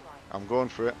 turn right. I'm going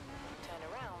for it. Turn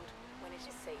around when it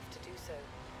is safe to do so.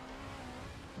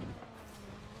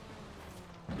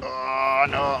 Oh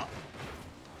no!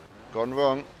 Gone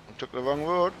wrong. I took the wrong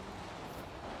road.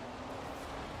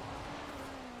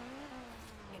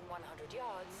 In 100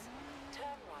 yards, turn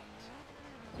right.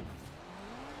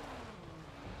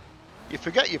 You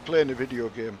forget you're playing a video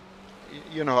game.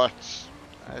 You know, it's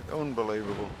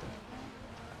unbelievable.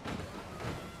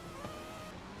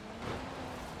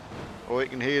 Oh, you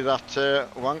can hear that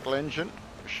Wankel engine.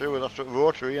 I'm sure that's a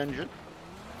rotary engine.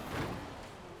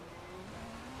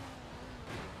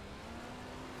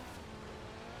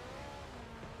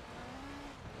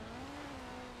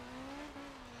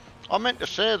 I meant to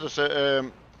say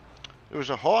there was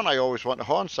a horn I always want, a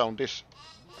horn sound,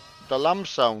 the lamb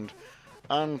sound,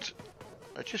 and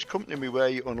it just come to me where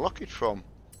you unlock it from.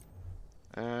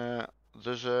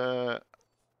 There's a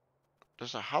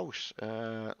house,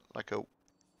 like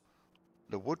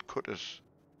the woodcutters.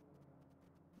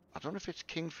 I don't know if it's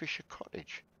Kingfisher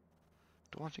Cottage.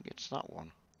 Don't think it's that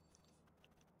one.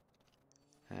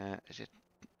 Is it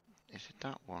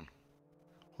that one?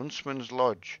 Huntsman's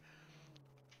Lodge.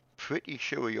 Pretty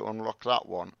sure you unlock that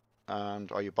one,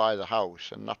 or you buy the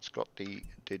house, and that's got the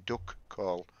duck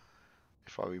call,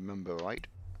 if I remember right.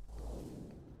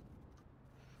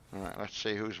 Alright, let's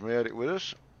see who's made it with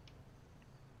us.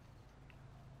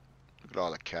 Look at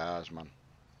all the cars, man.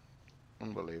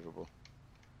 Unbelievable.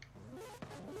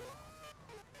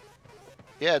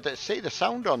 Yeah, see the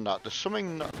sound on that. There's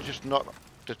something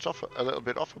that's off a little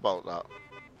bit off about that.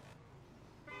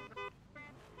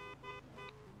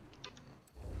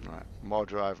 Right, more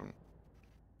driving.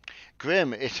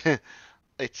 Graham,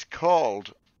 it's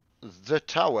called The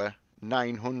Tower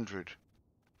 900.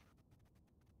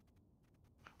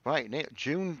 Right,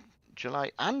 June,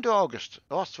 July and August.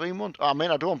 Oh, 3 months. I mean,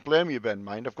 I don't blame you, Ben,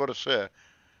 mind. I've got to say,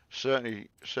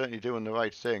 certainly doing the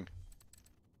right thing.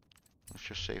 Let's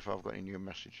just see if I've got any new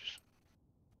messages.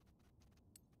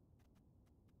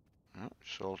 Oh,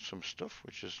 sold some stuff,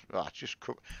 which is just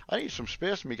I need some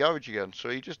space in my garage again, so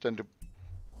you just end up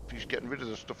just getting rid of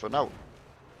the stuff for now.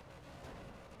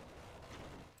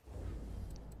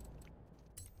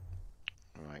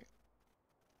 Right.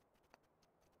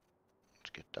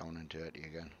 Let's get down and dirty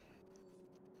again.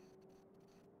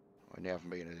 We haven't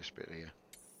been in this bit here.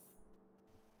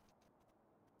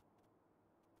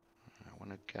 I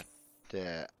want to get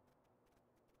there.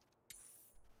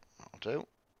 That'll do.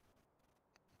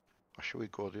 Or should we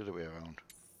go the other way around?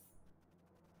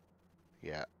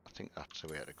 Yeah, I think that's the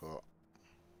way to go.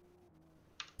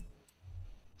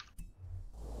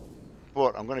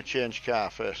 But I'm going to change car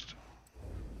first.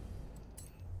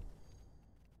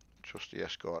 Trust the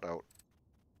Escort out.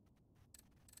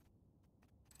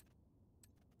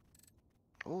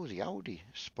 Oh, the Audi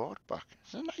Sportback.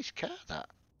 It's a nice car, that.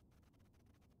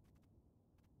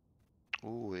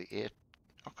 Oh, the 8.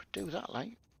 I could do that,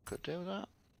 like. Could do that.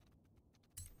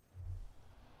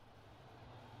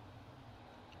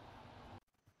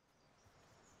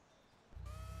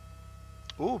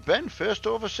 Oh, Ben, first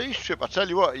overseas trip. I tell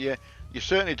you what, you're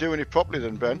certainly doing it properly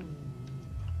then, Ben.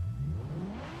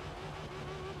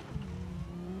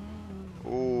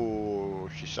 Oh,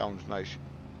 she sounds nice.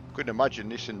 Couldn't imagine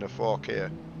this in the 4K.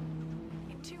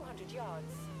 In 200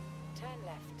 yards, turn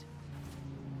left.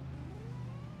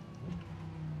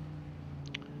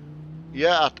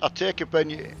 Yeah, I take it,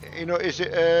 Ben. You know, is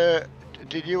it?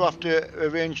 Did you have to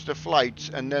arrange the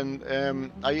flights, and then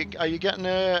are you getting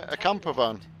a camper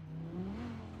van?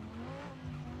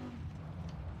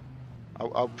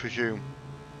 I'll presume.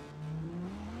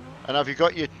 And have you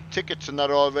got your tickets and that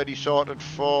already sorted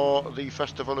for the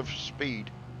Festival of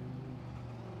Speed?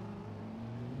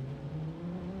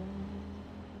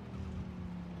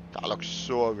 That looks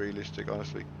so realistic,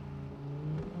 honestly.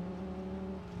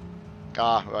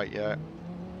 Ah, right, yeah.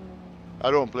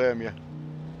 I don't blame you.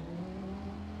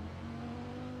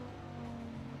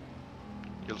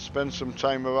 You'll spend some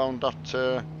time around that it's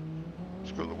a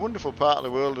wonderful part of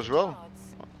the world as well.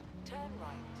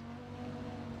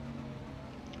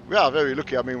 We are very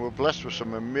lucky. I mean, we're blessed with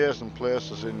some amazing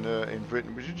places in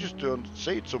Britain, but you just don't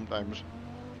see it sometimes.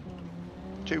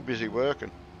 Too busy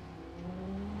working.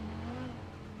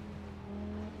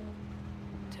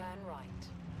 Turn right.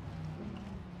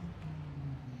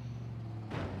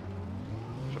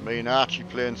 For me and Archie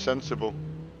playing sensible.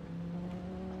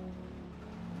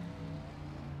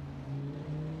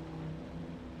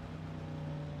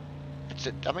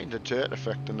 I mean, the dirt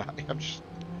effect and that.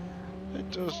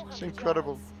 It does. It's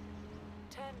incredible.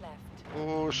 Turn left.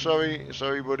 Oh, sorry,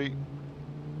 buddy.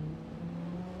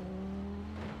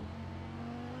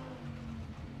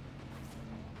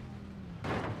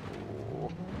 Oh.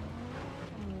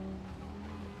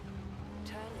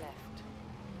 Turn left.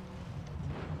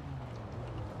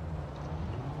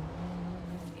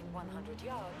 In 100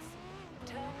 yards,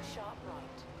 turn sharp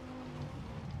right.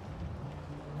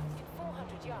 In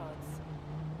 400 yards,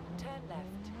 turn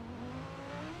left.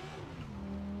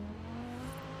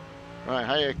 Right,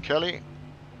 hiya, Kelly.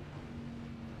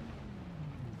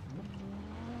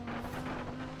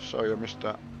 Sorry, I missed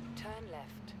that. Turn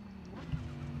left.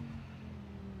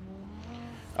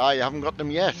 Ah, you haven't got them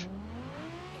yet. In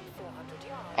 400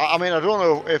 yards. I mean, I don't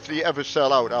know if they ever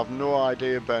sell out. I have no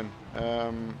idea, Ben.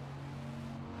 Turn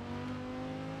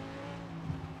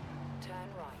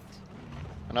right.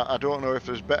 And I don't know if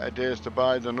there's better days to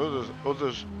buy than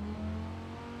others.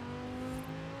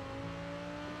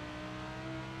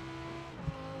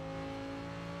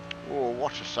 Oh,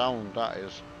 what a sound that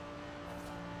is.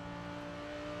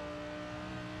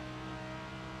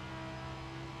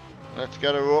 Let's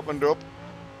get her opened up.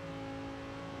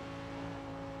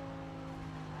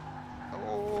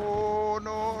 Oh,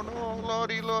 no,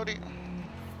 lordy.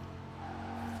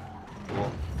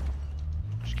 Oh.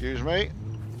 Excuse me.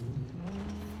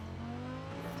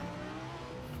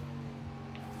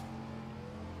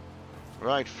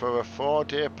 Right, for a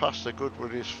 4-day pass, the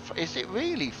Goodwood is it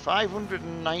really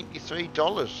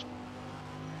 $593?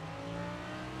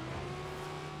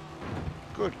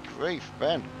 Good grief,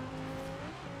 Ben.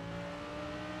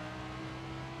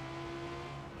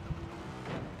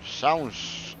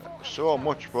 Sounds so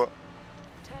much, but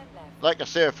like I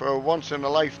say, for a once in a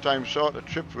lifetime sort of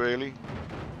trip, really.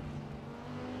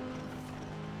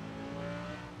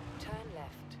 Turn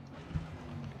left.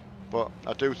 But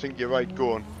I do think you're right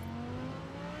going.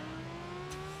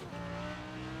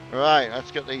 Right,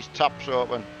 let's get these taps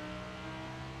open.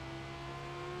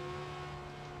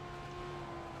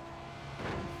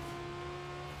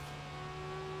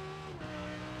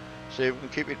 See if we can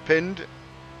keep it pinned.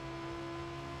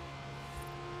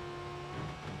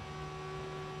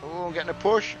 we're getting a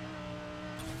push.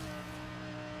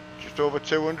 Just over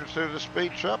 200 through the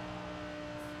speed trap.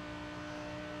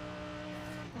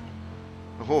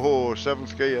 Oh,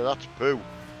 7th gear, that's poo.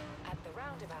 At the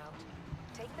roundabout,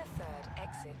 take the 3rd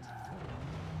exit.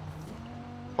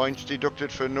 Points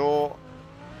deducted for no.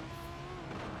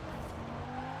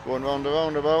 Going round the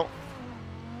roundabout.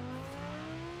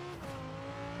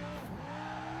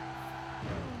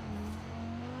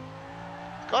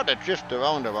 Gotta drift the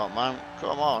roundabout, man.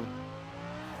 Come on.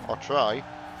 Or try.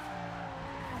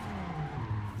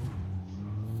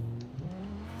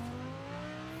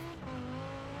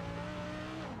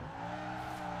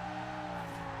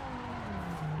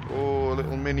 Oh,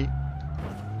 little mini.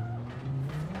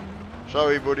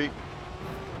 Sorry, buddy.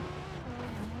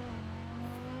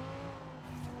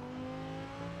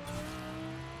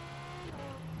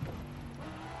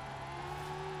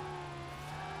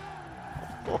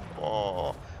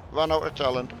 Oh, ran out of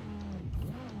talent.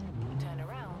 Turn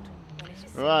around when it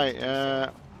is Right,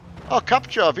 oh,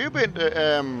 Capture, have you been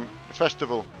to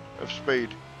Festival of Speed?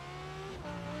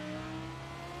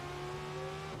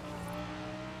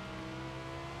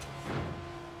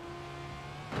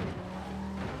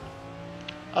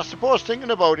 I suppose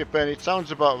thinking about it, Ben, it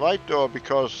sounds about right though,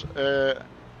 because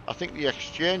I think the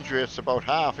exchange rate's about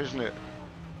half, isn't it?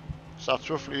 So that's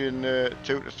roughly in £200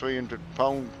 to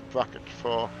 £300 bracket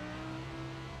for.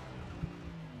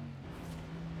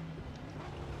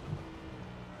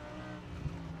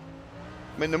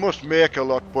 I mean, they must make a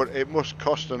lot, but it must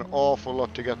cost an awful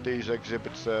lot to get these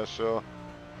exhibits there, so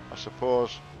I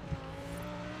suppose.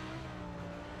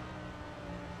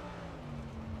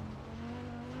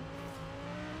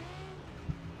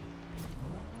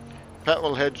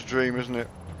 Petrolhead's dream, isn't it?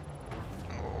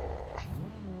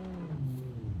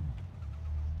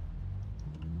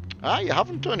 Ah, you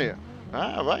haven't done it?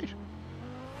 Ah, right.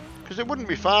 Because it wouldn't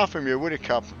be far from you, would it,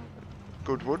 Cap?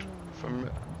 Goodwood? From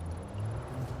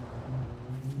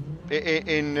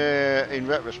in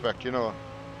retrospect, you know,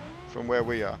 from where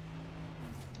we are.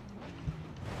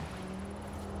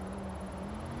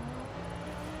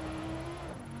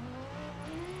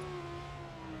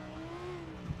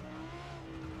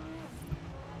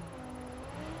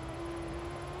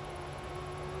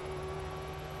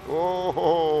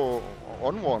 Oh,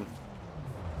 on one.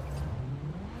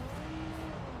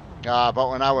 Ah,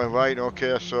 about an hour, right?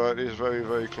 Okay, so it is very,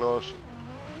 very close.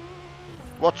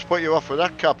 What's put you off with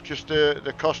that, Cap? Just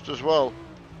the cost as well.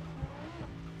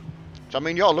 So, I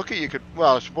mean, you're lucky you could.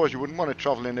 Well, I suppose you wouldn't want to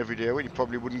travel in every day, but you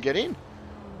probably wouldn't get in.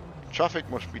 Traffic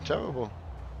must be terrible.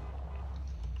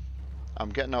 I'm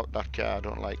getting out that car. I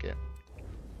don't like it.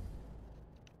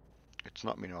 It's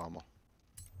not me normal.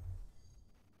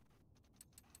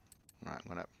 Right, I'm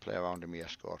gonna play around in my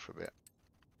Escort for a bit.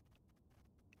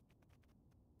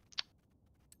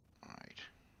 Right.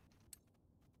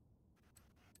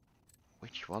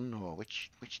 Which one though?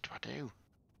 Which do I do?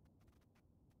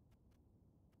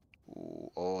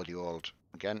 Ooh, oh, the old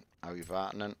again. Harry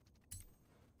Vartanen.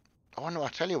 Oh no! I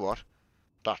tell you what,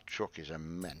 that truck is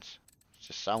immense. It's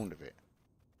the sound of it.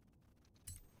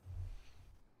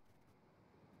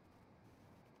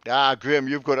 Ah, Graham,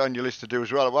 you've got it on your list to do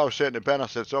as well. Well, I was saying to Ben, I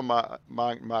said it's on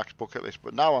Mark's bucket list,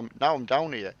 but now I'm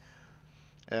down here.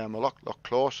 A lot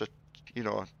closer, you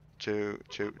know, to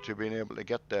being able to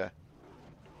get there.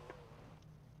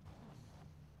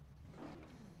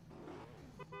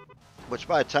 But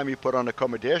by the time you put on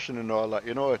accommodation and all that,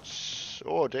 you know, it's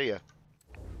oh dear.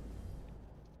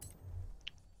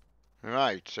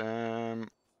 Right,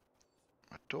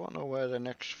 I don't know where the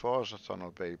next Forzathon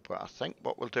will be, but I think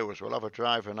what we'll do is we'll have a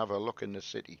drive and have a look in the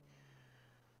city.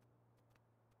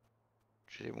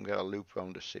 See if we can get a loop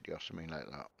around the city or something like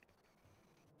that.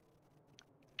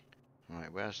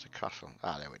 Right, where's the castle?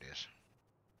 Ah, there it is.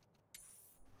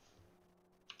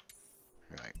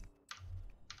 Right.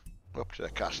 Up to the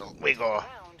castle we go.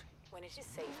 around when it is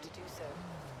safe to do so.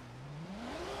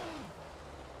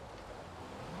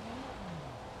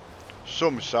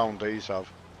 Some sound these have.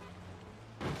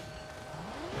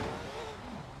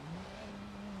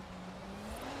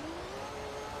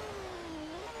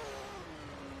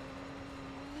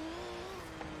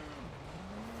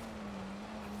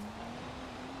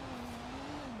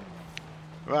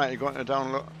 Right, you're going to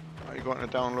download. Are you going to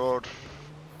download?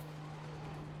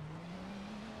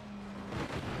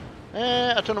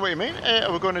 I don't know what you mean.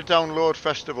 Are we going to download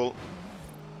Festival?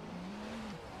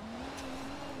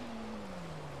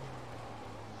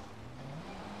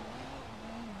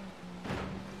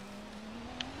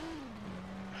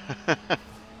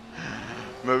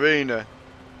 Marina.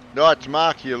 No, it's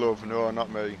Mark you love. No, not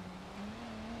me.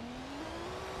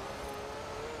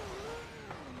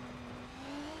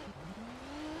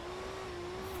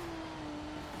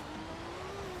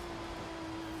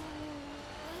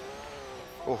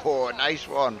 Oh, nice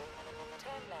one.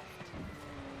 Turn left.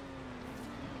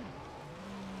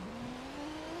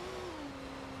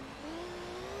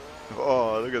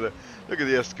 Oh, look at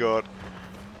the escort.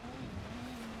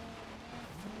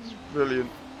 It's brilliant.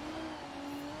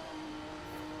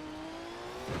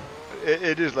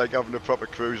 It is like having a proper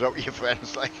cruise out with your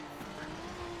friends, like.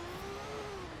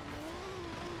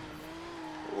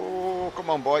 Oh, come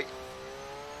on, boy.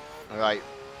 All right.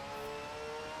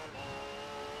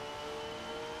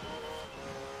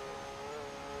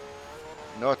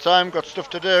 No time, got stuff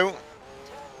to do.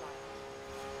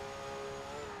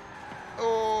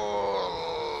 Oh,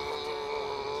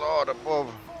 Lord above.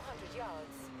 400 yards.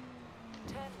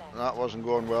 Turn left. That wasn't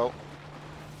going well.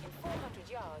 In 400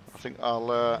 yards. I think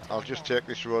I'll just take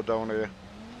this road down here.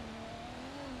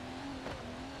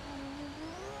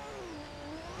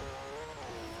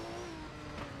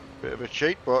 Bit of a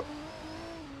cheat, but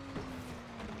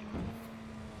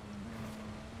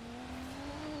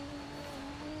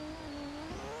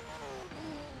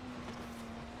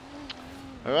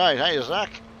all right. Hey,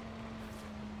 Zach.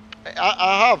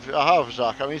 I have,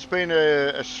 Zach. I mean, it's been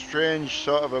a strange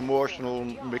sort of emotional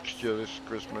mixture this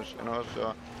Christmas, you know.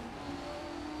 So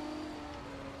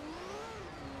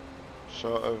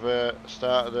sort of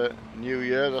start of the new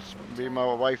year. That's been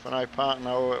my wife and I parting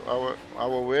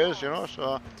our ways, you know.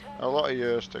 So a lot of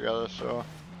years together. So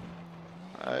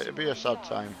it'd be a sad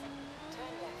time,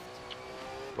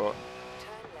 but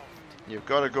you've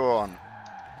got to go on.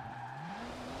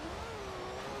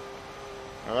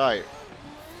 All right.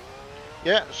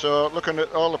 Yeah, so looking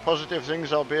at all the positive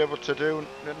things I'll be able to do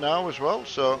now as well,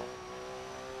 so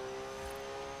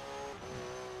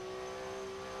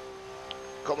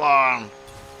come on,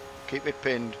 keep it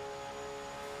pinned.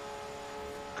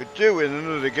 Could do with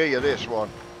another gear this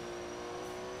one.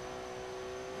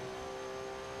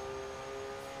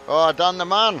 Oh, Dan the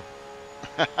man.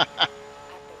 At the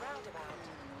roundabout,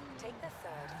 take the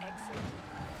third exit.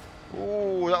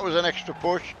 Ooh, that was an extra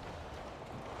push.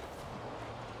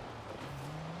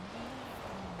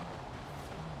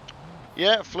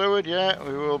 Yeah, fluid, yeah,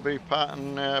 we will be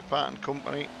parting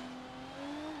company.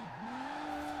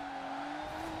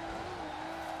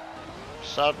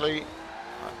 Sadly,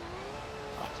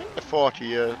 I think the 40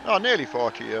 years, oh, nearly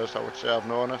 40 years I would say I've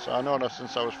known her. So I've known her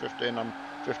since I was 15, I'm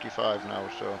 55 now,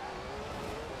 so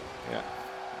yeah,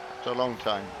 it's a long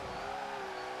time.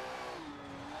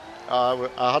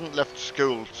 I hadn't left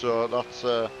school, so that's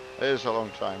it is a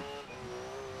long time.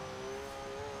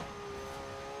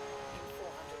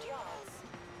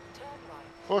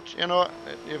 But you know,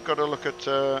 you've got to look at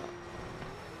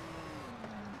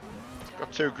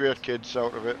got two great kids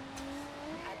out of it.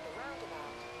 At the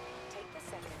roundabout, take the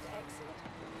second exit.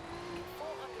 In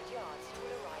 400 yards, you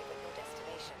will arrive at your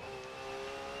destination.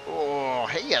 Oh,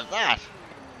 hear that!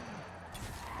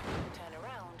 Turn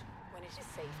around when it is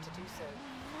safe to do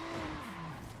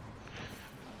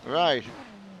so. Right.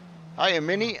 Hiya,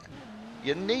 Minnie.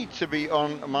 You need to be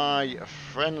on my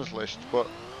friends list, but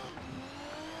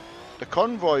the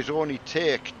convoys only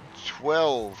take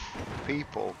 12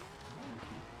 people.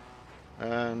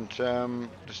 And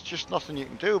there's just nothing you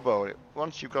can do about it.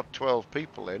 Once you've got 12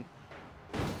 people in,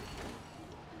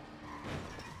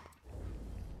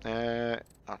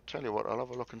 I'll tell you what, I'll have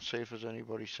a look and see if there's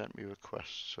anybody sent me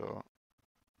requests. So,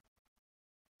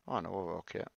 oh no, we're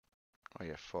okay. Oh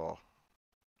yeah, 4.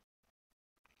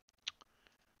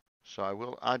 So I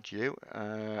will add you.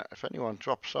 If anyone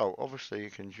drops out, obviously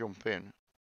you can jump in.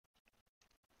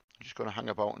 I'm just going to hang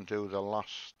about and do the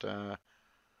last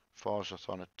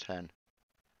Forzathon at 10.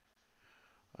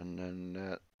 And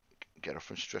then get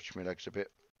off and stretch my legs a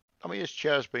bit. I mean, his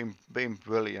chair's been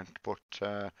brilliant,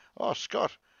 but oh,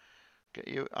 Scott, get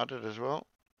you added as well.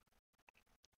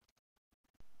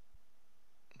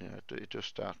 Yeah, it does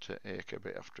start to ache a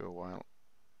bit after a while.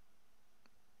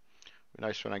 Be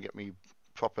nice when I get me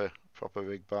proper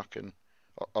rig back, and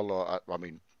although I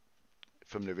mean,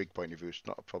 from the rig point of view, it's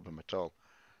not a problem at all.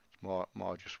 It's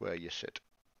more just where you sit.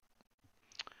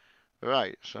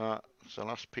 Right, so it's the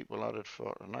last people added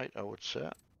for tonight, I would say.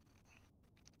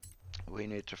 We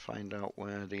need to find out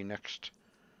where the next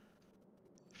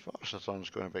Forzathon's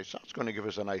going to be. So that's going to give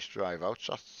us a nice drive out.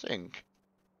 So I think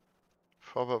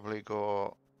probably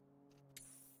go,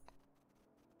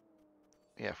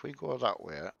 yeah, if we go that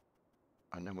way,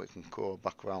 and then we can go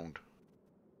back round.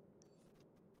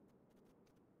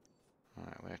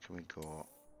 Alright, where can we go?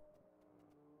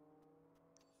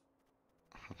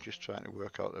 I'm just trying to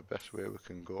work out the best way we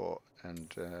can go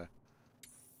and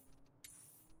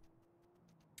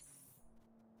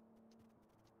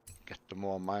get the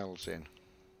more miles in.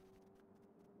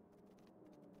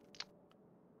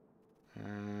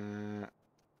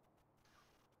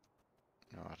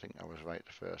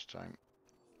 the first time.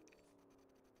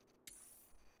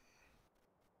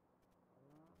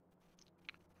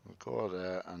 We'll go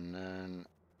there and then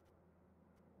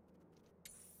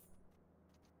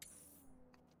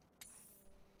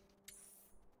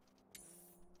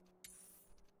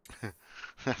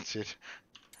that's it.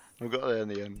 We got there in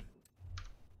the end.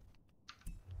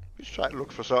 Just try to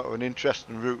look for sort of an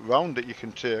interesting route round that you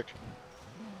can take.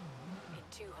 In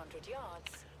 200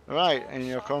 yards. Right, in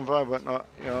your convoy, but not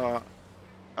your...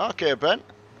 Okay, Ben.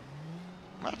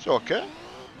 That's okay.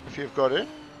 If you've got it.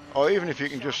 Or even if you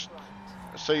can just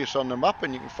see us on the map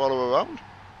and you can follow around.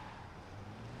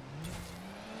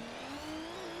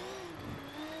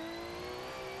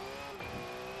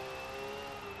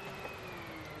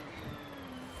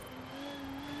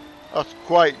 That's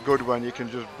quite good when you can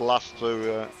just blast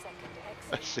through a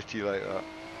city like that.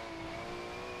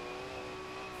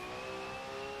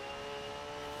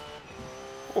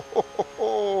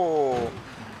 Oh,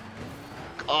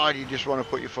 God, you just want to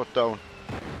put your foot down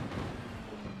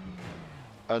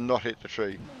and not hit the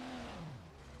tree.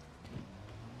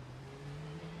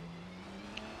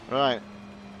 Right.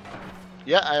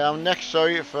 Yeah, I am next.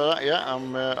 Sorry for that. Yeah,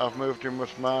 I've moved in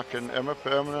with Mark and Emma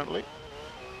permanently,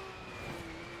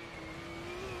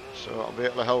 so I'll be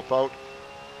able to help out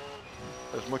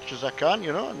as much as I can.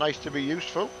 You know, nice to be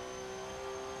useful.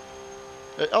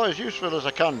 Oh, as useful as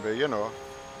I can be. You know,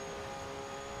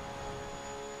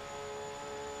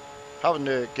 having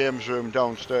the games room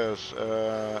downstairs.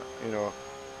 You know,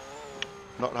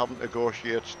 not having to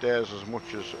negotiate stairs as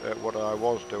much as what I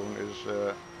was doing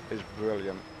is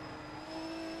brilliant.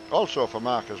 Also for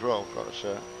Mark as well, got to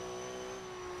say.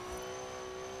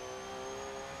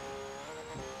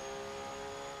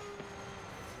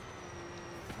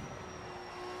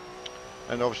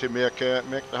 And obviously make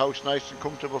the house nice and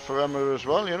comfortable for Emma as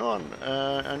well, you know,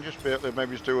 and just be able to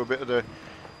maybe do a bit of the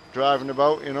driving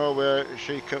about, you know, where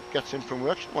she gets in from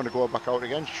work. She doesn't want to go back out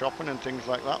again, shopping and things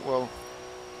like that. Well,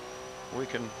 we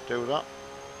can do that.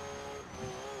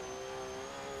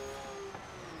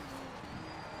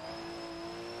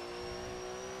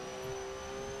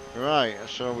 Right,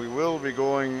 so we will be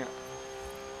going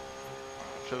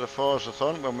to the Forza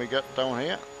Horizon when we get down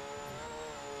here.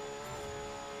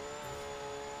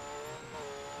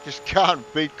 Just can't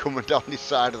beat coming down the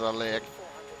side of the lake.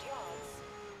 400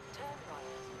 yards. Turn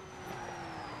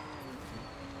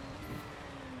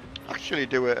right. Actually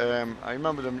do it, I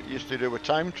remember them used to do a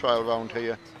time trial around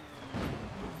here.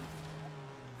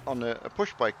 On a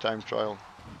push bike time trial.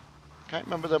 Can't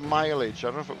remember the mileage, I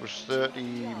don't know if it was 30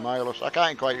 miles, I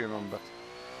can't quite remember.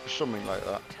 Something like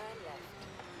that. Turn left.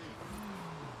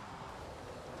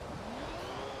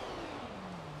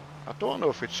 I don't know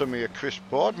if it's something Chris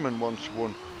Boardman once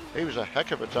won. He was a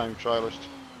heck of a time trialist.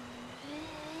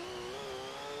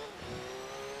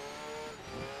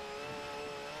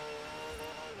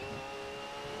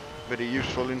 Bit of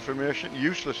useful information,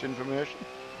 useless information. In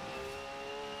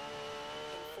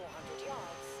 400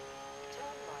 yards.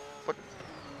 Turn right. But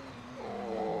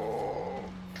oh,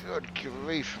 good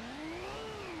grief!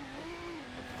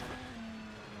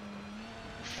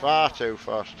 Far too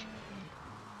fast.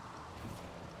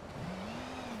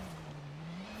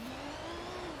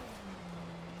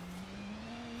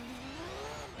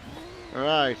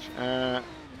 Right. A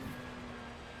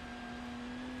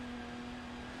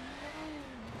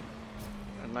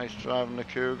nice driving the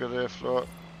Cougar there, Float.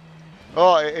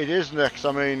 Oh, it is next.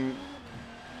 I mean,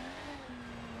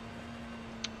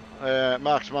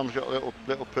 Mark's mum's got a little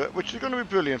pit, which is going to be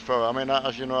brilliant for her. I mean,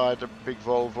 as you know, I had a big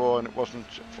Volvo, and it wasn't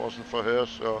for her,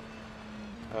 so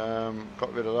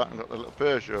got rid of that and got the little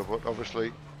Peugeot. But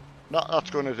obviously, that's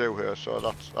going to do her, so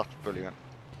that's brilliant.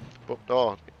 But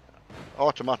oh,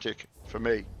 automatic for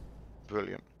me,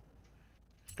 brilliant.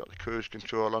 Got the cruise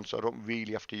control on, so I don't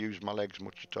really have to use my legs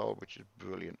much at all, which is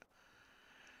brilliant.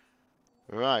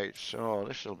 Right, so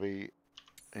this will be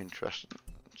interesting.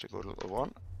 It's a good little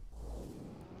one.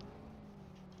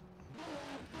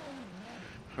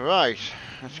 Right,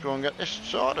 let's go and get this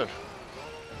sorted.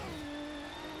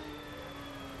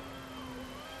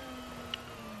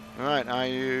 Right, I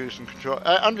use and control.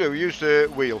 Andrew, use the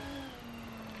wheel.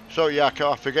 So yeah,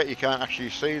 I forget you can't actually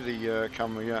see the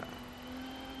camera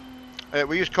yet.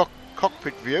 We use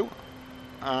cockpit view,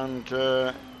 and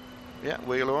yeah,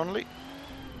 wheel only.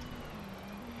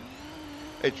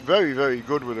 It's very, very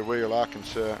good with the wheel, I can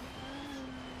say.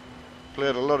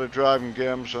 Played a lot of driving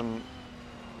games, and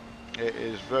it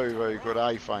is very, very good,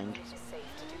 I find. It is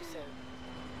safe to do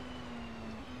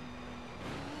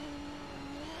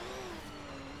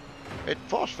so.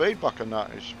 Force feedback on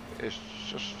that is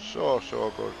just so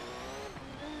good.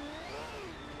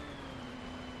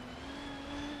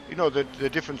 you know, the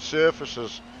different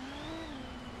surfaces.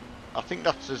 I think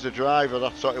that's, as a driver,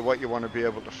 that's sort of what you want to be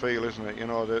able to feel, isn't it? You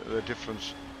know, the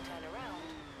difference. Turn around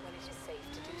when it is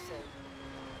safe to do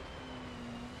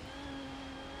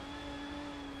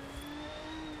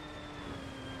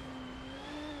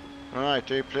so. Right,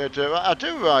 do you play Dirt Rally? I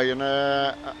do, Ryan.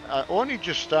 I only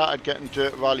just started getting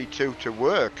Dirt Rally 2 to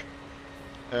work.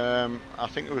 I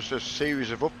think it was a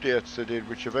series of updates they did,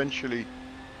 which eventually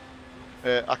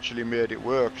actually made it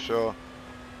work. So,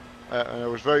 and I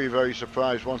was very, very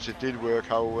surprised once it did work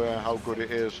how good it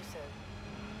is.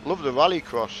 Love the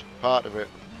rallycross part of it.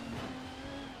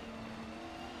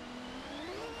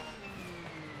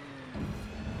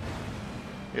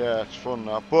 Yeah, it's fun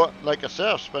now. But like I say,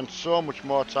 I've spent so much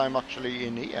more time actually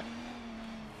in here.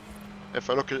 If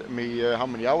I look at me, how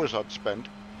many hours I'd spent.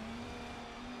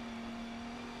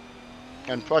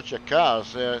 And Project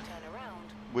Cars,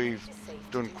 we've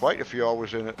done quite a few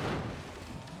hours in it.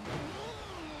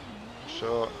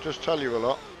 So, just tell you a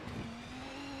lot.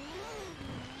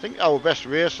 I think our best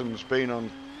racing's been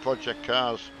on Project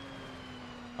Cars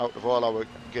out of all our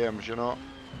games, you know.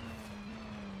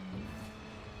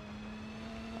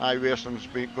 iRacing's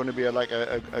going to be like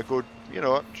a good, you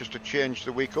know, just to change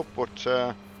the week up,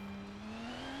 but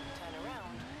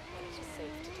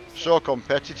so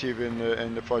competitive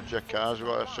in the Project Cars. We've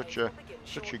got such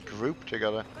a group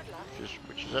together,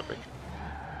 which is epic.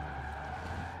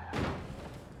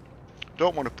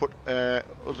 Don't want to put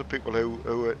other people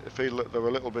who feel that they're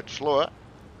a little bit slower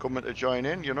coming to join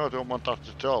in. You know, don't want that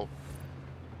at all.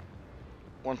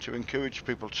 Want to encourage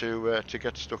people to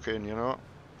get stuck in. You know.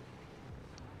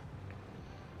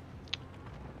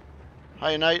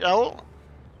 Hi, Night Owl.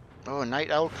 Oh, Night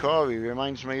Owl Corey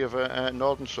reminds me of a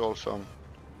Northern Soul song.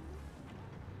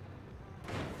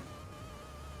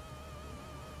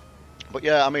 But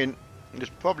yeah, I mean,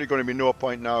 there's probably going to be no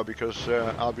point now because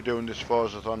I'll be doing this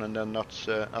Forzathon and then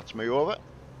that's me over.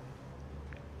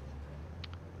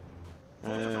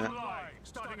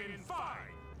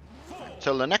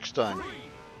 Till the next time.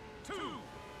 3, 2,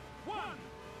 1,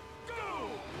 go!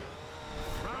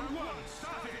 Round 1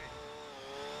 started.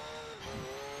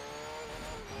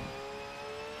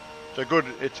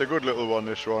 It's a good little one,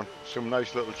 this one. Some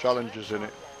nice little challenges in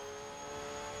it.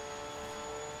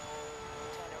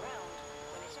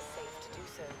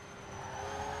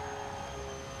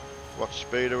 What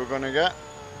speed are we going to get?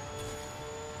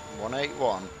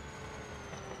 181.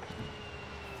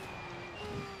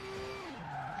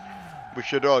 We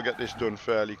should all get this done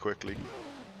fairly quickly.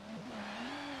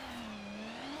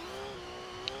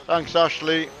 Thanks,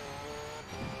 Ashley.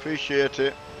 Appreciate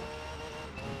it.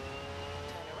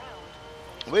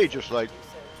 We just like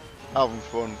having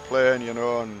fun, playing, you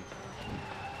know, and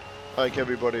like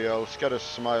everybody else, get a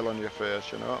smile on your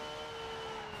face, you know.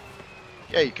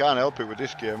 Yeah, you can't help it with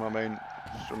this game. I mean,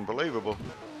 it's unbelievable.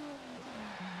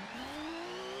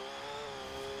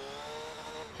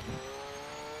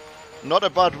 Not a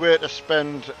bad way to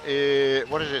spend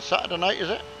what is it, Saturday night, is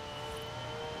it?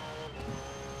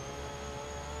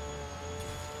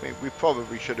 I mean, we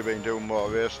probably should have been doing more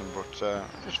racing, but I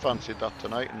just fancied that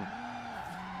tonight. And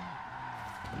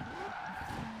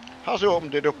has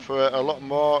opened it up for a lot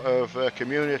more of a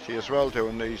community as well,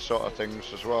 doing these sort of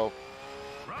things as well.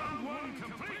 Round 1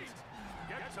 complete.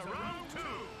 Get to round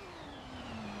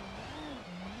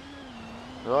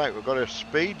 2. Right, we've got a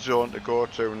speed zone to go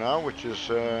to now, which is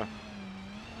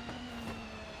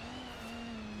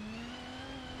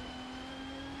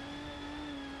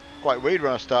quite weird.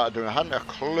 When I started doing it, I hadn't a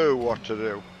clue what to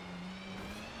do.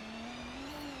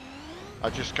 I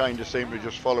just kind of seem to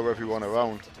just follow everyone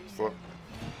around, but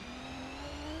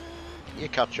you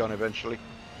catch on eventually.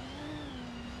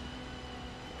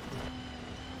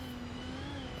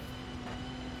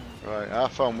 Right, I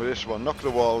found with this one, knock the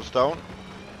walls down,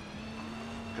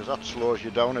 because that slows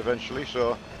you down eventually.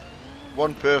 So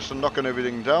one person knocking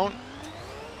everything down,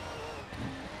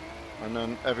 and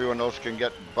then everyone else can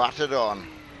get battered on.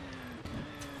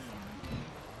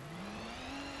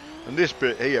 And this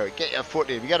bit here, get your foot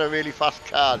in. You get a really fast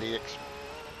car,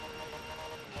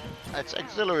 it's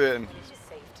exhilarating.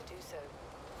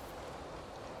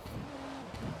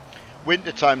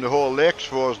 Winter time, the whole lake's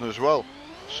frozen as well,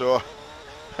 so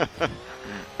that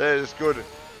is good.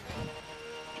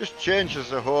 Just changes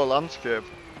the whole landscape.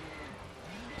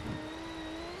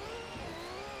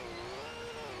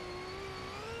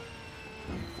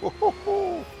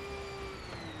 Woohoo!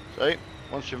 See,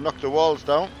 once you've knocked the walls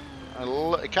down,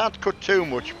 you can't cut too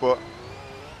much, but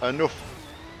enough.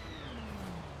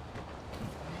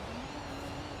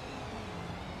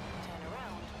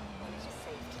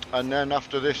 And then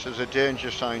after this there's a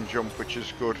danger sign jump, which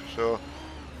is good, so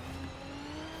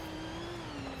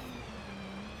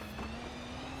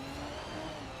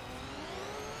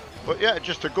But yeah,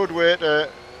 just a good way to,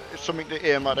 it's something to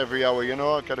aim at every hour, you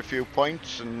know, get a few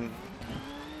points and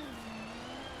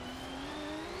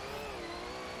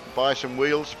buy some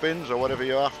wheel spins or whatever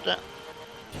you're after.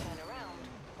 Turn around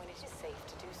when it is safe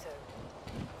to do so.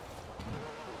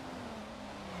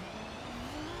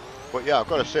 But yeah, I've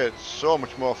got to say, it's so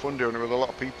much more fun doing it with a lot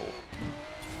of people.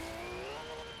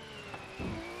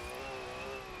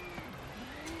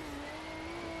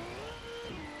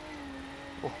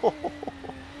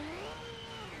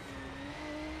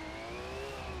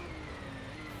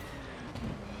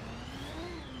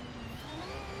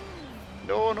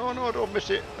 No, no, no, don't miss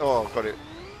it. Oh, I've got it.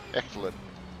 Excellent.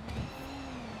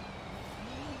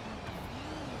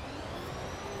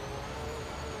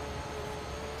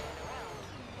 Turn around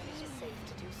when it is safe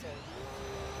to do so.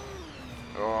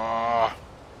 Oh,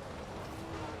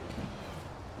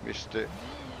 missed it.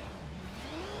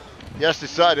 Yes,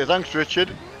 decided. Thanks,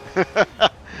 Richard.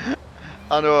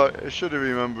 I know, I should have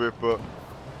remembered it, but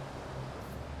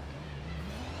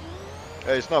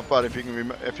it's not bad if you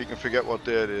can forget what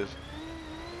day it is.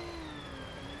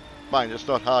 Mind, it's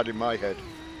not hard in my head.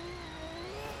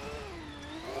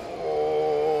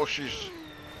 Oh, she's...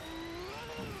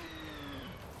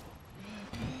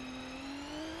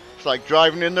 It's like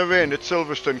driving in the rain at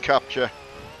Silverstone Capture.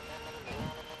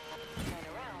 Turn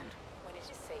around when it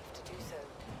is safe to do so.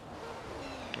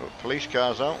 Oh, police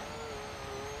cars out.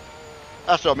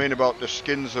 That's what I mean about the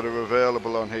skins that are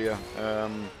available on here.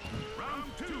 Round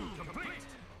 2 complete.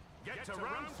 Get to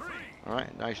round 3.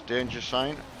 Alright, nice danger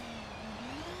sign.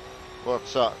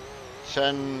 What's that?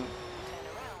 10... Turn around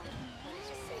when it is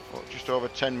safe Well, to just over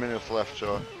 10 minutes left,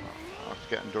 so that's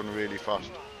getting done really fast.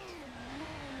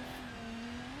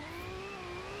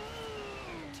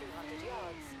 200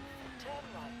 yards. Turn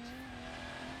right.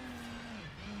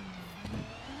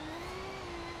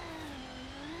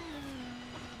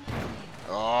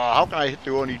 Oh, how can I hit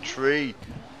the only tree?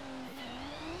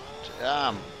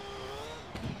 Damn.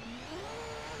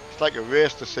 It's like a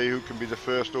race to see who can be the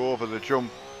first over the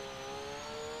jump.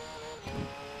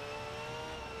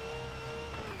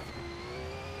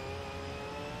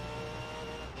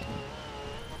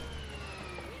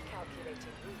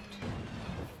 Recalculating route.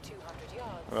 In 200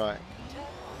 yards. Right. Turn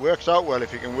right. Works out well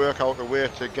if you can work out a way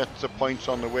to get the points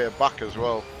on the way back as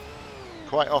well.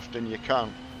 Quite often you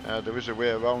can. There is a way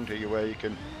around here where you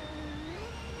can...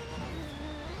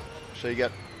 So you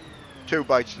get 2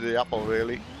 bites of the apple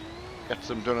really. Gets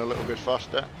them done a little bit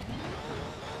faster. Turn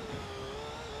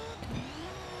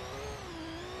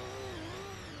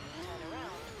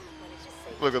around when it is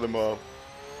safe. Look at them all.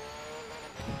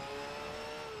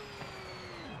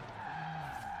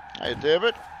 Hey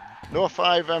David. No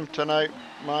 5M tonight,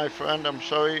 my friend, I'm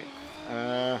sorry.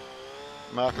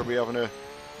 Mark will be having a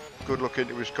good look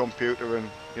into his computer and,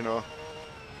 you know,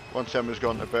 once Emma's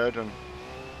gone to bed, and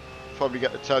probably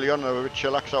get the telly on and have a bit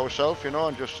chillax ourselves, you know,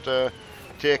 and just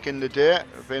take in the day.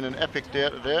 It's been an epic day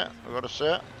today, I've got to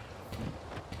say.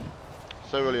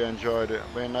 Thoroughly enjoyed it.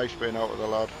 Been nice being out with the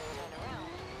lad. Turn around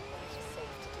when it is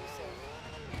safe to do so.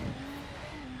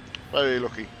 Very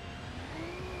lucky.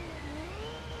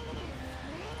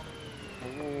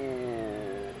 Ooh.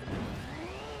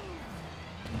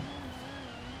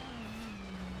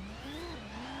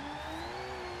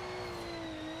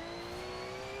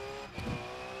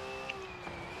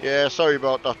 Yeah, sorry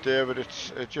about that, David.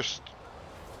 It just.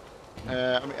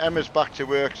 I mean, Emma's back to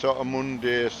work sort of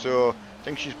Monday, so I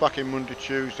think she's back in Monday,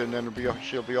 Tuesday, and then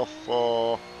she'll be off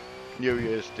for New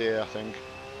Year's Day, I think.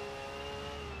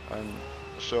 And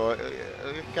so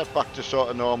it gets back to sort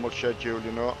of normal schedule,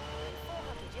 you know.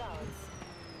 400 yards.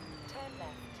 Turn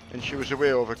left. And she was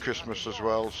away over Christmas as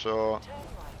well, so Turn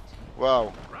right.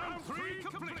 wow. Round 3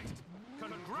 complete.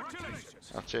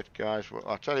 Congratulations. That's it, guys. Well,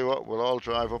 I'll tell you what, we'll all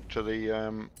drive up to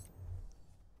the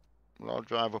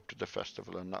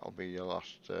festival, and that'll be your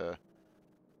last little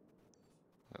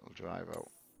drive out.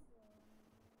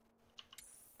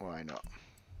 Why not?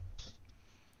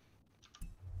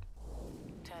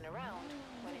 Turn around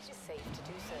when it is safe to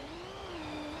do so.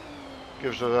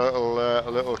 Gives us a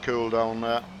little cool down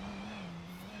there.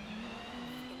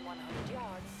 In 100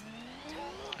 yards. Turn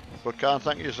right. But can't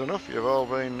thank you enough. You've all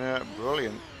been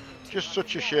brilliant. Just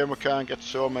such a shame we can't get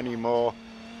so many more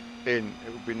in.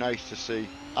 It would be nice to see.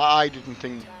 I didn't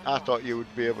think. I thought you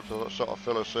would be able to sort of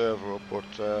fill a server up, but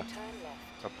Turn left.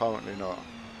 apparently not.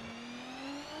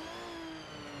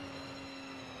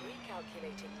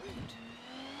 Recalculating route.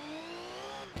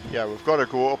 Yeah, we've got to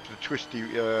go up the twisty way.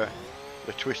 In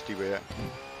 400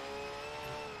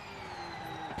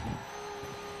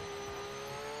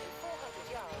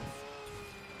 yards.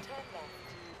 Turn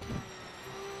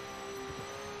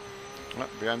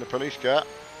left. Behind the police car.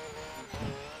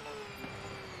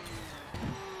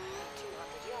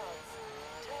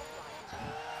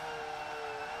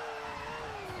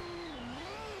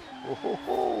 Oh, ho,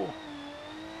 ho.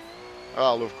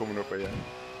 I love coming up here.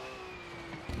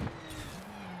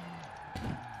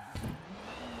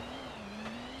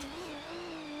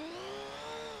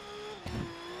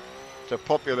 It's a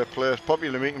popular place,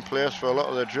 popular meeting place for a lot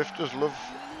of the drifters. Love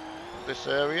this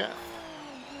area.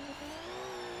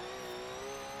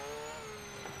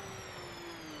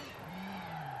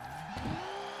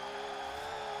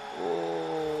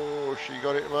 Oh, she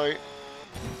got it right.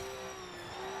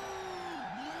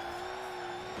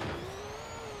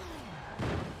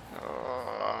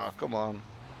 Oh, come on.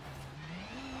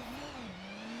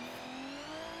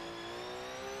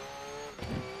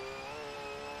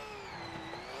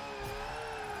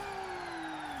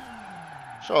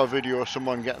 Saw a video of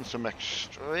someone getting some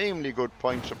extremely good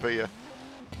points up here.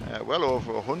 Well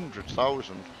over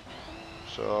 100,000.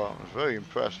 So I was very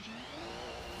impressed.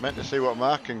 Meant to see what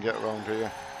Mark can get around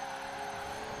here.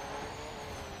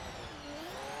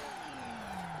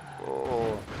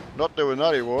 Oh, not doing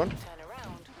that he won't. Turn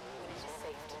around when it is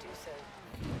safe to do so.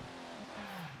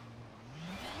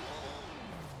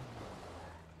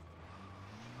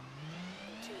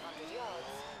 In 200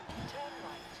 yards, turn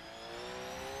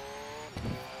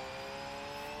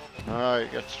right.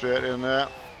 Alright, get straight in there.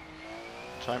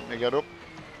 Time to get up.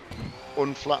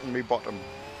 Unflatten me bottom.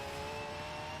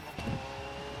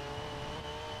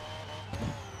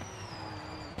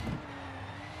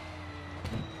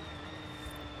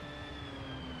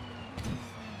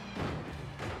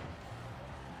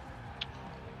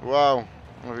 Wow,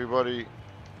 everybody,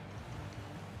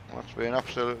 that's been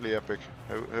absolutely epic.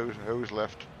 Who's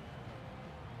left?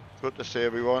 Good to see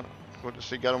everyone. Good to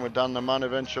see get on with Dan the man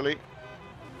eventually.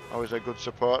 Always a good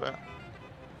supporter.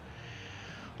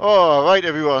 Oh, right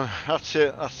everyone, that's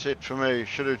it for me.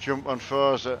 Should have jumped on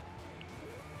Forza.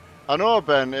 I know,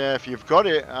 Ben, if you've got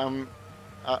it,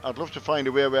 I'd love to find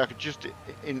a way where I could just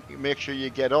make sure you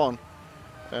get on.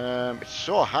 It's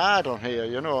so hard on here,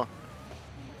 you know.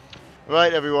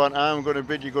 Right everyone, I'm going to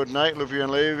bid you good night, love you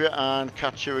and leave you, and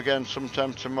catch you again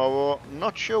sometime tomorrow.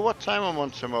 Not sure what time I'm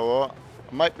on tomorrow.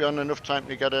 I might be on enough time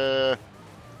to get an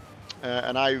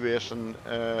iRace and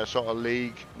sort of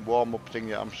league warm-up thing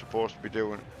that I'm supposed to be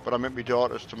doing. But I'm at my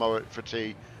daughter's tomorrow for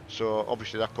tea, so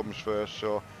obviously that comes first.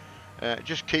 So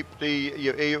just keep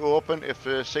your ear open. If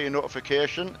you see a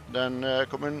notification, then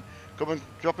come and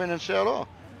drop in and say hello.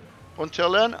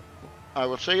 Until then, I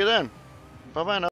will see you then. Bye bye now.